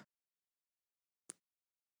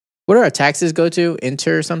 What do our taxes go to?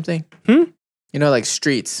 Inter something? Hmm? You know, like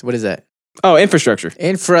streets. What is that? Oh, infrastructure.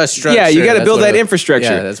 Infrastructure. Yeah, you got to That's build what that it- infrastructure.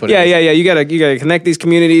 Yeah, that's what Yeah, it is. yeah. You gotta connect these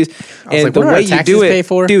communities, was and like, the what do our way you taxes do it, pay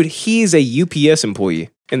for? dude. He's a UPS employee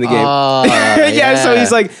in the game. Oh, yeah, so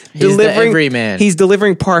he's like He's the delivering. everyman. He's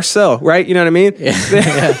delivering parcel, right? You know what I mean?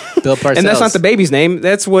 yeah. Bill Parcells. And that's not the baby's name.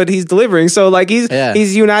 That's what he's delivering. So like Yeah.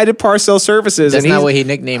 he's United Parcel Services. That's and not he's, what he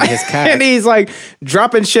nicknamed his cat. and he's like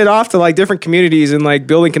dropping shit off to like different communities and like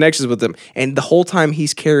building connections with them. And the whole time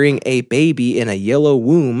he's carrying a baby in a yellow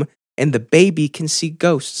womb, and the baby can see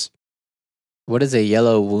ghosts. What does a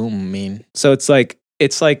yellow womb mean? So it's like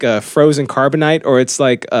a frozen carbonite, or it's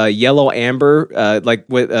like a yellow amber, like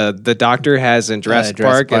what the doctor has in Jurassic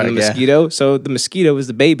Jurassic Park, and the Park, yeah. mosquito. So the mosquito is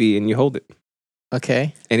the baby, and you hold it,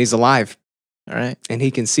 Okay. and he's alive, All right. and he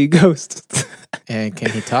can see ghosts. And can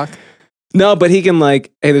he talk? No, but he can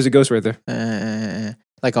like, hey, there's a ghost right there,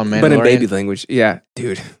 Like on Mandalorian? but in baby language. Yeah,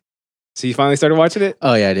 dude. So you finally started watching it?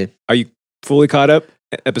 Oh, yeah, I did. Are you fully caught up?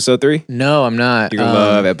 Episode 3? No, I'm not. You're gonna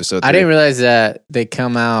love episode 3. I didn't realize that they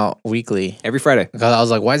come out weekly. Every Friday. Because I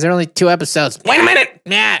was like, why is there only 2 episodes? Wait a minute.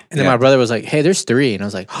 Nah. And then Yeah. my brother was like, hey, there's 3. And I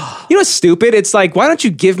was like, You know what's stupid? It's like, why don't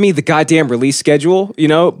you give me the goddamn release schedule? You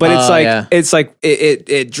know, but it's Oh, like yeah.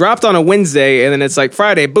 it dropped on a Wednesday, and then it's like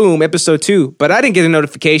Friday, boom, episode 2. But I didn't get a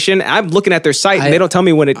notification. I'm looking at their site, and they don't tell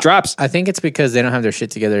me when it drops. I think it's because they don't have their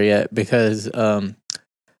shit together yet. Because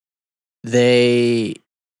they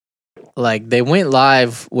went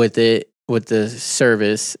live with the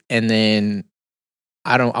service, and then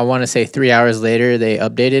I want to say 3 hours later they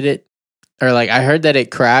updated it, or like I heard that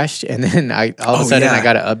it crashed, and then all of a sudden yeah. I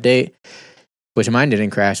got an update, which mine didn't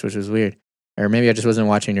crash, which was weird, or maybe I just wasn't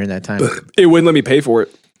watching during that time. It wouldn't let me pay for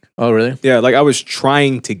it. Oh really? Yeah, like I was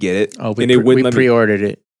trying to get it, Oh, we and it wouldn't let me. pre-ordered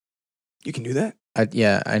it. You can do that?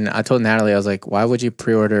 and I told Natalie, I was like, why would you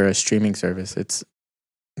pre-order a streaming service?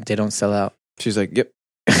 They don't sell out. She's like, yep.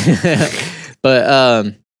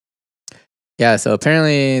 But yeah, so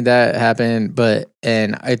apparently that happened,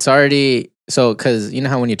 and it's already, so because you know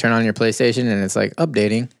how when you turn on your PlayStation and it's like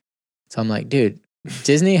updating, so I'm like, dude,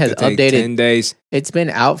 Disney has It'll take updated 10 days. It's been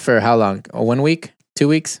out for how long? 1 week? 2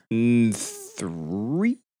 weeks? 3,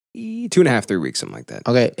 2.5, 3 weeks, something like that.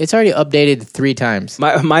 Okay, it's already updated 3 times.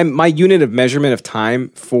 My unit of measurement of time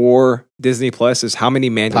for Disney Plus is how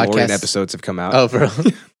many Mandalorian Podcasts. episodes have come out. Oh, bro.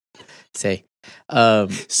 Say.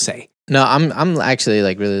 Say. No, I'm actually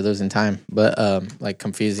like really losing time, but like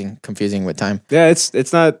confusing with time. Yeah,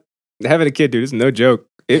 it's not having a kid, dude. It's no joke.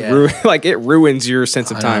 It Yeah. it ruins your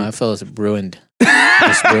sense of I time. know, I feel it's ruined.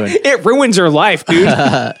 Just ruined. It ruins your life, dude.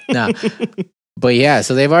 No. But yeah,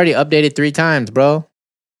 so they've already updated 3 times, bro.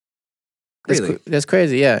 Really? That's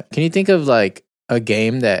crazy. Yeah. Can you think of like a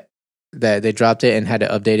game that they dropped it and had to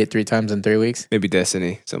update it 3 times in 3 weeks? Maybe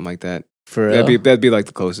Destiny, something like that. For real? That'd be like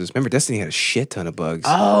the closest. Remember, Destiny had a shit ton of bugs.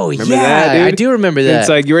 Oh, Remember yeah. that, dude? I do remember that. It's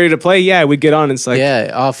like, you ready to play? Yeah, we get on. And it's like,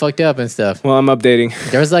 yeah, all fucked up and stuff. well, I'm updating.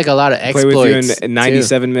 There was like a lot of Play exploits. with you in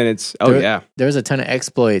 97 too. minutes. Oh, There- yeah. There was a ton of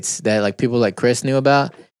exploits that like people like Chris knew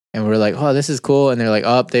about, and we're like, oh, this is cool. And they're like,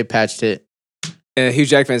 oh, they patched it. Hugh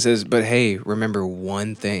Jackman says, but hey, remember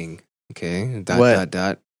one thing. Okay.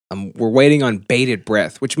 What? We're waiting on bated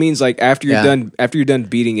breath, which means like after you're Yeah. done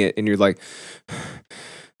beating it and you're like,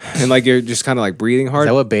 and like you're just kind of like breathing hard. Is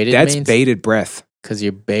that what baited That's means? bated breath. Because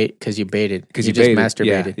you baited. Because you just baited.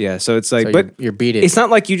 masturbated. Yeah. So it's like, So but you're beated. it's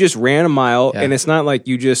not like you just ran a mile, Yeah. and it's not like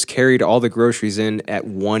you just carried all the groceries in at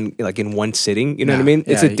one, like in one sitting. You know No. what I mean?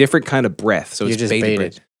 It's Yeah. a different kind of breath. So You're it's just bated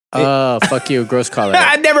baited. breath. Oh, fuck you, gross collar.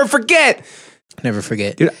 I never forget, Never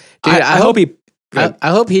forget. dude. Dude, I hope he. I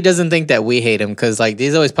hope he doesn't think that we hate him because like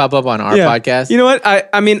these always pop up on our Yeah. podcast. You know what?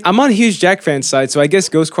 I mean, I'm on Hughes Jack fan side, so I guess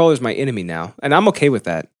Ghostcrawler's my enemy now, and I'm okay with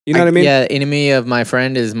that. You know what I mean? Yeah, enemy of my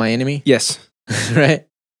friend is my enemy, Yes. right?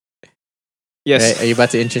 Yes. Right? Are you about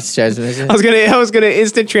to interest transmission? I was gonna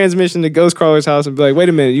instant transmission to Ghostcrawler's house and be like, wait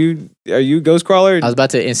a minute, are you Ghostcrawler? I was about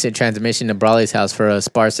to instant transmission to Brawley's house for a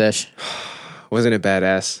spar sesh. Wasn't it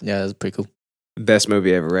badass? Yeah, that was pretty cool. Best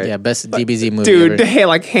movie ever, right? Yeah, best DBZ movie Dude, ever. hey,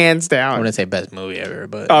 like hands I down. wouldn't say best movie ever,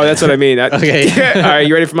 but Oh, that's what I mean. Okay. All right,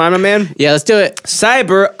 you ready for mine, my man? yeah, let's do it.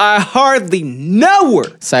 Cyber, I hardly know her.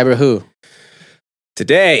 Cyber who?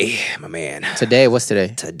 Today, my man. Today, what's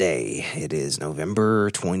today? Today, it is November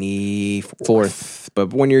 24th.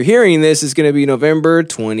 But when you're hearing this, it's going to be November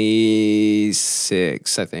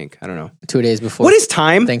 26th, I think. I don't know. 2 days before. What is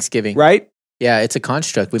time? Thanksgiving? Right? Yeah, it's a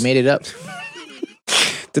construct. We made it up.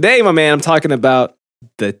 Today, my man, I'm talking about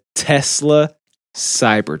the Tesla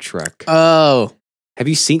Cybertruck. Oh, Have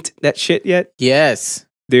you seen that shit yet? yes.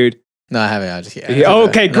 Dude. No, I haven't. I'll just Yeah,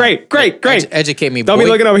 okay, great. Educate me, Don't boy. be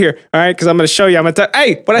looking over here, all right? Because I'm going to show you. I'm going to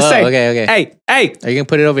hey, what'd I Oh, say? okay. Hey. Are you gonna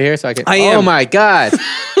put it over here so I can? I Oh am. my god!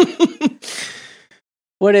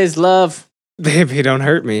 What is love? Baby, don't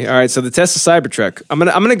hurt me. All right, so the Tesla Cybertruck. I'm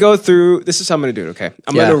gonna go through. This is how I'm gonna do it. Okay,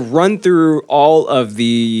 I'm Yeah. gonna run through all of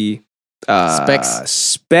the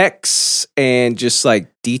Specs. and just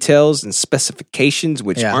like details and specifications,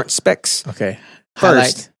 which Yeah. aren't specs. Okay.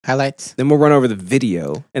 First. Highlights. Then we'll run over the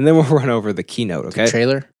video, and then we'll run over the keynote. Okay.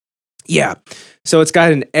 Trailer. Yeah. So it's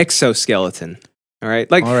got an exoskeleton. All right.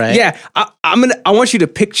 Like, All right. yeah. I want you to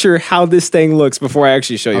picture how this thing looks before I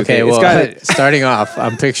actually show you. Okay. It's Well, got starting off,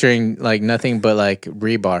 I'm picturing like nothing but like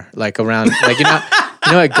rebar, like around, like you know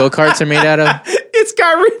what go karts are made out of. It's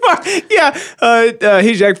got rebar. Yeah.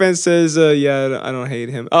 Hugh Jackman says, yeah, I don't hate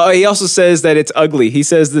him. Oh, he also says that it's ugly. He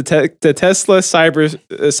says the Tesla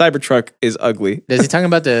Cybertruck is ugly. Is he talking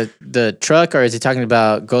about the truck or is he talking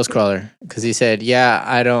about Ghostcrawler? Because he said, "Yeah,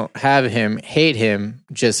 I don't have him, hate him,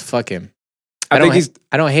 just fuck him." I don't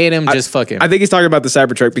hate him, just fuck him. I think he's talking about the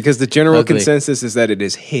Cybertruck because the general Ugly. consensus is that it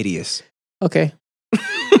is hideous. Okay. All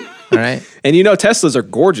right. And you know, Teslas are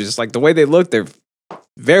gorgeous. Like the way they look, they're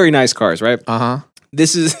very nice cars, right? Uh huh.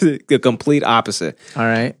 This is the complete opposite. All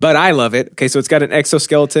right. But I love it. Okay, so it's got an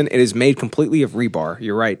exoskeleton. It is made completely of rebar.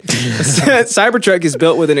 You're right. Cybertruck is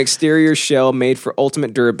built with an exterior shell made for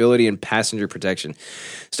ultimate durability and passenger protection.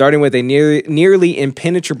 Starting with a nearly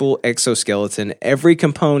impenetrable exoskeleton, every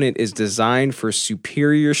component is designed for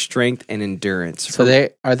superior strength and endurance. So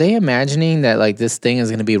are they imagining that like this thing is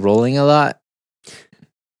going to be rolling a lot?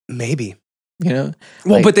 Maybe. You know?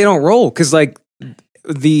 Well, Like- but they don't roll because like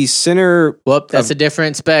the center. Well, that's a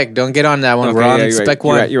different spec. Don't get on that one. We're Okay, on yeah, you're spec right.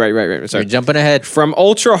 one. You're right. Sorry. You're jumping ahead. From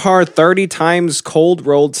ultra hard 30 times cold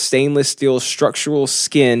rolled stainless steel structural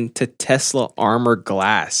skin to Tesla armor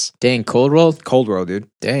glass. Dang, cold rolled? Cold roll, dude.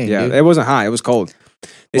 Dang, Yeah, dude. it wasn't high, it was cold.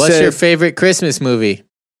 They What's said, your favorite Christmas movie?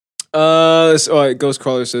 Ghost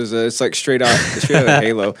Crawler says it's like straight out of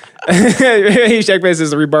Halo. Jackman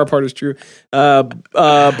says the rebar part is true.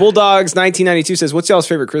 Bulldogs 1992 says, "What's y'all's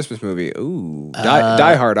favorite Christmas movie?" Ooh,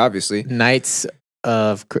 Die Hard, obviously. The Night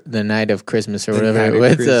of Christmas or The whatever. Night of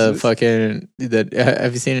What's Christmas. fucking?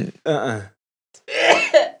 Have you seen it?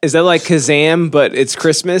 Is that like Kazam, but it's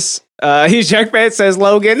Christmas? Jackman says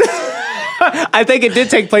Logan. I think it did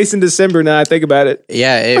take place in December. Now I think about it.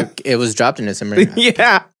 Yeah, it was dropped in December.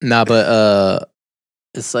 Yeah. Nah, but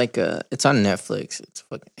it's like it's on Netflix.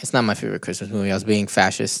 It's not my favorite Christmas movie. I was being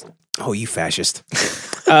fascist. Oh, you fascist.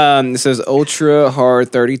 It says ultra hard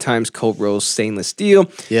 30 times cold roll stainless steel.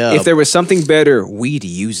 Yeah. If there was something better, we'd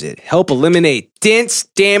use it. Help eliminate dents,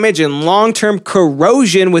 damage, and long-term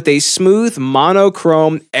corrosion with a smooth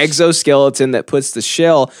monochrome exoskeleton that puts the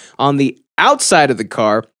shell on the outside of the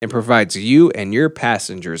car and provides you and your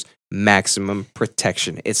passengers maximum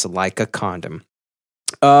protection. It's like a condom.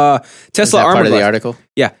 Tesla Is that armor part of glass. the article?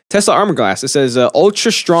 Yeah, Tesla armor glass. It says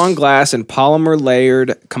ultra strong glass and polymer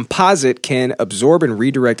layered composite can absorb and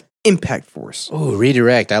redirect impact force Oh,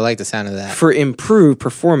 redirect. I like the sound of that. for improved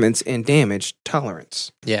performance and damage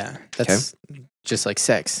tolerance. Yeah, that's just like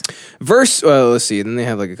sex. Let's see. Then they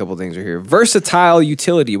have like a couple things right here. Versatile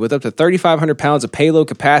utility with up to 3,500 pounds of payload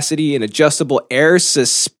capacity and adjustable air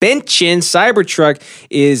suspension. Cybertruck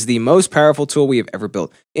is the most powerful tool we have ever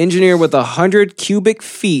built. Engineered with 100 cubic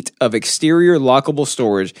feet of exterior lockable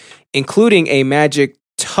storage, including a magic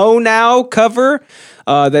tonneau cover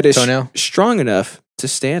that is strong enough to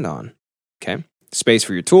stand on. Okay. Space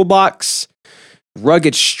for your toolbox,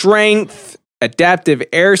 rugged strength, adaptive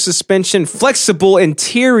air suspension, flexible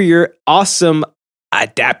interior, awesome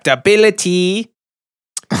adaptability,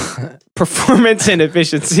 performance and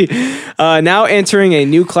efficiency. Now entering a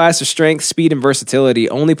new class of strength, speed, and versatility,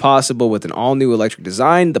 only possible with an all-new electric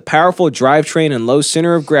design. The powerful drivetrain and low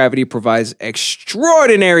center of gravity provides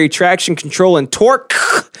extraordinary traction control and torque,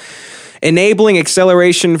 enabling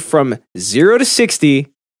acceleration from 0 to 60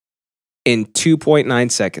 in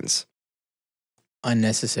 2.9 seconds.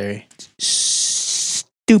 Unnecessary.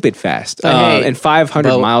 Stupid fast. Hey, and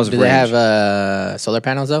 500 miles of do range. they have solar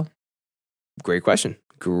panels though? Great question.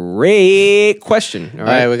 Great question. All All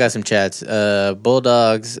right, right. we got some chats.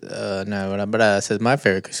 Bulldogs. Says my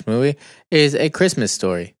favorite Christmas movie is A Christmas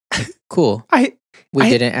Story. Cool. We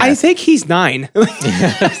didn't ask. I think he's 9.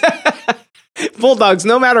 Bulldogs,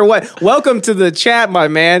 no matter what. Welcome to the chat, my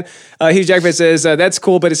man. Hugh Jackman says, that's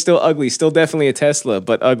cool, but it's still ugly. Still definitely a Tesla,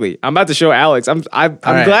 but ugly. I'm about to show Alex. I'm right.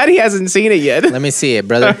 glad he hasn't seen it yet. Let me see it,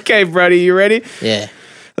 brother. Okay, buddy, you ready? Yeah.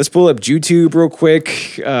 Let's pull up YouTube real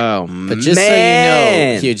quick. Oh, But just so you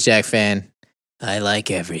know, huge Jack fan, I like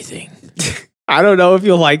everything. I don't know if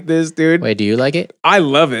you'll like this, dude. Wait, do you like it? I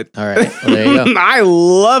love it. All right. Well, there you go. I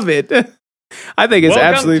love it. I think it's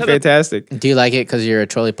absolutely fantastic. Do you like it because you're a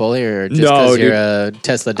trolley poly, or just No, because dude. you're a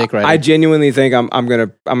Tesla dick rider? I genuinely think I'm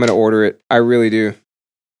gonna order it. I really do.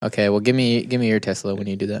 Okay, well, give me your Tesla when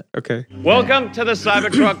you do that. Okay. Welcome to the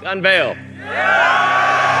Cybertruck unveil.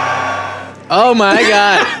 Oh my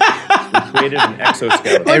god! Created an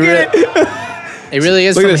exoskeleton. It really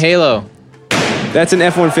is Look at from this. Halo. That's an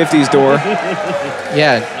F-150's door.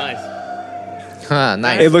 Yeah. Nice. Huh,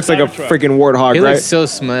 nice. It looks like a Cybertruck. freaking warthog, He right? looks so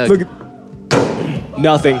smug. Look at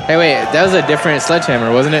nothing. Hey, wait, that was a different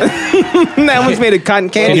sledgehammer, wasn't it? That one's made of cotton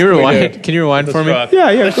Can candy. you rewind? Can you rewind for me? Truck. Yeah,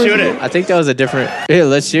 of Let's course shoot you it. I think that was a different. Hey,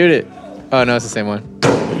 let's shoot it. Oh no, it's the same one.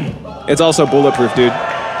 It's also bulletproof, dude.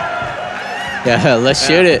 Yeah, let's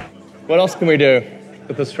shoot it. What else can we do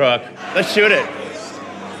with this truck? Let's shoot it.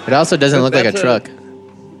 It also doesn't look like a That's truck.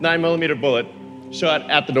 9mm bullet shot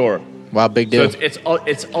at the door. Wow, big So deal.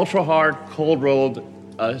 it's ultra hard, cold rolled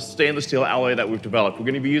stainless steel alloy that we've developed. We're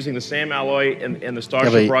going to be using the same alloy in the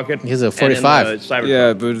Starship but rocket. he's a and in 45. the Cybertruck.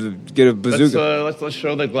 Yeah, but get a bazooka. Let's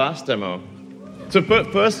show the glass demo. So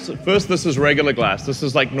first, this is regular glass. This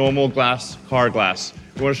is like normal glass, car glass.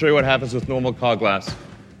 We want to show you what happens with normal car glass.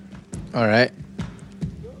 All right.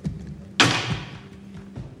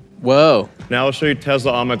 Whoa. Now I'll show you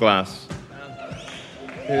Tesla armor glass.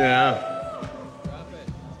 Yeah.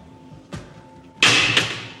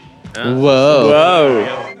 Whoa.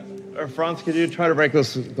 Whoa. Franz, could you try to break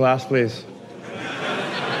this glass, please?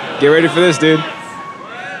 Get ready for this, dude.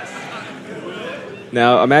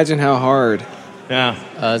 Now, imagine how hard. Yeah.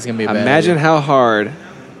 It's gonna be bad. Imagine how hard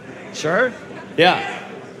Sure? Yeah.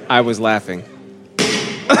 I was laughing.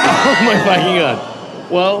 Oh my fucking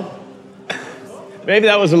god. Well, maybe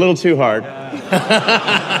that was a little too hard.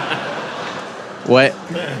 What?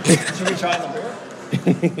 Should we try the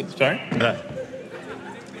door? Sorry?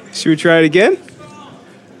 Should we try it again?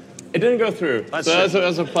 It didn't go through. Let's So see.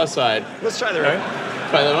 that's a plus side. Let's try the Right? right.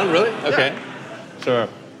 Try that one, really? Okay. Sure.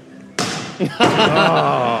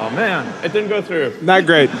 Oh man. It didn't go through. Not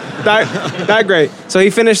great. Not great. So he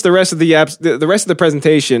finished the rest of the rest of the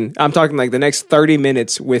presentation. I'm talking like the next 30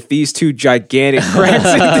 minutes with these two gigantic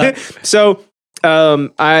cracks. So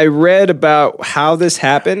I read about how this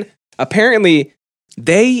happened. Apparently,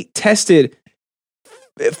 they tested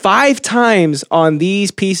 5 times on these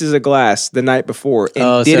pieces of glass the night before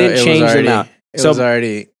and didn't change them out. It was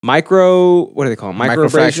already what do they call them?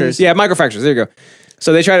 Microfractures? Yeah, microfractures. There you go.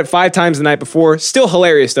 So they tried it 5 times the night before. Still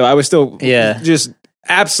hilarious though. I was still just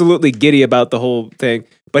absolutely giddy about the whole thing.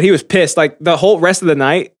 But he was pissed. Like the whole rest of the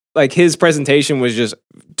night, like his presentation was just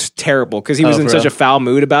terrible because he was in such a foul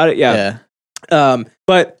mood about it. Yeah.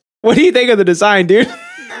 But what do you think of the design, dude?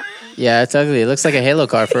 Yeah, it's ugly. It looks like a Halo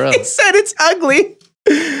car for real. He said it's ugly.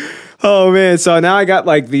 Oh man! So now I got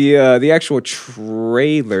like the actual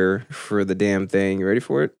trailer for the damn thing. You ready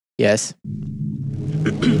for it? Yes.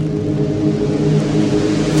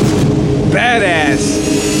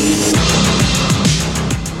 Badass.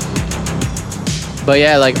 But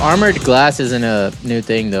yeah, like armored glass isn't a new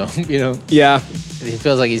thing though. You know, Yeah, he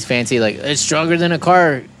feels like he's fancy. Like it's stronger than a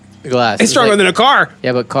car glass. it's stronger than a car.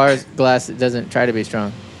 Yeah, but car glass doesn't try to be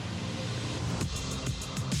strong.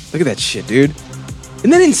 Look at that shit, dude.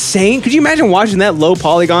 Isn't that insane? Could you imagine watching that low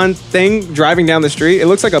polygon thing driving down the street? It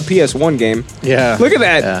looks like a PS1 game. Yeah. Look at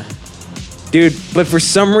that. Yeah. Dude, but for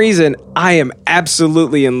some reason, I am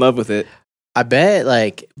absolutely in love with it. I bet,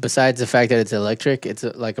 like, besides the fact that it's electric, it's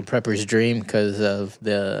like a prepper's dream because of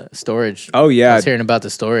the storage. Oh, yeah. I was hearing about the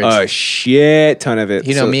storage. A shit ton of it.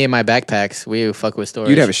 You know, So, me and my backpacks, we fuck with storage.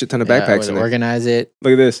 You'd have a shit ton of Yeah, I backpacks would in there. organize it.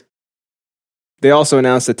 Look at this. They also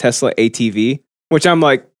announced the Tesla ATV, which I'm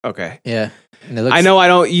like, okay. Yeah. And it looks, I know I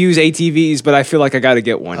don't use ATVs, but I feel like I got to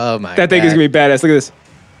get one. Oh, my That thing is God. going to be badass. Look at this.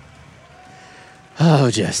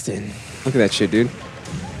 Oh, Justin. Look at that shit, dude.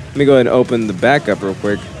 Let me go ahead and open the back up real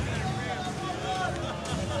quick.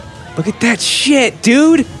 Look at that shit,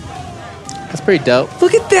 dude. That's pretty dope.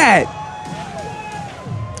 Look at that.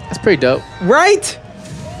 That's pretty dope. Right?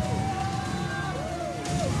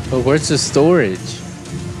 But where's the storage?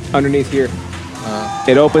 Underneath here.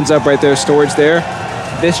 It opens up right there, storage there.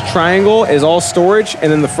 This triangle is all storage,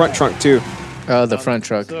 and then the front trunk too. Oh, the front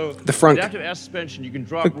truck. So The front- adaptive air suspension, you can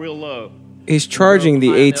drop real low. He's charging the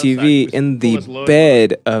Behind the outside, ATV we in pull the this load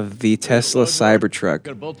bed of the Tesla Got Cybertruck.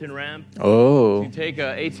 a built-in ramp. Oh. You take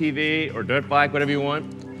a ATV or dirt bike, whatever you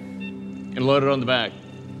want, and load it on the back.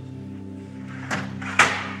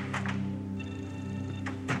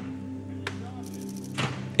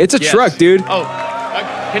 It's a Yes. truck, dude. Oh,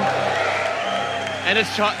 and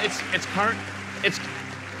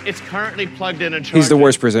it's currently plugged in and charging. He's the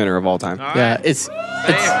worst presenter of all time. All Yeah, right. it's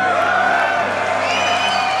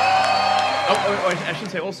I should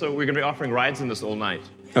say also we're gonna be offering rides in this all night.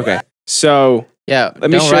 Okay, so yeah. Let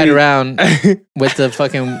me Don't show ride you- around with the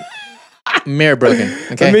fucking mirror broken.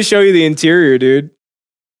 Okay. let me show you the interior, dude.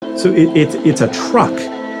 So it's a truck.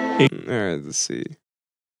 All right, let's see.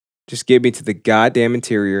 Just get me to the goddamn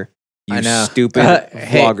interior. You I know. stupid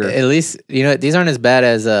Hey, vlogger. at least you know these aren't as bad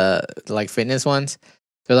as like fitness ones.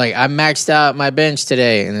 They're like, I maxed out my bench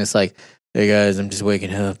today, and it's like, hey guys, I'm just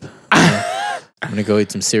waking up. I'm gonna go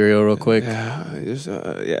eat some cereal real quick. yeah,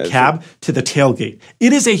 it's- Cab to the tailgate.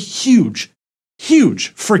 It is a huge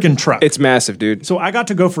freaking truck. It's massive, dude. So I got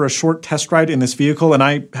to go for a short test ride in this vehicle, and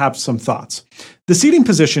I have some thoughts. The seating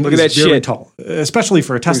position Look at is that very shit. tall, especially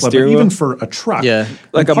for a Tesla, but steering even wheel? for a truck. Yeah.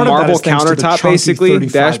 Like And a part of that marble is thanks to the countertop, chunky basically,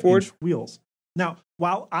 35-inch dashboard? wheels. Now,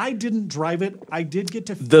 while I didn't drive it, I did get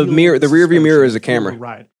to The feel mirror- the rear view mirror is a suspension camera. through the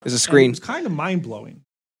ride. It's a And screen. It was kind of mind blowing.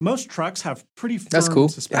 Most trucks have pretty firm That's cool.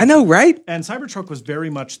 suspension. I know, right? And Cybertruck was very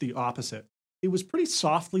much the opposite. It was pretty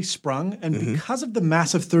softly sprung, and because of the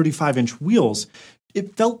massive 35-inch wheels,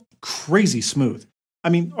 it felt crazy smooth. I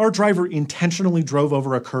mean, our driver intentionally drove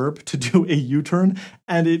over a curb to do a U-turn,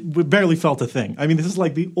 and it barely felt a thing. I mean, this is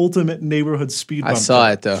like the ultimate neighborhood speed I bump. saw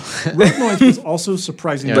it though. Road noise was also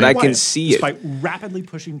surprisingly But I quiet, can see it. despite rapidly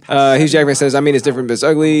pushing past. Hugh Jackman says, I mean, it's different, but it's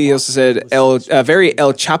ugly. He also said, very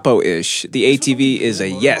El Chapo-ish. The ATV is a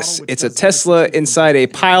yes. It's a Tesla inside a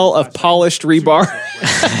pile of polished rebar.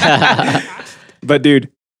 But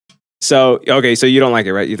dude, so you don't like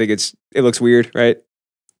it, right? You think it looks weird, right?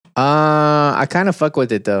 I kind of fuck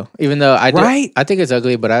with it though. Even though Right? I think it's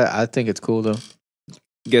ugly, but I think it's cool though.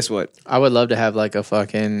 Guess what? I would love to have like a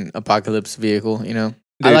fucking apocalypse vehicle, you know?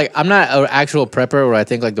 Dude. I'm not an actual prepper where I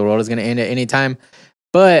think like the world is going to end at any time,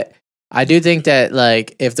 but I do think that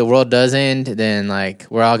like if the world does end, then like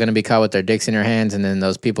we're all going to be caught with our dicks in our hands, and then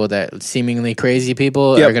those people that seemingly crazy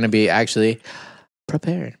people Yep. are going to be actually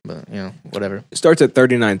prepared, but whatever. Starts at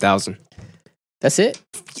 39,000. That's it.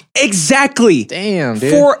 Exactly. Damn,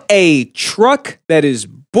 dude. For a truck that is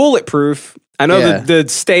bulletproof. I know the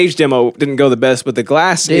stage demo didn't go the best, but the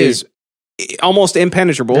glass is almost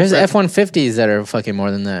impenetrable. There's F-150s that are fucking more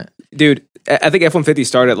than that. Dude, I think F-150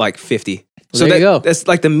 start at like 50. So there you go. That's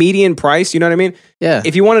like the median price, you know what I mean? Yeah.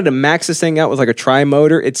 If you wanted to max this thing out with like a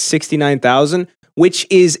tri-motor, it's 69,000, which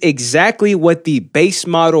is exactly what the base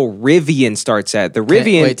model Rivian starts at. The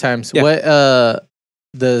Rivian... Wait, times. Yeah. What,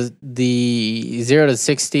 the 0 to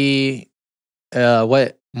 60,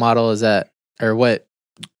 what model is that? Or what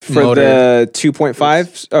For motor? the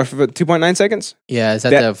 2.5 or for 2.9 seconds? Yeah, is that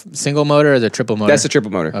the single motor or the triple motor? That's the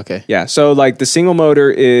triple motor. Okay. Yeah, so like the single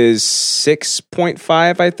motor is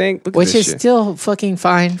 6.5, I think. Look at Which this is shit. still fucking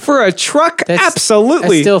fine. For a truck, That's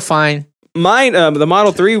absolutely. still fine. Mine, the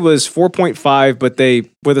Model 3 was 4.5, but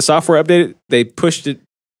with the software update, they pushed it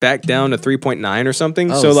back down to 3.9 or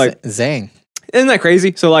something. Oh, So like, Zang. isn't that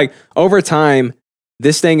crazy? So like over time,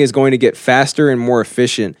 this thing is going to get faster and more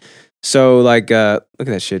efficient. So like, look at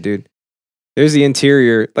that shit, dude. There's the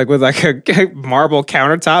interior, like with like a marble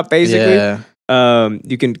countertop, basically. Yeah.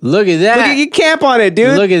 You can Look at that. you camp on it,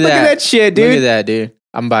 dude. Look at that shit, dude. Look at that, dude.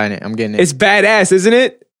 I'm buying it. I'm getting it. It's badass, isn't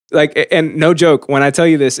it? Like, and no joke, when I tell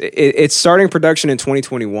you this, it's starting production in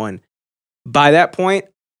 2021. By that point,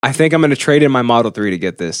 I think I'm going to trade in my Model 3 to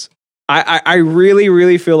get this. I really,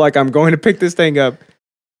 really feel like I'm going to pick this thing up.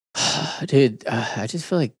 Dude, I just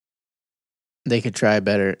feel like they could try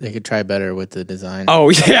better. They could try better with the design. Oh,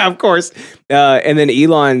 yeah, of course. And then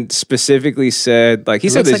Elon specifically said, like, he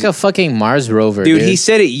it said looks this, like a fucking Mars rover, dude, he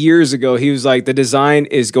said it years ago. He was like, the design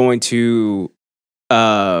is going to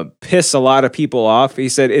piss a lot of people off. He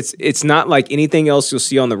said it's not like anything else you'll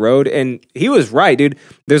see on the road, and he was right, dude.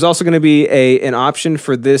 There's also going to be an option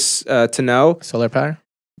for this to know Solar power?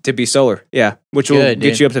 to be solar, yeah, which will Good, get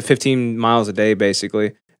dude. you up to 15 miles a day,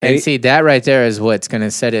 basically. And see, that right there is what's going to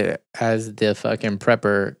set it as the fucking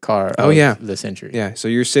prepper car Oh, of yeah. the century. Yeah, so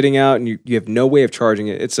you're sitting out and you have no way of charging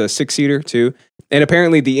it. It's a 6-seater too, and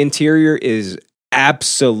apparently the interior is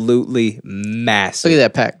absolutely massive. Look at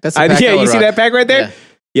that pack. That's a pack Yeah, I would you see rock. that pack right there?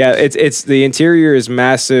 Yeah, it's the interior is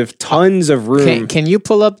massive, tons of room. Can you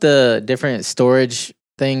pull up the different storage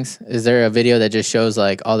things? Is there a video that just shows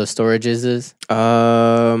like all the storages?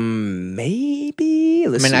 Maybe.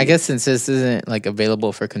 Let's see. I guess since this isn't like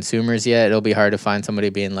available for consumers yet, it'll be hard to find somebody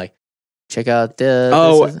being like, check out the.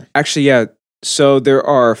 Oh, this is- actually, yeah. So there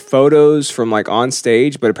are photos from like on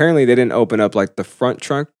stage, but apparently they didn't open up like the front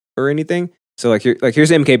trunk or anything. So like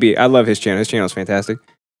here's MKB. I love his channel. His channel is fantastic.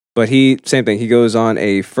 But same thing. He goes on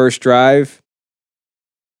a first drive.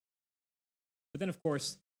 But then, of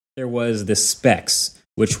course, there was the specs,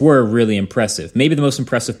 which were really impressive. Maybe the most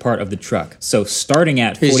impressive part of the truck. So starting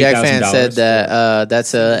at Hughes Jack fan $40,000 said that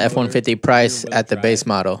that's a F-150 price at the base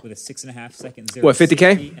model. with a 6.5 second What,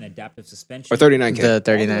 50K? and adaptive suspension Or 39K. The all the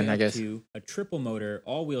 39, way I up guess. to a triple motor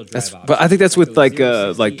all-wheel drive That's, option. but I think that's with Goes like 0 to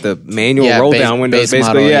 60 like the in manual Yeah, roll base- down windows, base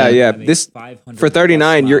basically. model, Yeah, yeah. yeah. Have a This 500 for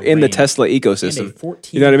 39, you're plus in the range Tesla and a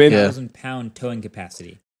ecosystem. You know what I mean? 14,000-pound towing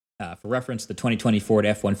capacity. For reference, the 2020 Ford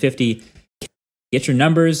F-150. Get your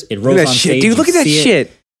numbers. It Look rolls at that on shit, stage. dude. Look you at that see it.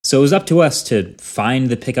 shit. So it was up to us to find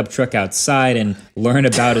the pickup truck outside and learn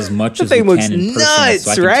about as much That as we thing can looks in person. nuts,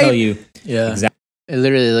 So I can right? tell you Yeah. exactly. It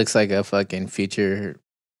literally looks like a fucking future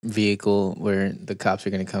vehicle where the cops are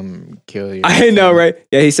going to come kill you. I know, right?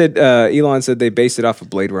 Yeah, he said Elon said they based it off of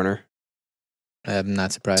Blade Runner. I'm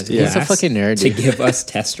not surprised. Yeah. He's a fucking nerd, to dude. give us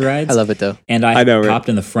test rides. I love it though. And I know, right? hopped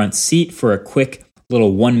in the front seat for a quick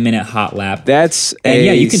little 1-minute hot lap. That's And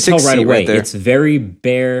yeah, you can tell 6 right seat away. there. It's very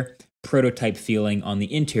bare prototype feeling on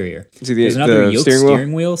the interior. See There's another the yoke steering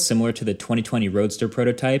steering wheel? wheel similar to the 2020 Roadster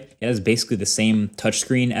prototype. It has basically the same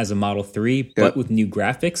touchscreen as a Model 3, but Yep. with new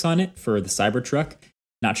graphics on it for the Cybertruck.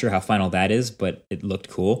 Not sure how final that is, but it looked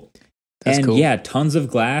cool. That's and cool. yeah, tons of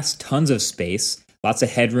glass, tons of space, lots of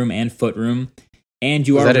headroom and footroom. And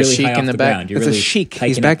you Was are that a really Chic high in off the the back? ground. You're That's a really Chic. He's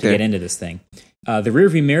hiking back up to there. get into this thing. The rear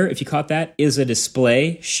view mirror, if you caught that, is a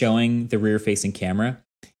display showing the rear facing camera.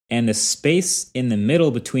 And the space in the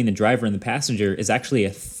middle between the driver and the passenger is actually a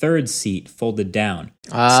third seat folded down.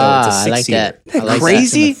 Ah, so it's a I like that. six-seater. I like Three that.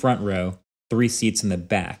 seats in Crazy? the front row, 3 seats in the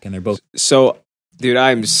back, and they're both So, dude,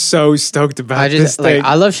 I'm so stoked about I this just like thing.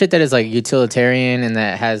 I love shit that is like utilitarian and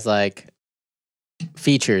that has like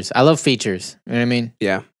features. I love features. You know what I mean?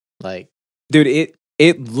 Yeah. Like Dude,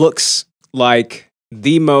 it looks like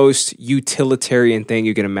the most utilitarian thing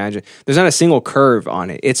you can imagine. There's not a single curve on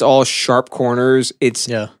it. It's all sharp corners. It's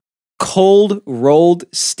yeah. cold rolled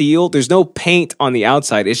steel. There's no paint on the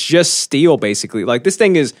outside. It's just steel, basically. Like this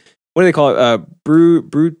thing is, what do they call it?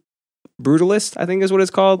 Brutalist, I think is what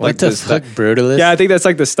it's called. What the fuck, Brutalist? Yeah, I think that's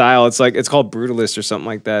like the style. It's called Brutalist or something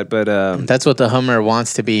like that. But That's what the Hummer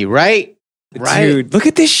wants to be, right? Right. dude, look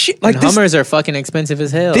at this shit. Like And Hummers are fucking expensive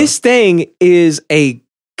as hell. this thing is a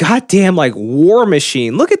goddamn like war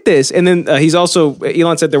machine. Look at this. And then he's also,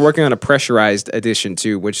 Elon said they're working on a pressurized edition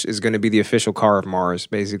too, which is going to be the official car of Mars,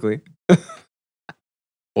 basically.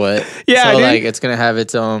 What? Yeah, So dude. like it's gonna have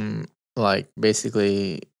its own like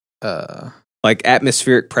basically Like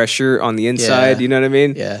atmospheric pressure on the inside. Yeah. You know what I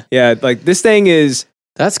mean? yeah. Yeah. Like this thing is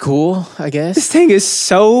That's cool, I This guess. thing is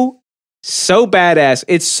so badass.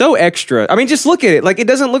 It's so extra. I mean, just look at it. Like, it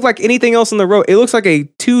doesn't look like anything else on the road. It looks like a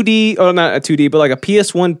 2D, or not a 2D, but like a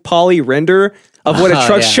PS1 poly render of what a Oh,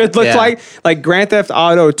 truck yeah, should look yeah. like. Like Grand Theft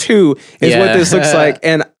Auto 2 is what Yeah. this looks like.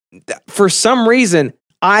 And for some reason,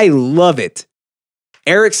 I love it.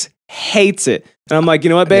 Eric's hates it. And I'm like,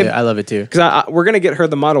 you know what, babe? Yeah, I love it too. Because we're going to get her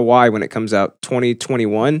the Model Y when it comes out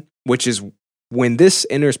 2021, which is when this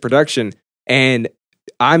enters production. And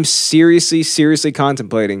I'm seriously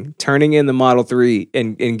contemplating turning in the Model 3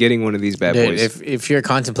 and getting one of these bad Dude, boys. if you're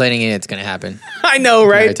contemplating it, it's gonna happen. I know, I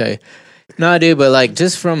right? tell you. No, dude, but like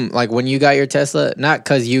just from like when you got your Tesla, not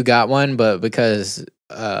because you got one, but because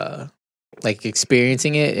like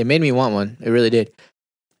experiencing it, it made me want one. It really did.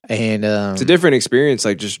 And It's a different experience,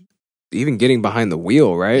 like just even getting behind the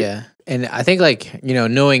wheel, right? yeah. And I think like, you know,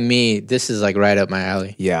 knowing me, this is like right up my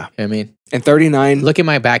alley. Yeah. You know what I mean? And 39. Look at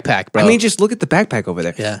my backpack, bro. I mean, just look at the backpack over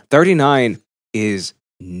there. yeah. 39 is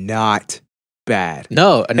not bad.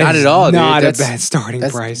 No, not It's at all, Not dude. a bad starting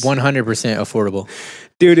That's price. 100% affordable.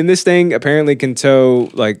 Dude, and this thing apparently can tow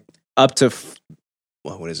like up to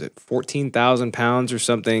what is it, 14,000 pounds or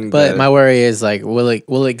something. But my worry is like, will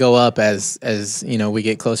it go up as you know we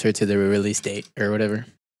get closer to the release date or whatever?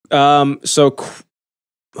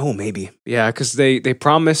 Maybe, yeah, because they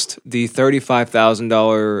promised the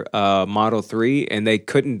 $35,000 Model 3, and they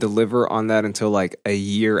couldn't deliver on that until like a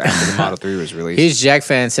year after the Model 3 was released. He's Jack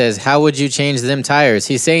fan says, how would you change them tires?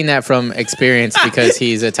 He's saying that from experience because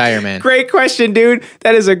he's a tire man. Great question, dude.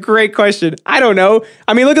 That is a great question. I don't know.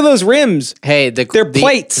 I mean, look at those rims. Hey, They're the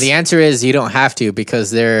plates. The answer is you don't have to because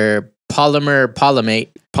they're polymate,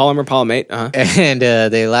 Polymate. and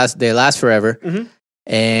they last forever. Mm-hmm.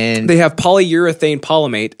 And They have polyurethane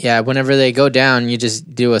polymate. yeah, whenever they go down, you just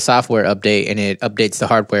do a software update and it updates the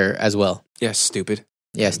hardware as well. Yeah, stupid.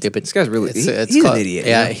 Yeah, stupid. This guy's really he's an idiot.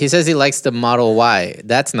 Yeah, you know? he says he likes the Model Y.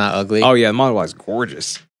 That's not ugly. Oh yeah, the Model Y is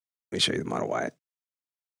gorgeous. Let me show you the Model Y.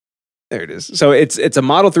 There it is. So it's a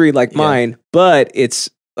Model 3 like mine, but it's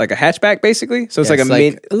like a hatchback basically. So it's Yeah, like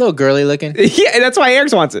a a little girly looking. yeah, and that's why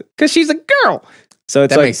Eric wants it because she's a girl. So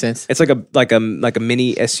it's That like, makes sense. It's like a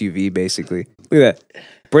mini SUV basically. Look at that.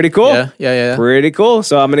 Pretty cool. Yeah. Pretty cool.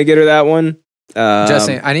 So I'm gonna get her that one.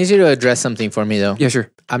 Justin, I need you to address something for me though. Yeah, sure.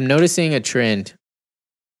 I'm noticing a trend.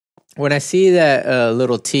 When I see that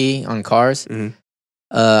little T on cars, Mhm.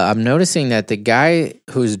 I'm noticing that the guy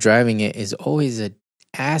who's driving it is always an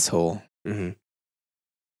asshole. Mhm.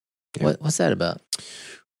 Yeah. What's that about?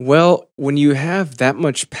 Well, when you have that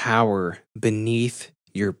much power beneath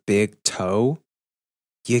your big toe,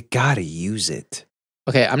 you gotta use it.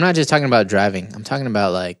 Okay, I'm not just talking about driving. I'm talking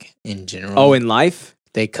about like in general. Oh, in life?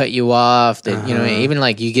 They cut you off. They, you know, Uh-huh. even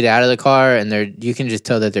like you get out of the car and you can just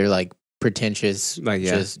tell that they're like pretentious. Like,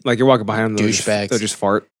 yeah. Just, Like you're walking behind them, douchebags. they'll just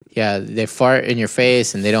fart. yeah, they fart in your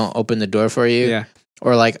face and they don't open the door for you. Yeah.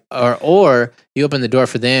 Or like, or you open the door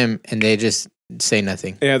for them and they just say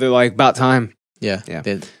nothing. Yeah, they're like, about time. Yeah. Yeah.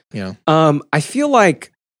 They, you know, I feel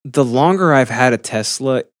like the longer I've had a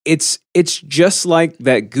Tesla, it's just like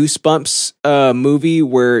that Goosebumps movie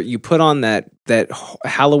where you put on that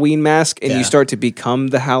Halloween mask and Yeah. you start to become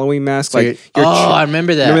the Halloween mask. So Like you're- I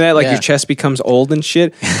remember that. Remember that? Like Yeah. your chest becomes old and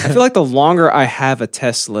shit. I feel like the longer I have a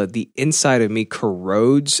Tesla, the inside of me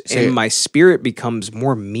corrodes So and you're- my spirit becomes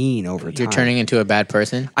more mean over time. You're turning into a bad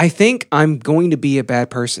person. I think I'm going to be a bad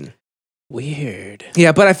person. Weird.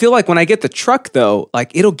 Yeah, but I feel like when I get the truck though,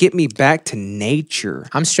 like it'll get me back to nature.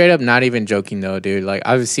 I'm straight up not even joking though, dude. Like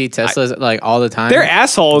I see Teslas like all the time. They're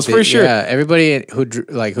assholes for sure. Yeah, everybody who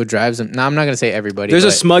drives them. No, I'm not gonna say everybody. There's a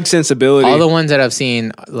but smug sensibility. all the ones that I've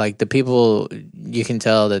seen, like the people, you can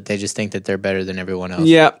tell that they just think that they're better than everyone else.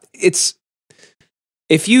 Yeah, it's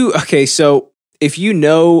if you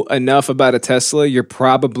know enough about a Tesla, you're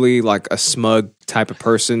probably like a smug type of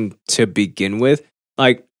person to begin with.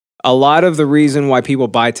 Like a lot of the reason why people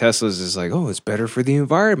buy Teslas is like, oh, it's better for the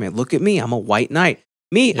environment. Look at me, I'm a white knight.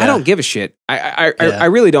 Me, I Yeah. don't give a shit. I Yeah.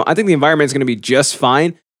 really don't. I think the environment's going to be just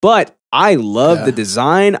fine. But I love Yeah. the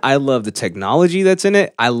design. I love the technology that's in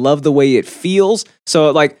it. I love the way it feels.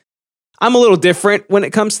 So like, I'm a little different when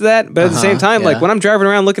it comes to that, but at the same time, like yeah. when I'm driving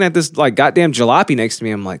around looking at this like goddamn jalopy next to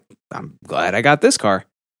me, I'm like, I'm glad I got this car.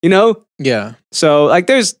 You know? Yeah. So like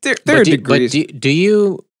there are degrees. But do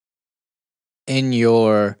you, in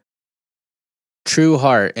your true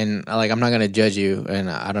heart, and like I'm not gonna judge you, and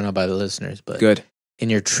I don't know about the listeners, but Good. in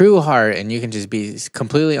your true heart, and you can just be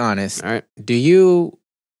completely honest, All right. do you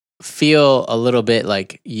feel a little bit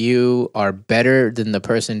like you are better than the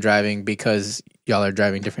person driving because y'all are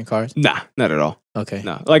driving different cars? Nah, not at all. Okay.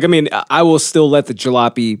 No. Like I mean, I will still let the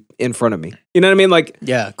jalopy in front of me. You know what I mean? Like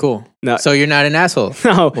Yeah, cool. No. So you're not an asshole.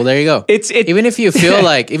 no. Well, there you go. It Even if you feel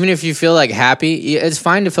like happy, it's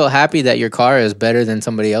fine to feel happy that your car is better than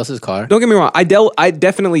somebody else's car. Don't get me wrong. I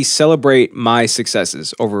definitely celebrate my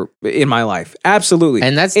successes in my life. Absolutely.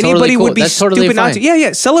 And that's anybody totally cool. would be That's totally stupid not fine. to.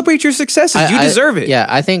 Yeah. Celebrate your successes. You deserve it. Yeah,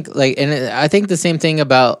 I think I think the same thing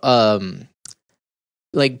about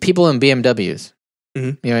like people in BMWs.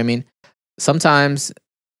 Mhm. You know what I mean? Sometimes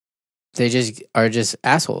they just are just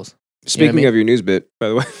assholes, Speaking of your news bit, by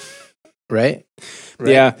the way, right?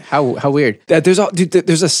 Yeah. How weird. that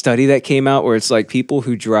there's a study that came out where it's like people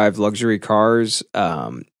who drive luxury cars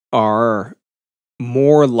are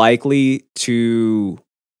more likely to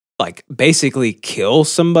like basically kill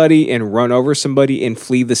somebody and run over somebody and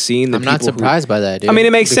flee the scene. Than I'm not people who- surprised by that, dude. I mean,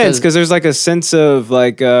 it makes sense because there's like a sense of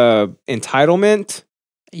like entitlement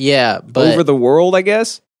yeah, but over the world, I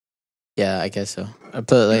guess. yeah, I guess so. But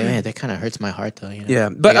like, man, that kind of hurts my heart, though. You know? Yeah,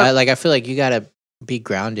 but I feel like you gotta be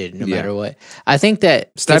grounded no Yeah. matter what. I think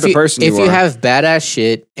that It's the type of person if you you are. have badass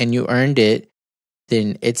shit and you earned it,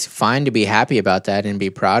 then it's fine to be happy about that and be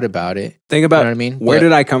proud about it. think about You know what I mean? where But-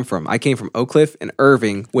 did I come from? I came from Oak Cliff and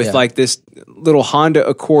Irving with Yeah. like this little Honda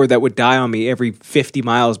Accord that would die on me every 50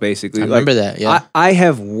 miles, basically. I remember that. Yeah, I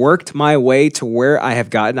have worked my way to where I have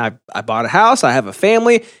gotten. I bought a house. I have a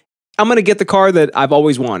family. I'm going to get the car that I've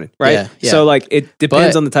always wanted, right? Yeah, yeah. So like it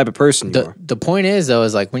depends But on the type of person you the are. the point is though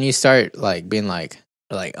is like when you start like being like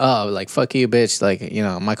oh like fuck you bitch, like you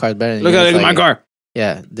know my car's better than Look yours, at like, my car.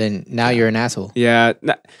 Yeah, then now you're an asshole. Yeah.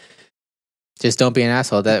 Just don't be an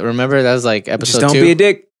asshole. That remember that was like episode Just don't 2. be a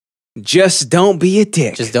dick. Just don't be a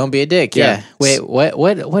dick. Just don't be a dick. Yeah. Yeah. Wait,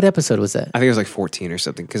 what episode was that? I think it was like 14 or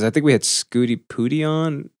something because I think we had Scooty Pooty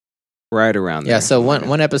on right around there. Yeah, so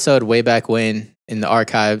one episode way back when in the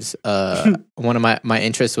archives, one of my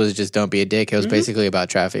interests was just don't be a dick. It was basically about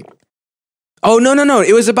traffic. Oh no!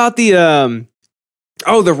 It was about the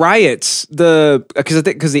the riots. Because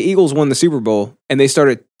the Eagles won the Super Bowl and they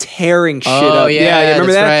started tearing shit up. Yeah, you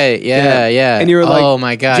remember that's that? right. Yeah. And you were like, oh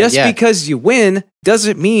my god, just yeah. because you win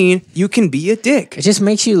doesn't mean you can be a dick. It just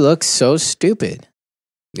makes you look so stupid.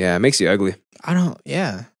 Yeah, it makes you ugly. I don't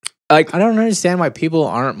Like, I don't understand why people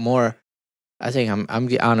aren't more. I think I'm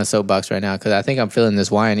on a soapbox right now because I think I'm feeling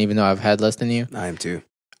this wine even though I've had less than you. I am too.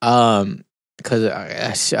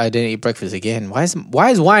 Because I didn't eat breakfast again. Why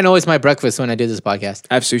is wine always my breakfast when I do this podcast?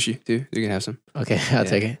 I have sushi too. You can have some. Okay, I'll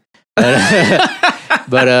take it.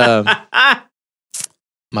 But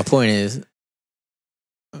my point is,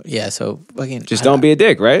 yeah. So fucking Just don't be a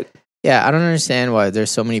dick, right? Yeah, I don't understand why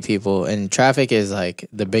there's so many people, and traffic is like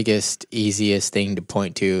the biggest, easiest thing to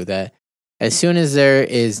point to. That as soon as there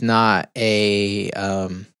is not a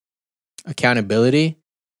accountability,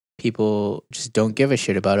 people just don't give a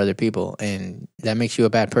shit about other people, and that makes you a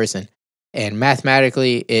bad person. And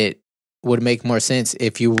mathematically, it would make more sense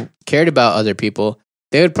if you cared about other people.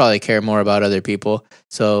 They would probably care more about other people.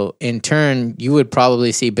 So in turn, you would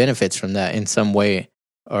probably see benefits from that in some way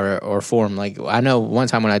or form. Like I know one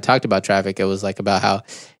time when I talked about traffic, it was like about how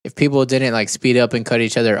if people didn't like speed up and cut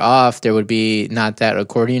each other off, there would be not that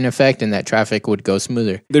accordion effect and that traffic would go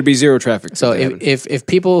smoother. There'd be zero traffic. So if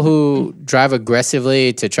people who drive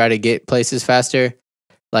aggressively to try to get places faster,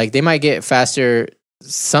 like they might get faster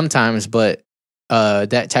sometimes, but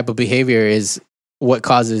that type of behavior is what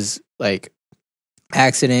causes like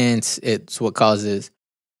accidents. It's what causes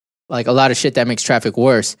like a lot of shit that makes traffic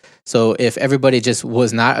worse. So if everybody just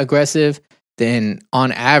was not aggressive, then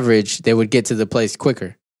on average they would get to the place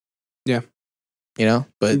quicker. Yeah. You know?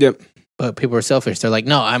 But Yep. but people are selfish. They're like,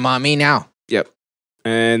 "No, I'm on me now." Yep.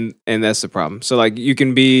 And that's the problem. So like you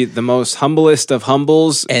can be the most humblest of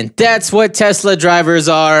humbles. And that's what Tesla drivers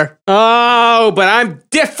are. Oh, but I'm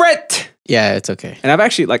different. Yeah, it's okay. And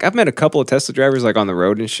I've met a couple of Tesla drivers like on the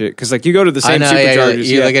road and shit. Cause like you go to the I same know, yeah, superchargers.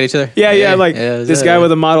 you look at each other. Yeah, like this guy yeah.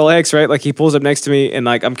 with a Model X, right? Like he pulls up next to me and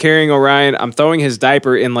like I'm carrying Orion. I'm throwing his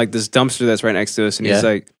diaper in like this dumpster that's right next to us. And he's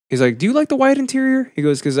like, do you like the white interior? He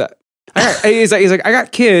goes, cause he's like, I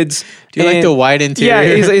got kids. Do you like and- the white interior?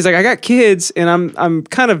 Yeah, he's like, I got kids and I'm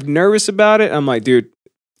kind of nervous about it. I'm like, dude,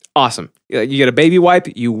 Awesome. You get a baby wipe,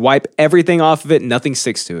 you wipe everything off of it, nothing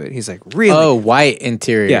sticks to it. He's like, really? Oh, white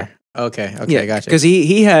interior. Yeah. Okay, Yeah, gotcha. because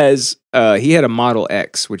he had a Model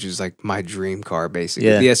X, which is like my dream car, basically,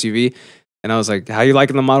 Yeah. the SUV. And I was like, "How you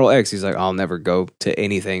liking the Model X?" He's like, "I'll never go to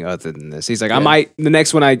anything other than this." He's like, Yeah. the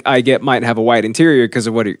next one I get might have a white interior because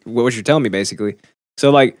of what you're telling me, basically. So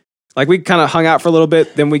like we kind of hung out for a little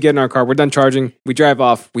bit, then we get in our car, we're done charging, we drive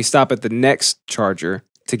off, we stop at the next charger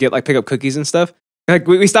to get pick up cookies and stuff. Like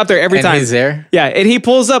we stop there every And time. he's there. Yeah, and he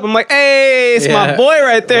pulls up. I'm like, "Hey, it's my Yeah. boy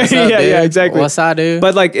right there." What's up, yeah, dude? yeah, exactly. What's up, dude?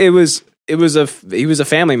 But like he was a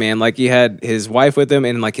family man. Like he had his wife with him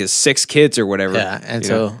and like his 6 kids or whatever. Yeah, and you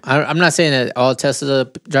so know? I'm not saying that all Tesla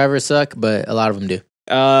drivers suck, but a lot of them do.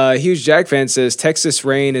 Huge Jack fan says Texas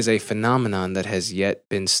rain is a phenomenon that has yet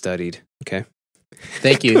been studied. Okay,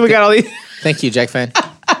 Thank you. we got all these. Thank you, Jack fan.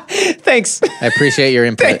 Thanks, I appreciate your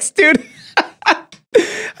input. thanks, dude.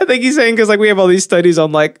 I think he's saying because we have all these studies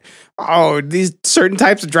on these certain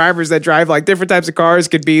types of drivers that drive different types of cars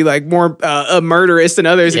could be more murderous than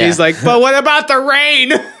others, Yeah. and he's like, "But what about the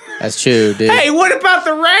rain? That's true, dude. Hey, what about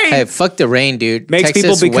the rain?" Hey, fuck the rain, dude. Makes Texas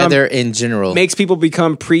people become- weather in general. Makes people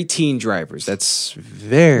become preteen drivers. That's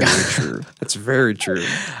very true. That's very true.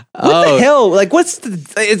 What the hell? What's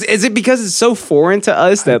is it because it's so foreign to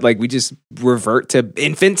us that we just revert to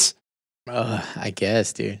infants? I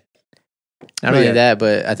guess, dude. Not But only yeah. that,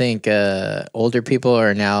 but I think older people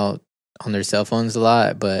are now on their cell phones a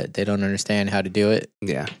lot, but they don't understand how to do it.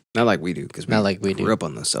 Yeah, not like we do because Not like we grew do. up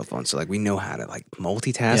on those cell phones, so we know how to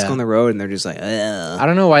multitask Yeah. on the road, and they're just I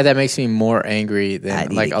don't know why that makes me more angry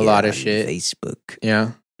than a lot of shit. Facebook. You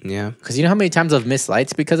know, Yeah. because you know how many times I've missed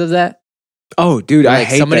lights because of that. Oh, dude, I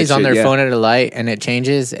hate somebody's that on shit, their yeah. phone at a light and it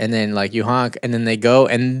changes, and then you honk, and then they go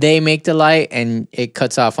and they make the light, and it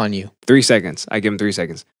cuts off on you. 3 seconds. I give them 3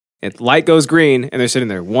 seconds. If light goes green, and they're sitting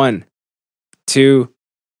there. 1, 2,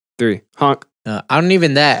 3. Honk. I don't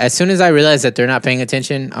even that. As soon as I realize that they're not paying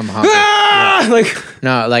attention, I'm honking. Ah!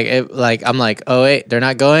 No, I'm like, oh wait, they're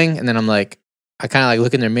not going, and then I'm like, I kind of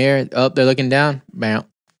look in their mirror. Oh, they're looking down. Bam,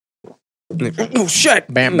 oh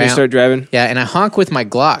shit! bam, And they bam. start driving. Yeah, and I honk with my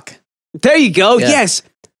Glock. There you go. Yeah. Yes.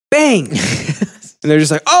 Bang. And they're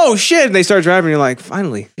just like, oh shit! And they start driving. And you're like,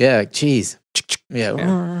 finally. Yeah, jeez.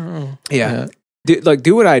 Yeah. Yeah.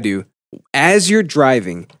 Do what I do. As you're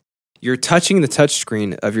driving, you're touching the touch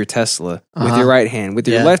screen of your Tesla with your right hand. With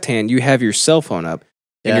your Yeah. left hand, you have your cell phone up.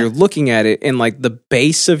 And Yeah. you're looking at it, and the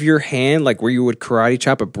base of your hand, where you would karate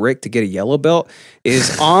chop a brick to get a yellow belt,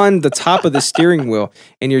 is on the top of the steering wheel.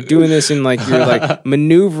 And you're doing this in you're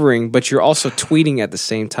maneuvering, but you're also tweeting at the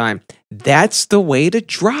same time. That's the way to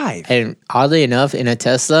drive. And oddly enough, in a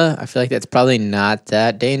Tesla, I feel like that's probably not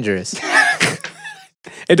that dangerous.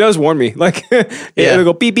 It does warn me. Yeah. It'll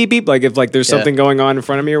go beep, beep, beep. If there's Yeah. something going on in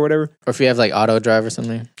front of me or whatever. Or if you have auto drive or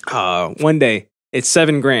something. One day, it's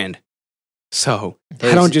 $7,000. So I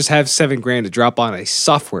There's- don't just have $7,000 to drop on a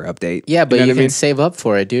software update. Yeah, but know you what can save up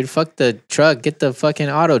for it, dude. Fuck the truck. Get the fucking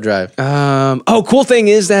auto drive. Cool thing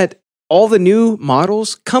is that all the new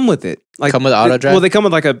models come with it. Come with auto drive? Well, they come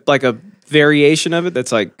with like a variation of it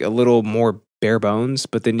that's a little more bare bones.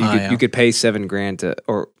 But then you could pay $7,000 to,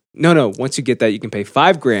 or no. Once you get that, you can pay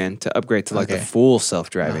 $5,000 to upgrade to the Okay. full self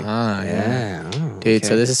driving. Yeah. Oh, Dude, okay.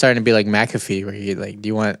 so this is starting to be like McAfee, where you do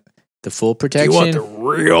you want the full Do protection? you want the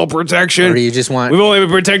real protection? or do you just want We've only been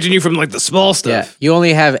protecting you from the small yeah, stuff. you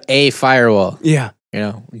only have a firewall. Yeah.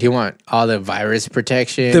 Do you want all the virus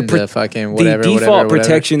protection, The the, pro- fucking whatever, the default whatever, whatever?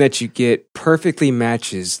 protection that you get perfectly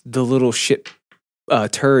matches the little shit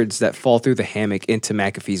turds that fall through the hammock into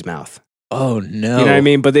McAfee's mouth. Oh no. You know what I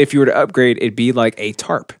mean? But if you were to upgrade, it'd be like a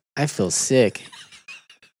tarp. I feel sick.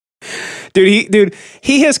 Dude,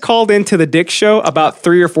 he has called into the Dick Show about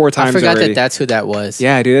 3 or 4 times I forgot already. that that's who that was.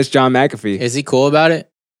 Yeah, dude, that's John McAfee. Is he cool about it?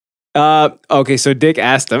 Okay, so Dick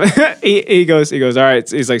asked him. he goes, all right.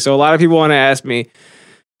 He's like, so a lot of people want to ask me.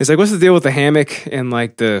 He's like, what's the deal with the hammock and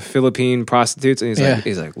the Philippine prostitutes? And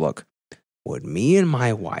he's like, look, what me and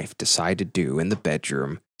my wife decide to do in the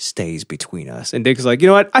bedroom stays between us. And Dick's like, you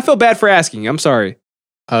know what? I feel bad for asking you. I'm sorry.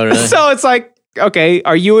 Oh really? So it's like, okay,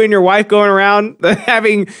 are you and your wife going around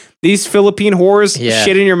having these Philippine whores Yeah.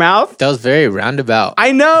 shit in your mouth? That was very roundabout.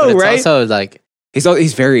 I know, but it's right? also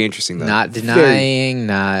He's very interesting though. not denying,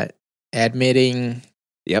 not admitting.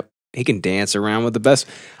 Yep. He can dance around with the best.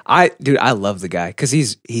 I love the guy because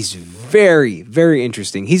he's very, very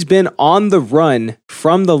interesting. He's been on the run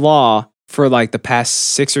from the law for the past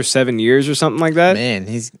 6 or 7 years or something like that. Man,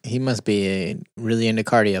 he must be really into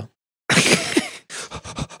cardio.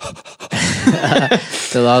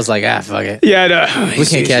 The law's like, fuck it. Yeah, no, We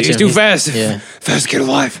can't catch he's him. too fast. Yeah. Fast kid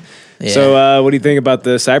alive. Yeah. So what do you think about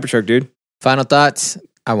the Cybertruck, dude? Final thoughts.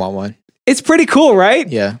 I want one. It's pretty cool, right?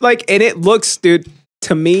 Yeah. Like, and it looks, dude,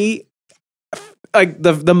 to me, like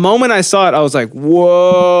the moment I saw it, I was like,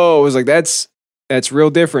 whoa. I was like, that's real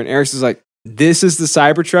different. Eric's is like, this is the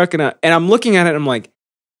Cybertruck. And I'm looking at it and I'm like,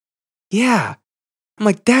 yeah. I'm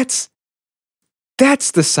like, that's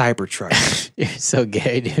the Cybertruck. You're so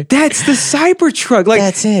gay, dude. That's the Cybertruck. Like,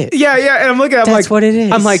 That's it. Yeah. And I'm looking at it, I'm That's like, what it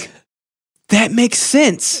is. I'm like, that makes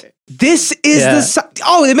sense. This is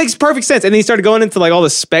it makes perfect sense. And then he started going into like all the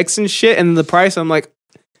specs and shit and the price. I'm like,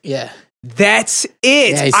 yeah. that's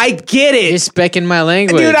it. Yeah, I get it. You're specking my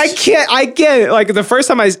language. Dude, I get it. Like the first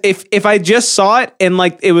time if I just saw it and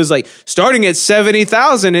like it was like starting at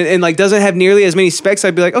 70,000 and like doesn't have nearly as many specs,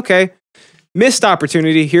 I'd be like, okay, missed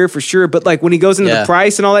opportunity here for sure. But like when he goes into the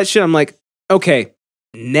price and all that shit, I'm like, okay,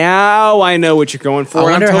 now I know what you're going for. I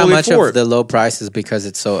wonder I'm totally how much for of the low price is because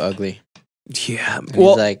it's so ugly. Yeah. And Well,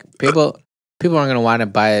 he's like, people aren't gonna want to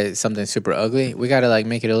buy something super ugly. We gotta like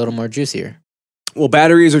make it a little more juicier. well,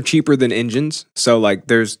 batteries are cheaper than engines. So like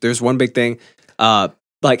there's one big thing.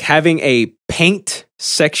 Like having a paint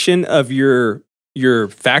section of your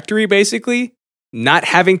factory, basically, not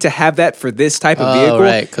having to have that for this type of vehicle.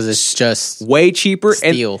 Right, because it's just way cheaper.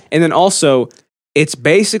 steel. And then also it's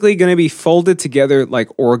basically going to be folded together like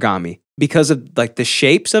origami because of like the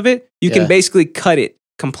shapes of it. You can basically cut it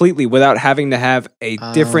completely without having to have a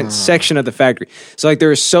different section of the factory. So like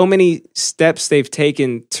there are so many steps they've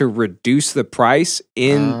taken to reduce the price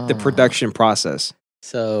in the production process.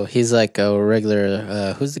 So he's like a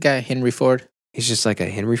regular. Who's the guy? Henry Ford. He's just like a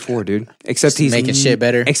Henry Ford, dude. Except Just he's making shit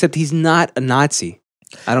better. Except he's not a Nazi.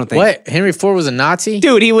 I don't think. What? Henry Ford was a Nazi?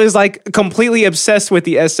 Dude, he was like completely obsessed with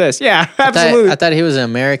the SS. Yeah, absolutely. I thought he was an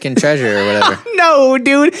American treasure or whatever. No,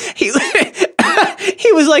 dude.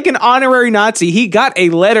 He was like an honorary Nazi. He got a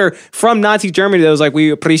letter from Nazi Germany that was like, "We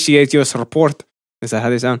appreciate your support." Is that how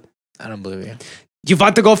they sound? I don't believe you. You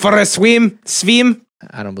want to go for a swim? Swim?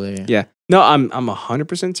 I don't believe you. Yeah. No, I'm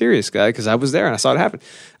 100% serious, guy, because I was there and I saw it happen.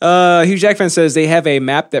 Hugh Jackman says they have a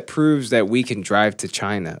map that proves that we can drive to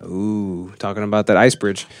China. Ooh, talking about that ice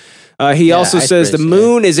bridge. He also ice says bridge, the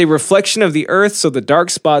moon is a reflection of the Earth, so the dark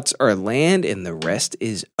spots are land and the rest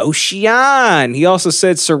is ocean. He also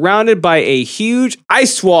said surrounded by a huge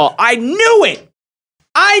ice wall. I knew it.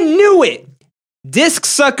 I knew it. Disc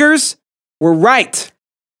suckers were right.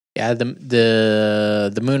 Yeah,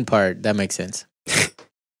 the moon part, that makes sense.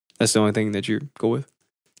 That's the only thing that you're cool with?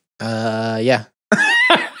 Yeah.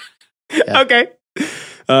 Okay.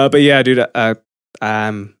 But yeah, dude,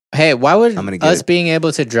 Hey, why would I'm gonna get us it. being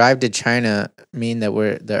able to drive to China mean that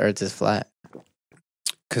the Earth is flat?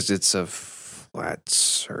 because it's a flat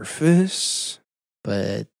surface.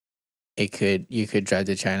 But you could drive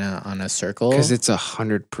to China on a circle. Because it's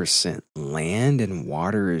 100% land and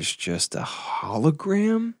water is just a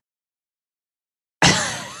hologram.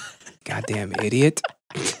 Goddamn idiot.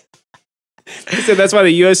 I said that's why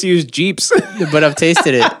the US used Jeeps. But I've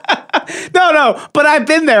tasted it. No, but I've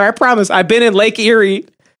been there. I promise. I've been in Lake Erie.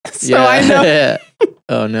 So I know.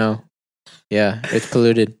 Oh no. Yeah, it's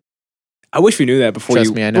polluted. I wish we knew that before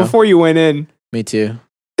Trust me, I know. before you went in. Me too.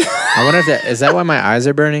 I wonder if is that why my eyes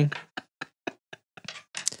are burning?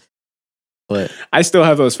 What? I still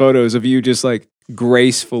have those photos of you just like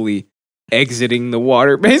gracefully exiting the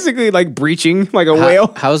water, basically like breaching like a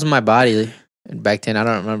whale. How's my body back then? I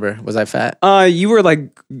don't remember. Was I fat? You were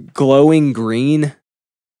like glowing green.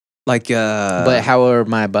 Like But how are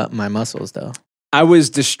my muscles though? I was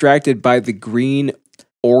distracted by the green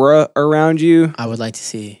aura around you. I would like to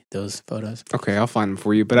see those photos. Okay, I'll find them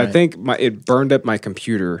for you. But I Right. think it burned up my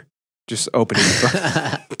computer just opening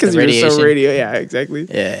because The you're so radiation. radio. Yeah, exactly.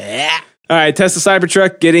 Yeah. All right, Tesla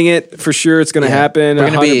Cybertruck, getting it for sure. It's going to happen. We're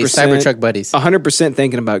gonna be 100%. Cybertruck buddies. 100%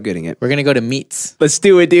 thinking about getting it. We're gonna go to meets. Let's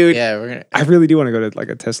do it, dude. Yeah, we're gonna. I really do want to go to like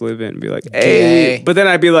a Tesla event and be like, hey. Gay. But then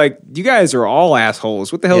I'd be like, you guys are all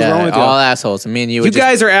assholes. What the hell's wrong with all you? assholes. Me and you. You Would just,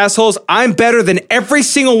 guys are assholes. I'm better than every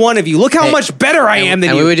single one of you. Look how Hey, much better I am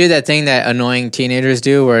than and you. we would do that thing that annoying teenagers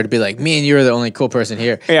do, where it'd be like, me and you are the only cool person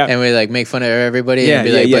here, Yeah. and we like make fun of everybody, Yeah, and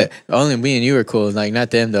be like, yeah. but only me and you are cool, like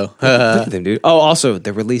not them though. Look at them, dude. Oh, also,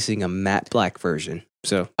 they're releasing a matte black version.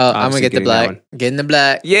 So Oh, I'm gonna obviously get the getting that black. one. Get in the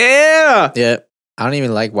black. Yeah. Yep. I don't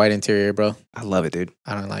even like white interior, bro. I love it, dude.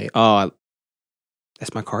 I don't like it. Oh,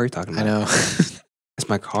 that's my car you're talking I about. know. That's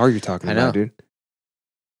my car you're talking I about, know. dude.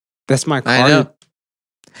 That's my car. I know.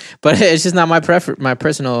 But it's just not my my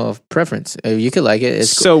personal preference. You could like it.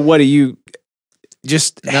 It's cool. So what are you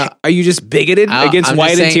just No. are you just bigoted against I'm white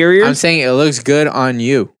just saying- interiors? I'm saying it looks good on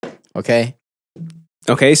you. Okay.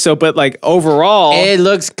 Okay, so but like overall It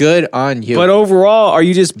looks good on you. but overall, are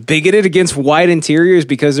you just bigoted against white interiors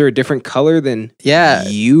because they're a different color than yeah,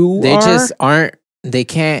 you they are? just aren't they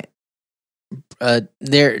can't.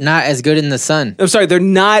 They're not as good in the sun. I'm sorry, they're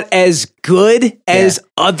not as good as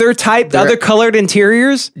other other colored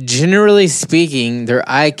interiors. Generally speaking, their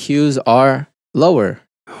IQs are lower.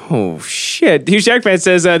 Oh shit! Huge Jackman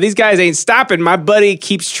says these guys ain't stopping. My buddy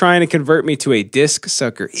keeps trying to convert me to a disc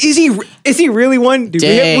sucker. Is he really one? Dude,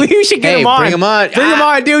 Dang. we should get him on. Bring him on. Bring him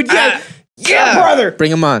on, dude. Yeah, brother.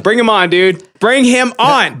 Bring him on. Bring him on, dude. Bring him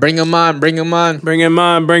on. Bring him on. Bring him on. Bring him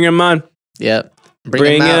on. Bring him on. Yep.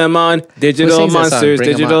 Bring him on. Digital sings that song? monsters. Bring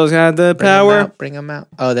 'em Digital's got the power. Bring him out.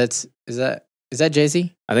 Oh, is that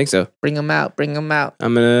Jay-Z? I think so. Bring him out. Bring him out.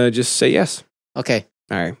 I'm gonna just say yes. Okay.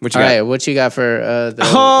 All right. What you All got? right. What you got for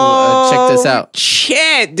Oh, check this out.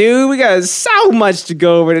 Shit, dude. We got so much to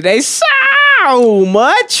go over today. So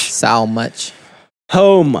much. So much.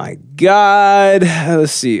 Oh my God.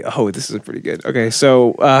 Let's see. Oh, this is pretty good. Okay.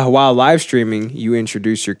 So while live streaming, you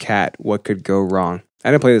introduce your cat. What could go wrong? I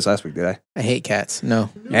didn't play this last week, did I? I hate cats. No.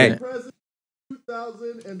 Hey.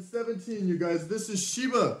 2017, you guys. This is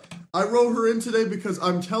Sheba. I wrote her in today because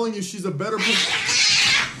I'm telling you she's a better person.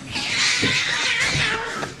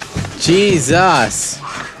 Jesus.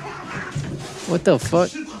 What the fuck?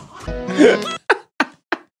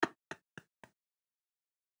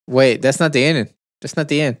 Wait, that's not the end. That's not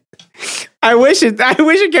the end. I wish it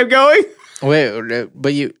kept going. Wait,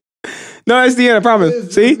 but you. No, that's the end, I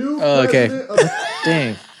promise. See? Oh, okay.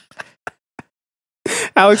 Dang.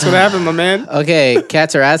 Alex, what happened, my man? Okay,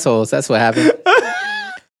 cats are assholes. That's what happened.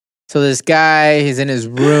 So this guy, he's in his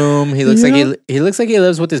room. He looks like he looks like he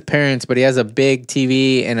lives with his parents, but he has a big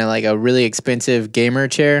TV and a really expensive gamer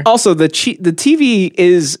chair. Also, the TV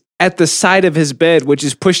is at the side of his bed, which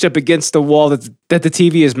is pushed up against the wall that the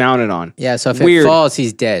TV is mounted on. Yeah, so if Weird. it falls,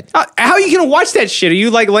 he's dead. How are you gonna watch that shit? Are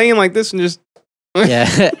you like laying like this and just? Yeah.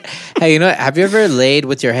 Hey, you know what? Have you ever laid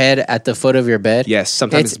with your head at the foot of your bed? Yes,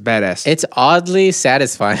 sometimes it's badass. It's oddly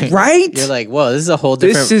satisfying. Right? You're like, whoa, this is a whole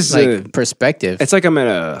different perspective. It's like I'm in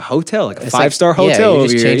a hotel, like a It's 5-star like- yeah, hotel you're over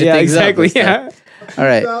just here. changing Yeah, things up exactly. and Yeah. All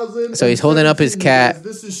right. So he's holding up his cat.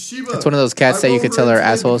 This is Sheba. It's one of those cats that you could tell are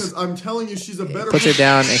assholes. Because I'm telling you she's a better Puts her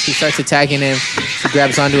down and she starts attacking him. She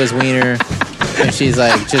grabs onto his wiener and she's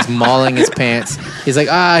like just mauling his pants. He's like,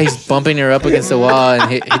 he's bumping her up against the wall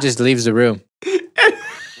and he just leaves the room. He's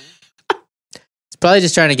probably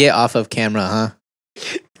just trying to get off of camera, huh?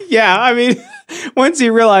 Yeah, I mean, once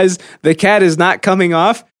he realized the cat is not coming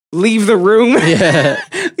off, leave the room. Yeah.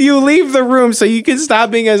 You leave the room so you can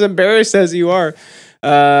stop being as embarrassed as you are.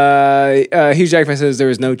 Hugh Jackman says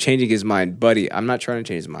there is no changing his mind. Buddy, I'm not trying to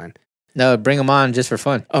change his mind. No, bring him on just for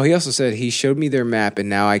fun. Oh, he also said he showed me their map and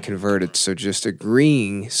now I converted. So just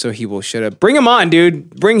agreeing so he will shut up. Bring him on, dude.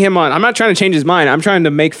 Bring him on. I'm not trying to change his mind. I'm trying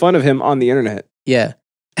to make fun of him on the internet. Yeah.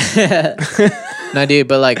 No, dude,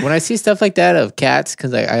 but like when I see stuff like that of cats,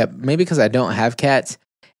 because because I don't have cats,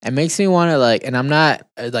 it makes me want to and I'm not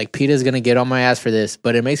like PETA's gonna get on my ass for this,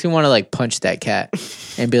 but it makes me want to punch that cat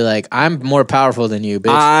and be like, I'm more powerful than you,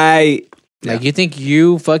 bitch. You think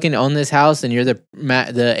you fucking own this house and you're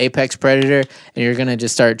the apex predator and you're gonna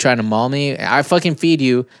just start trying to maul me? I fucking feed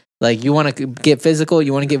you. Like you want to get physical,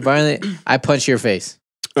 you want to get violent, I punch your face.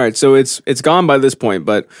 All right, so it's gone by this point,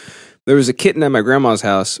 but there was a kitten at my grandma's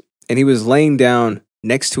house and he was laying down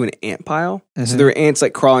next to an ant pile. Mm-hmm. So there were ants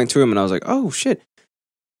crawling to him and I was like, oh shit.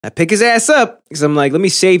 I pick his ass up because I'm like, let me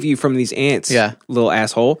save you from these ants, little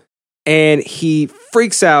asshole. And he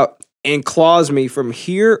freaks out and claws me from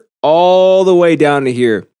here all the way down to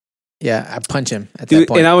here. Yeah, I punch him at that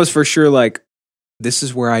point. And I was for sure like, this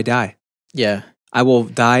is where I die. Yeah. I will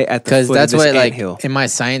die at the foot that's of this what anthill. in my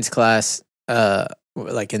science class, in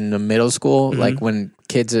the middle school, when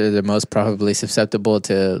kids are the most probably susceptible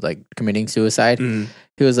to committing suicide,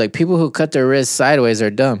 he was like, people who cut their wrists sideways are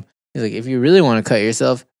dumb. He's like, if you really want to cut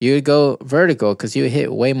yourself, you would go vertical because you would hit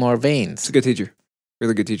way more veins. It's a good teacher.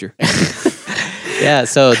 Really good teacher. Yeah,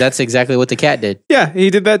 so that's exactly what the cat did. Yeah, he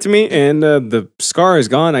did that to me, and the scar is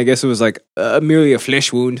gone. I guess it was merely a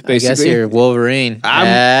flesh wound, basically. I guess you're Wolverine.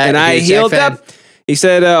 And I healed up. He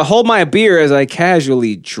said, hold my beer as I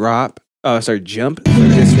casually jump through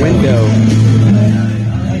this window.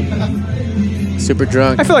 Super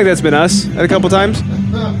drunk. I feel like that's been us a couple times.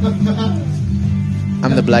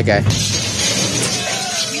 I'm the black guy.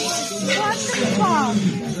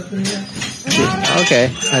 Okay,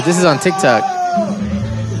 this is on TikTok.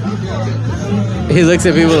 He looks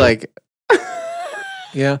at people like,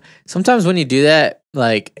 sometimes when you do that,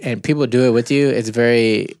 and people do it with you, it's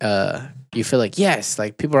very, you feel like, yes,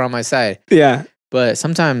 people are on my side. Yeah. But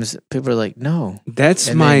sometimes people are like, no.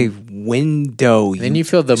 That's my window. Then you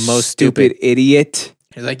feel the most stupid idiot.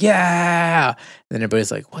 You're like, yeah. Then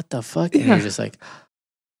everybody's like, what the fuck? And you're just like,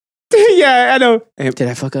 Yeah, I know. Did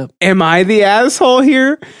I fuck up? Am I the asshole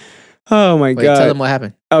here? Oh my Wait, god! tell them what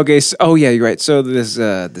happened. Okay, so, yeah, you're right. So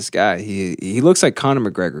this guy, he looks like Conor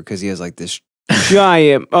McGregor because he has like this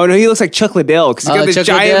giant. Oh no, he looks like Chuck Liddell because he's got this Chuck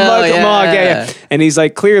giant Liddell, mug. yeah. Yeah, and he's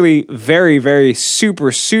like clearly very, very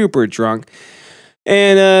super drunk.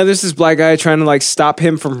 And there's this black guy trying to like stop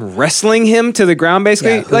him from wrestling him to the ground,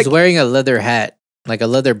 basically. Yeah, who's like wearing a leather hat, like a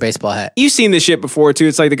leather baseball hat. you've seen this shit before too.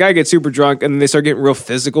 It's like the guy gets super drunk and then they start getting real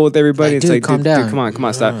physical with everybody. Like, It's dude, like, calm down. come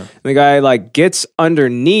on, stop. And the guy like gets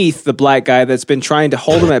underneath the black guy that's been trying to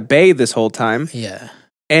hold him at bay this whole time. Yeah.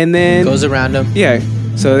 And then Goes around him. yeah.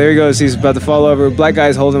 So there he goes. He's about to fall over. Black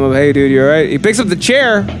guy's holding him up. Hey, dude, you all right? He picks up the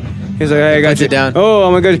chair. He's like, hey, I got puts you. it down.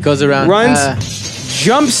 Oh my god. Goes around. Runs.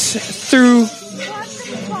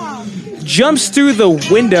 Jumps through the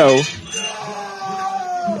window.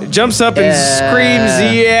 Jumps up and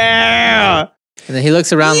screams, yeah. And then he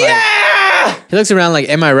looks around Yeah. like,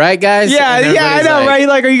 am I right, guys? Yeah, And I everybody's know, like, right?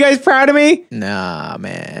 Like, are you guys proud of me? Nah,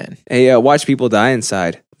 man. Hey, watch people die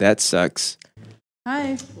inside. That sucks.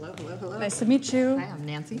 Hi. Hello. Nice to meet you. Hi, I'm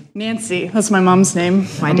Nancy. Nancy. That's my mom's name.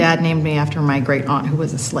 My dad named me after my great aunt who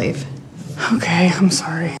was a slave. Okay, I'm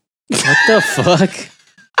sorry. What the fuck?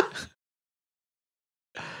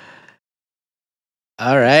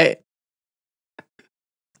 All right.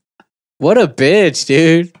 What a bitch,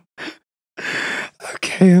 dude.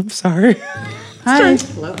 Okay, I'm sorry. Hi.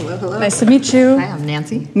 Hello. Nice to meet you. Hi, I'm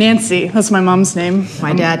Nancy. Nancy. That's my mom's name.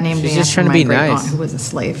 My dad named She's me just after trying to my be great nice. aunt who was a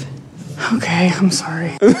slave. Okay, I'm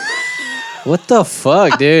sorry. What the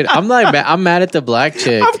fuck, dude? I'm like, I'm mad at the black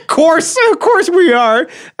chick. Of course we are.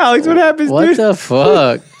 Alex, what happens, What dude? the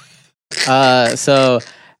fuck? So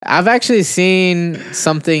I've actually seen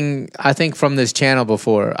something, I think, from this channel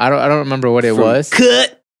before. I don't remember what it was.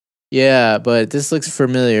 Cut. Yeah, but this looks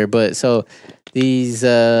familiar. But so these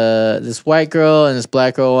this white girl and this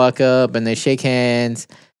black girl walk up and they shake hands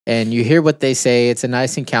and you hear what they say. It's a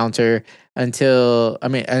nice encounter until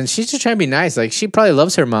and she's just trying to be nice. Like she probably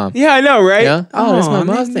loves her mom. Yeah, I know, right? Yeah. Oh, that's my man,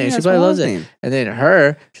 mom's name. yeah, She that's probably my loves mom's it. name. And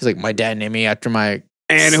then she's like, my dad named me after my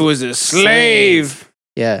And who was a slave.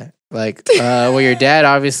 Yeah. Like, well, your dad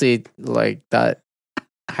obviously like thought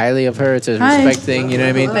highly of her. It's a Hi. respect thing, you know what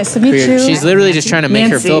I mean? Nice to meet you. She's literally just trying to make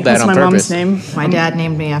her Nancy. feel bad That's on my purpose. mom's name. My dad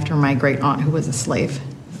named me after my great aunt who was a slave.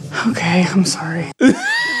 Okay, I'm sorry.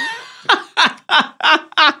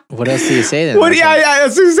 What else do you say then? What? Yeah, I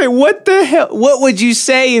was gonna say, what the hell? What would you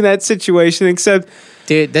say in that situation? Except,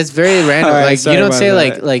 dude, that's very random. All right, Like sorry you don't about say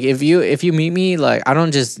that. like if you meet me, like I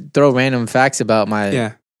don't just throw random facts about my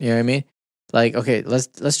yeah. you know what I mean? Like, okay,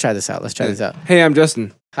 let's try this out. Let's try this out. Hey, I'm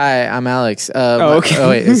Justin. Hi, I'm Alex. okay. Oh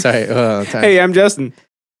wait, sorry. Hey, I'm Justin.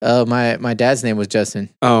 My dad's name was Justin.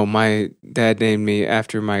 Oh, my dad named me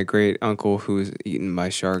after my great uncle who was eaten by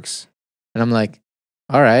sharks. And I'm like,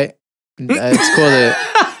 all right, it's cool to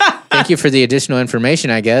thank you for the additional information,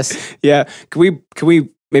 I guess. Yeah, can we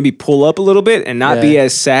maybe pull up a little bit and not be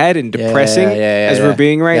as sad and depressing as we're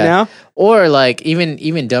being right now? Or like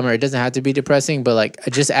even dumber. It doesn't have to be depressing, but like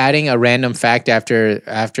just adding a random fact after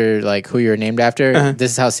like who you're named after. Uh-huh.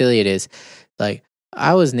 This is how silly it is. Like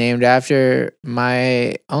I was named after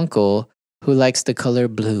my uncle who likes the color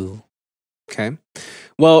blue. Okay.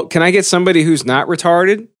 Well, can I get somebody who's not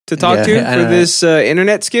retarded to talk Yeah, to I for know. this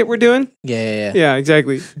internet skit we're doing? Yeah. Yeah,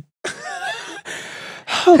 exactly.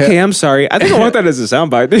 Okay, I'm sorry. I think I want that as a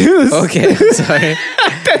soundbite. dude. Okay, I'm sorry.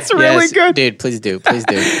 That's really Yes, good. dude. Please do.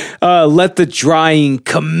 Let the drying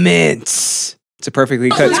commence. It's a perfectly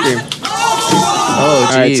cut scream. Oh,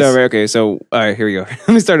 All right, jeez. so okay, so all right, here we go. Let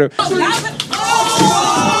me start over.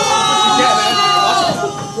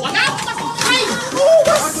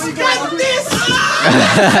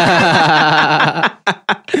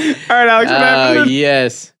 All right, Alex, what happened? Oh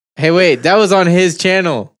yes. Hey, wait. That was on his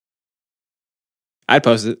channel, I'd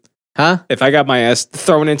post it. huh? If I got my ass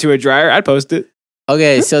thrown into a dryer, I'd post it.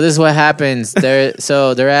 Okay, so this is what happens. They're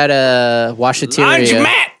at a washateria.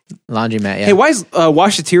 Laundromat, yeah. Hey, why is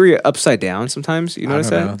washateria upside down sometimes? You I notice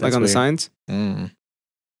don't that? know. Like That's on the weird. signs? Mm.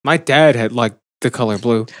 My dad had like the color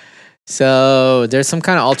blue. So there's some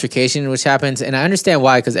kind of altercation which happens, and I understand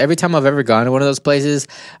why, because every time I've ever gone to one of those places,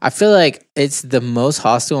 I feel like it's the most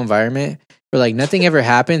hostile environment where like nothing ever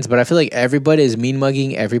happens, but I feel like everybody is mean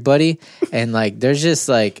mugging everybody, and like there's just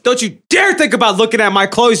like Don't you dare think about looking at my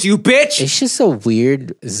clothes, you bitch! it's just a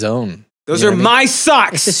weird zone. Those You know are what I mean? my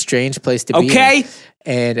socks! It's a strange place to be. Okay? in.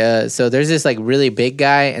 And so there's this like really big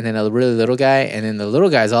guy and then a really little guy, and then the little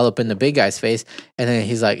guy's all up in the big guy's face, and then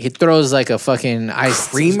he throws like a fucking iced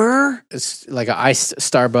Creamer? like an iced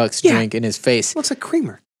Starbucks Yeah. drink in his face. What's a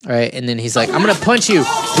creamer? Right, and then he's like, "I'm gonna punch you,"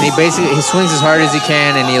 and he swings as hard as he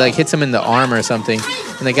can, and he like hits him in the arm or something,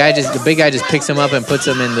 and the big guy just picks him up and puts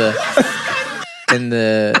him in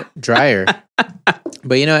the dryer.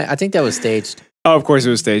 But you know, I think that was staged. Oh, of course it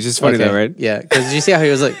was staged. It's funny though, right? Yeah, because did you see how he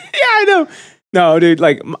was like? Yeah, I know. No, dude,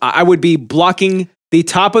 like I would be blocking the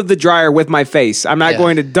top of the dryer with my face. I'm not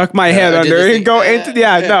going to duck my head under and go into.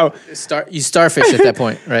 No. You starfish at that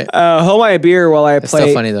point, right? Hold my beer while I play.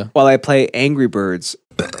 Still funny though. While I play Angry Birds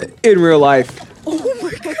in real life. Oh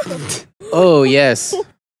my god. Oh yes.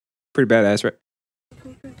 Pretty badass, right?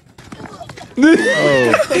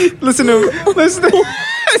 Oh. Listen to him.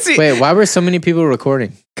 See. Wait, why were so many people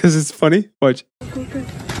recording? Because it's funny. Watch.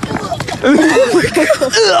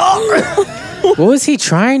 What was he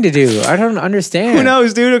trying to do? I don't understand. Who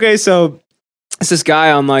knows, dude? Okay, so it's this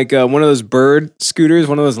guy on like one of those bird scooters,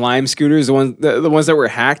 one of those Lime scooters, the ones that were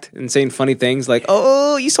hacked and saying funny things like,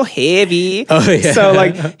 "Oh, you're so heavy." Oh yeah. So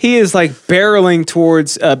like he is like barreling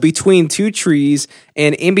towards between two trees,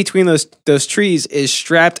 and in between those trees is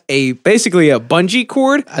strapped basically a bungee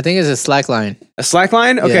cord. I think it's a slack line. A slack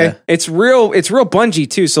line? Okay. Yeah. It's real bungee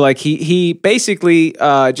too. So like he basically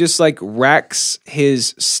just like racks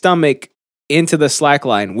his stomach into the slack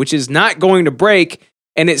line, which is not going to break,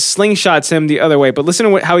 and it slingshots him the other way. But listen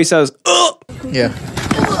to how he says, "Ugh." Yeah.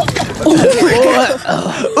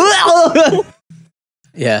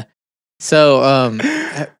 Yeah. So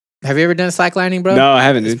have you ever done slacklining, bro? No, I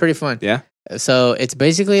haven't, It's dude. pretty fun. Yeah. So it's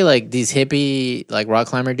basically like these hippie like rock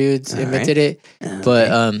climber dudes invented it.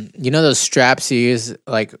 But you know those straps you use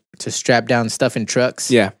like to strap down stuff in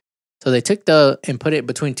trucks? Yeah. So they took and put it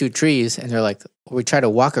between two trees, and they're like, we try to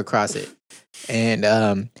walk across it. And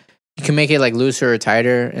you can make it like looser or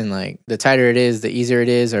tighter, and like the tighter it is, the easier it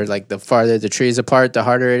is, or like the farther the trees apart, the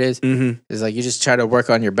harder it is. Mm-hmm. It's like you just try to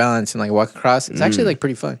work on your balance and like walk across. It's actually like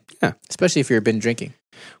pretty fun. Yeah. Especially if you've been drinking.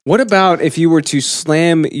 What about if you were to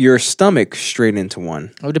slam your stomach straight into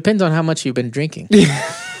one? Oh, it depends on how much you've been drinking.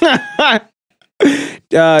 Try.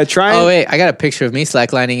 Oh wait, I got a picture of me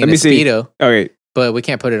slacklining in Let a me see. Speedo, Okay. but we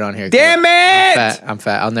can't put it on here. 'cause Damn it! I'm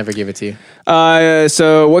fat. I'll never give it to you.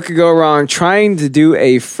 So what could go wrong? Trying to do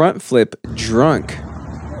a front flip drunk.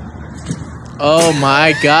 Oh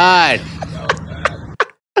my god.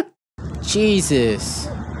 Jesus.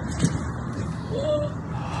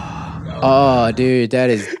 Oh, dude, that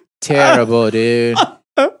is terrible, dude.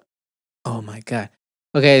 Oh my god.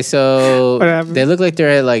 Okay, so What happened? they look like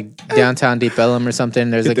they're at like downtown Deep Ellum or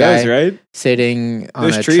something. There's a It does, guy right? sitting on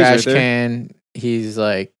There's a trees trash right there. can. He's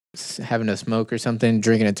like having a smoke or something,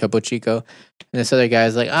 drinking a Topo Chico. And this other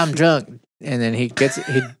guy's like, I'm drunk. And then he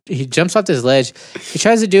jumps off this ledge. He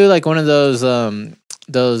tries to do like one of those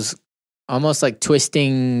almost like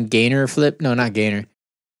twisting gainer flip. No, not gainer.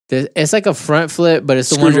 It's like a front flip, but it's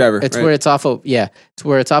the one. Screwdriver, It's right? where it's off of. Yeah, it's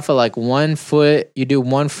where it's off of like 1 foot. You do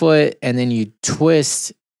 1 foot, and then you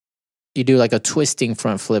twist. You do like a twisting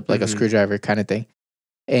front flip, like a screwdriver kind of thing.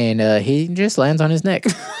 And he just lands on his neck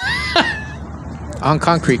on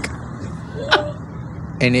concrete,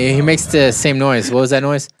 and he makes the same noise. What was that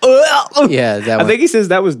noise? Yeah, that I one. think he says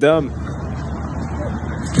that was dumb.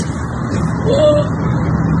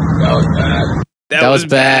 That was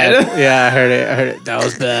bad. Yeah, I heard it. That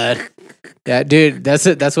was bad. Yeah, dude, that's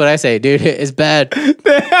it. That's what I say, dude. It's bad.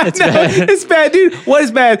 It's bad. It's bad, dude. What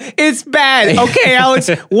is bad? It's bad. Okay, Alex,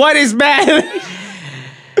 what is bad?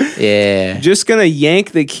 Yeah. Just gonna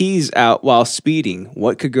yank the keys out while speeding.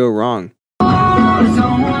 What could go wrong?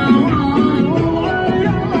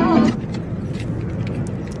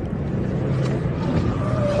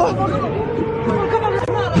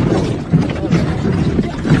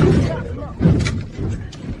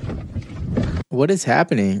 What is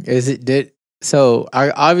happening? Obviously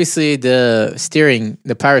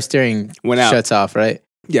the power steering Went out. shuts off, right?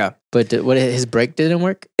 Yeah. But his brake didn't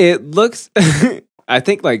work? It looks, I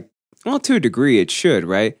think, like, well, to a degree, it should,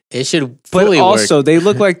 right? It should But fully also, work. they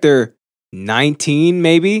look like they're 19,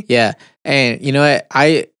 maybe. Yeah. And you know what?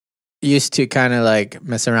 I used to kind of like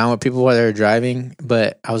mess around with people while they were driving,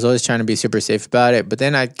 but I was always trying to be super safe about it. But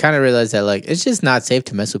then I kind of realized that like it's just not safe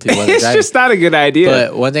to mess with people while they're It's driving. just not a good idea.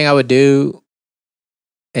 But one thing I would do,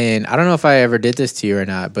 and I don't know if I ever did this to you or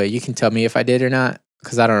not, but you can tell me if I did or not,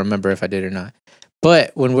 because I don't remember if I did or not.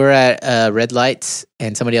 But when we're at red lights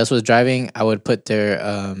and somebody else was driving, I would put their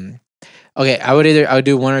I would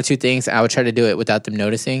do one or two things. I would try to do it without them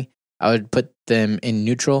noticing. I would put them in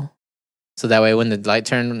neutral, so that way when the light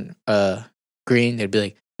turned green, they'd be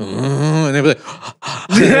like, and they'd be like,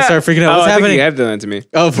 they'd start freaking out. Oh, What's I think happening? you have done that to me.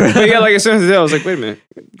 Oh, bro. But yeah, like as soon as I did, I was like, wait a minute,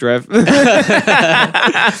 drive.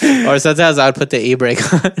 Or sometimes I would put the e-brake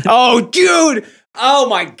on. Oh, dude. Oh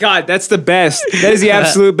my God, that's the best. That is the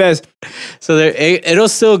absolute best. So it'll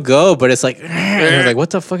still go, but it's like, and you're like, what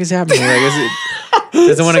the fuck is happening? Like,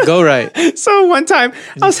 Doesn't want to go right. So one time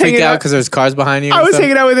I was Freak hanging out out because there's cars behind you. I was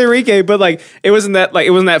hanging out with Enrique, but like it wasn't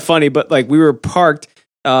that funny. But like we were parked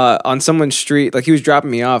on someone's street, like he was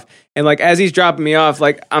dropping me off, and like as he's dropping me off,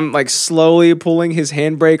 like I'm like slowly pulling his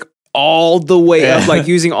handbrake all the way up, like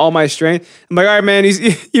using all my strength. I'm like, all right, man,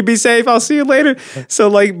 you be safe. I'll see you later. So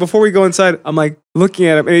like before we go inside, I'm like looking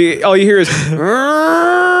at him, and all you hear is, he's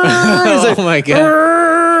like, oh my god.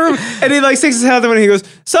 And he like sticks his head out the window and he goes,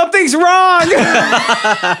 something's wrong. Dude,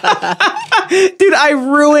 I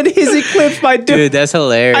ruined his eclipse by doing. Dude, that's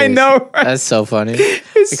hilarious. I know, right? That's so funny.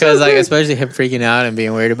 It's Because so like good. especially him freaking out and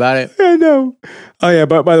being weird about it. I know. Oh yeah,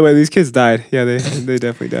 but by the way, these kids died. Yeah, they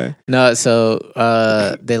definitely died. No, so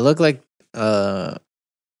they look like They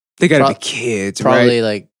gotta be kids, probably right?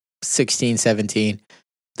 like 16, 17.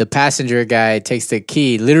 The passenger guy takes the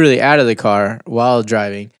key literally out of the car while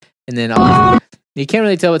driving, and then you can't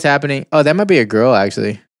really tell what's happening. Oh, that might be a girl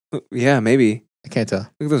actually. Yeah, maybe. I can't tell.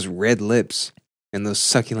 Look at those red lips and those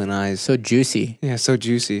succulent eyes. So juicy. Yeah, so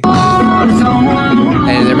juicy.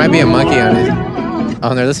 And there might be a monkey on it. Oh,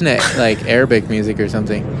 and they're listening to like Arabic music or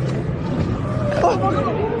something.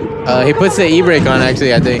 He puts the e-brake on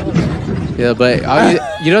actually, I think. Yeah, but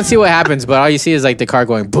you don't see what happens, but all you see is like the car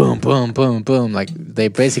going boom, boom, boom, boom. Like they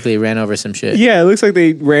basically ran over some shit. Yeah, it looks like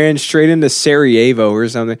they ran straight into Sarajevo or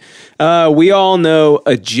something. We all know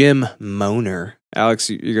a Jim Moner. Alex,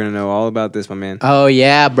 you're gonna know all about this, my man. Oh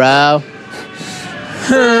yeah, bro.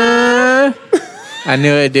 I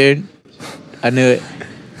knew it, dude. I knew it.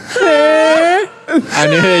 I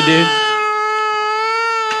knew it, dude.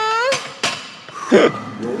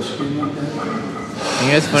 You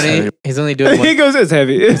know what's funny? He's only doing He goes, it's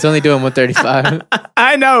heavy. He's only doing 135.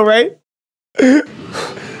 I know, right?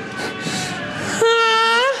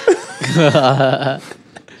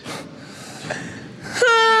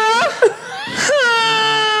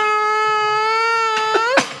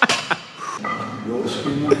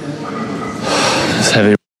 It's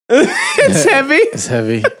heavy. It's heavy. It's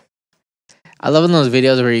heavy. I love in those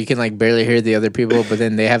videos where you can like barely hear the other people, but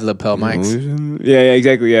then they have lapel mics. Yeah,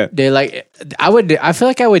 exactly. Yeah. They like I feel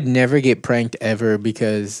like I would never get pranked ever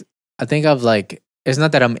because I think of like it's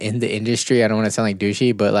not that I'm in the industry. I don't want to sound like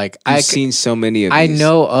douchey, but like I've seen so many of I these.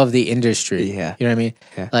 know of the industry. Yeah. You know what I mean?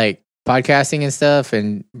 Yeah. Like podcasting and stuff,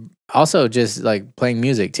 and also just like playing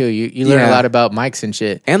music too. You learn a lot about mics and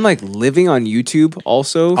shit. And like living on YouTube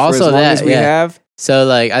also for Also as long that, as we yeah. have. So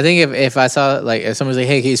like I think if I saw like if someone's like,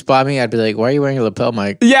 hey, can you spot me? I'd be like, why are you wearing a lapel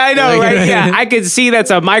mic? Yeah, I know, Like, right? Yeah, I could see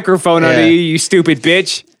that's a microphone under Yeah. you, you stupid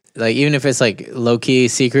bitch. Like even if it's like low key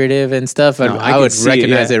secretive and stuff, No, I could would see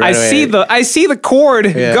recognize it right away. I see the cord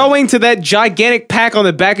Yeah. going to that gigantic pack on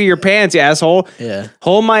the back of your pants, you asshole. Yeah.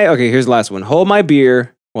 Okay, here's the last one. Hold my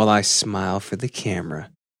beer while I smile for the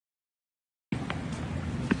camera.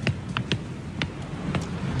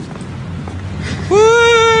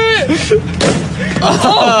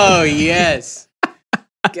 Oh yes.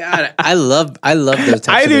 God, I love those types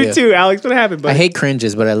I of do videos. too, Alex. What happened, buddy? I hate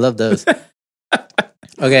cringes, but I love those.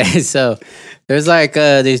 Okay, so there's like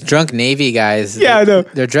these drunk Navy guys. Yeah, I know.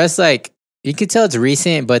 They're dressed like you can tell it's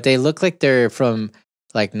recent, but they look like they're from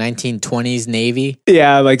like 1920s Navy.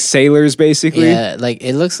 Yeah, like sailors basically. Yeah, like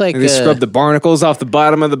it looks like And they scrub the barnacles off the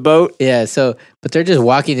bottom of the boat. Yeah, so but they're just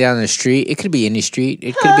walking down the street. It could be any street.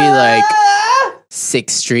 It could be like 6th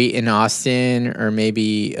Street in Austin, or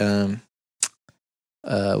maybe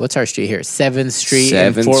what's our street here? 7th Street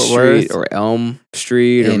in 7th Fort Street Worth, or Elm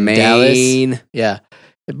Street or in Maine. Dallas. Yeah,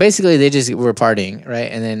 basically they just were partying,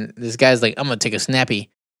 right? And then this guy's like, "I'm gonna take a snappy,"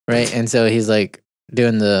 right? And so he's like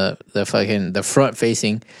doing the front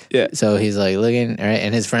facing. Yeah. So he's like looking, right?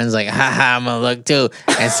 And his friend's like, "Ha, I'm gonna look too,"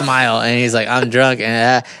 and smile. And he's like, "I'm drunk,"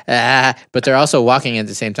 and but they're also walking at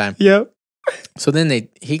the same time. Yep. So then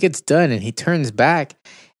he gets done and he turns back,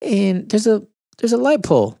 and there's a light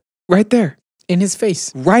pole Right there. in his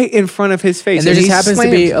face. Right in front of his face. And there just he's happens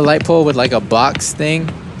slammed. to be a light pole with like a box thing.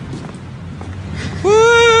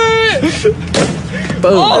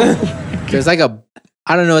 Boom. There's like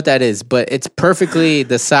I don't know what that is, but it's perfectly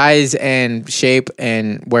the size and shape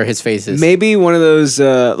and where his face is. Maybe one of those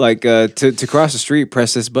to cross the street,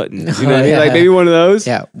 press this button. You know what I mean? Yeah. Like maybe one of those.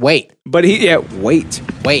 Yeah, wait. But wait.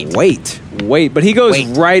 But he goes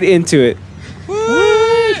Wait. right into it.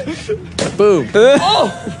 Boom.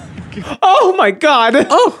 Oh my god.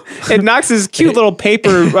 Oh. It knocks his cute little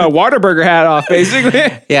paper Waterburger hat off, basically.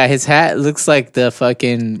 Yeah, his hat looks like the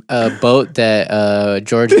fucking boat that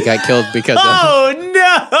George got killed because of. Oh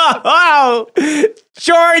no!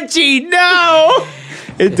 Georgie, no!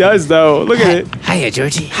 It does though. Look at it. Hiya,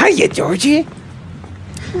 Georgie. Hiya, Georgie.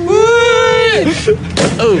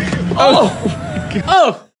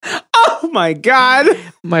 Oh. Oh my God.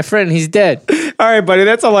 My friend, he's dead. All right, buddy.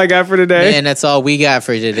 That's all I got for today. And that's all we got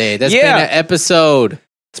for today. That's Yeah. been an episode.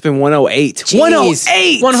 It's been 108. Jeez.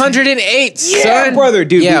 108. 108, Yeah, son. brother,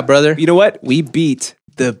 dude. Yeah, brother. You know what? We beat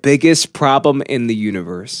the biggest problem in the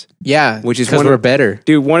universe. Yeah, Which is because one we're of- better.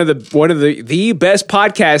 Dude, one of the best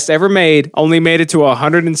podcasts ever made only made it to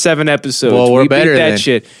 107 episodes. Well, we're we better beat that then.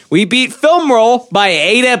 shit. We beat Film Roll by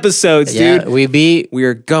 8 episodes, Yeah, dude. we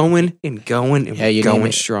are going and going and Yeah, we're you name going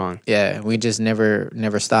it. strong. Yeah, we just never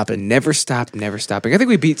stop it. Never stop, never stopping. I think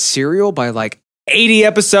we beat Serial by like 80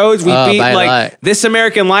 episodes. We beat by a like lot. This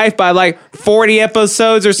American Life by like 40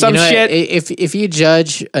 episodes or some You know, shit. If you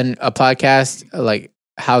judge a podcast like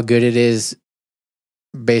how good it is,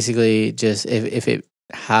 basically just if it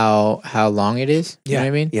how long it is, you know what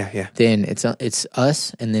I mean? Yeah. Then it's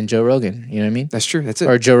us and then Joe Rogan. You know what I mean? That's true. That's it.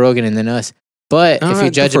 Or Joe Rogan and then us. But if you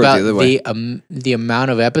I'd judge prefer it about the other way. the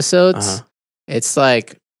amount of episodes, Uh-huh. it's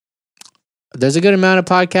like there's a good amount of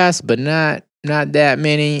podcasts, but not that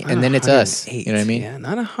many. And then it's us. 108. You know what I mean? Yeah,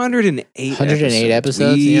 not 108. 108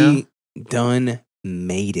 episodes, We you know? done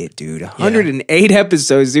made it, dude. 108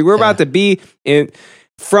 episodes, dude. We're about to be in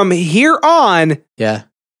from here on. Yeah.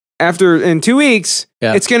 After in 2 weeks,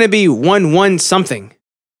 Yeah. it's gonna be 1-1 something,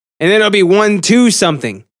 and then it'll be 1-2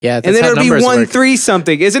 something. Yeah, that's and then how it'll be numbers work. 1-3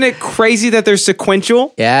 something. Isn't it crazy that they're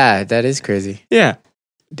sequential? Yeah, that is crazy. Yeah.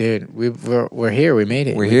 Dude, we're here. We made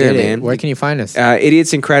it. We're We here, did it. man. Where can you find us?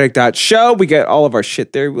 Idiotsyncratic.show. We got all of our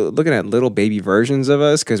shit there. We're looking at little baby versions of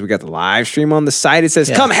us because we got the live stream on the site. It says,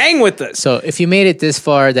 Yeah. come hang with us. So if you made it this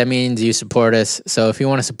far, that means you support us. So if you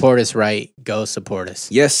want to support us right, go support us.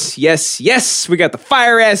 Yes. We got the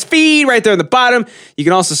fire ass feed right there on the bottom. You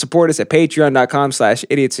can also support us at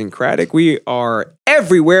patreon.com/idiotsyncratic. We are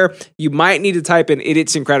everywhere. You might need to type in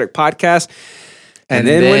Idiotsyncratic Podcast. And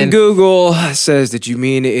then when Google says, did you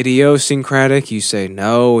mean idiosyncratic? You say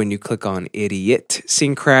no, and you click on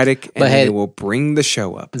idiotsyncratic, and But then hey- it will bring the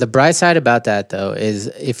show up. The bright side about that though is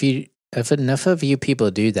if enough of you people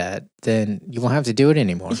do that, then you won't have to do it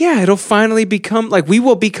anymore. Yeah, it'll finally become like we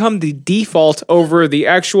will become the default over the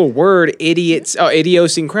actual word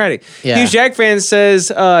idiosyncratic. Yeah. Hughes Jack fan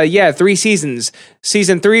says, 3 seasons.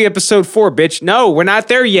 Season 3, episode 4, bitch. No, we're not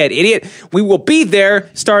there yet, idiot. We will be there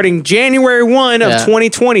starting January 1 of Yeah.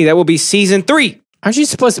 2020. That will be season 3. Aren't you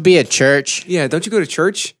supposed to be at church? Yeah, don't you go to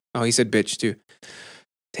church? Oh, he said bitch too.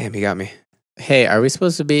 Damn, he got me. Hey, are we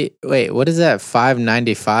supposed to be? Wait, what is that?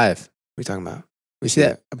 595. What are you talking about? You see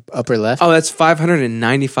that upper left? Oh, that's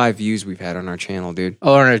 595 views we've had on our channel, dude.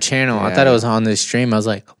 Oh, on our channel. I Yeah. thought it was on this stream. I was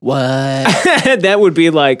like, what? That would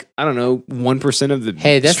be like, I don't know, 1% of the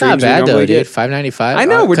Hey, that's streams not we bad though, normally dude. get. 595. I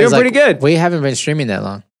know, we're doing pretty good. We haven't been streaming that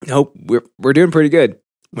long. Nope, we're doing pretty good.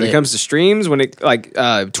 When it Yeah. comes to streams, when it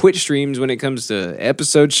Twitch streams, when it comes to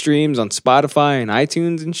episode streams on Spotify and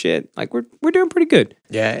iTunes and shit, like we're doing pretty good.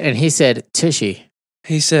 Yeah, and he said Tushy.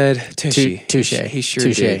 He said, "Tushy, touche. He sure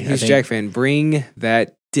Touche, did. I He's think. Jack fan. Bring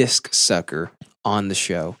that disc sucker on the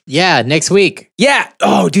show. Yeah, next week. Yeah.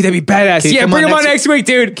 Oh, dude, that'd be badass. Can you Yeah, come bring on him on next next week,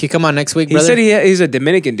 dude. Can you come on next week, He brother? said he's a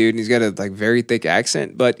Dominican dude and he's got a like very thick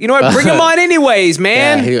accent. But you know what? Bring him on anyways,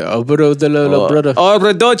 man. brother.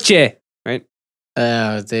 Obradoce, right?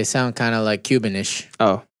 They sound kind of like Cubanish.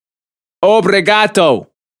 Oh, obrigado.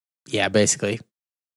 Yeah, basically.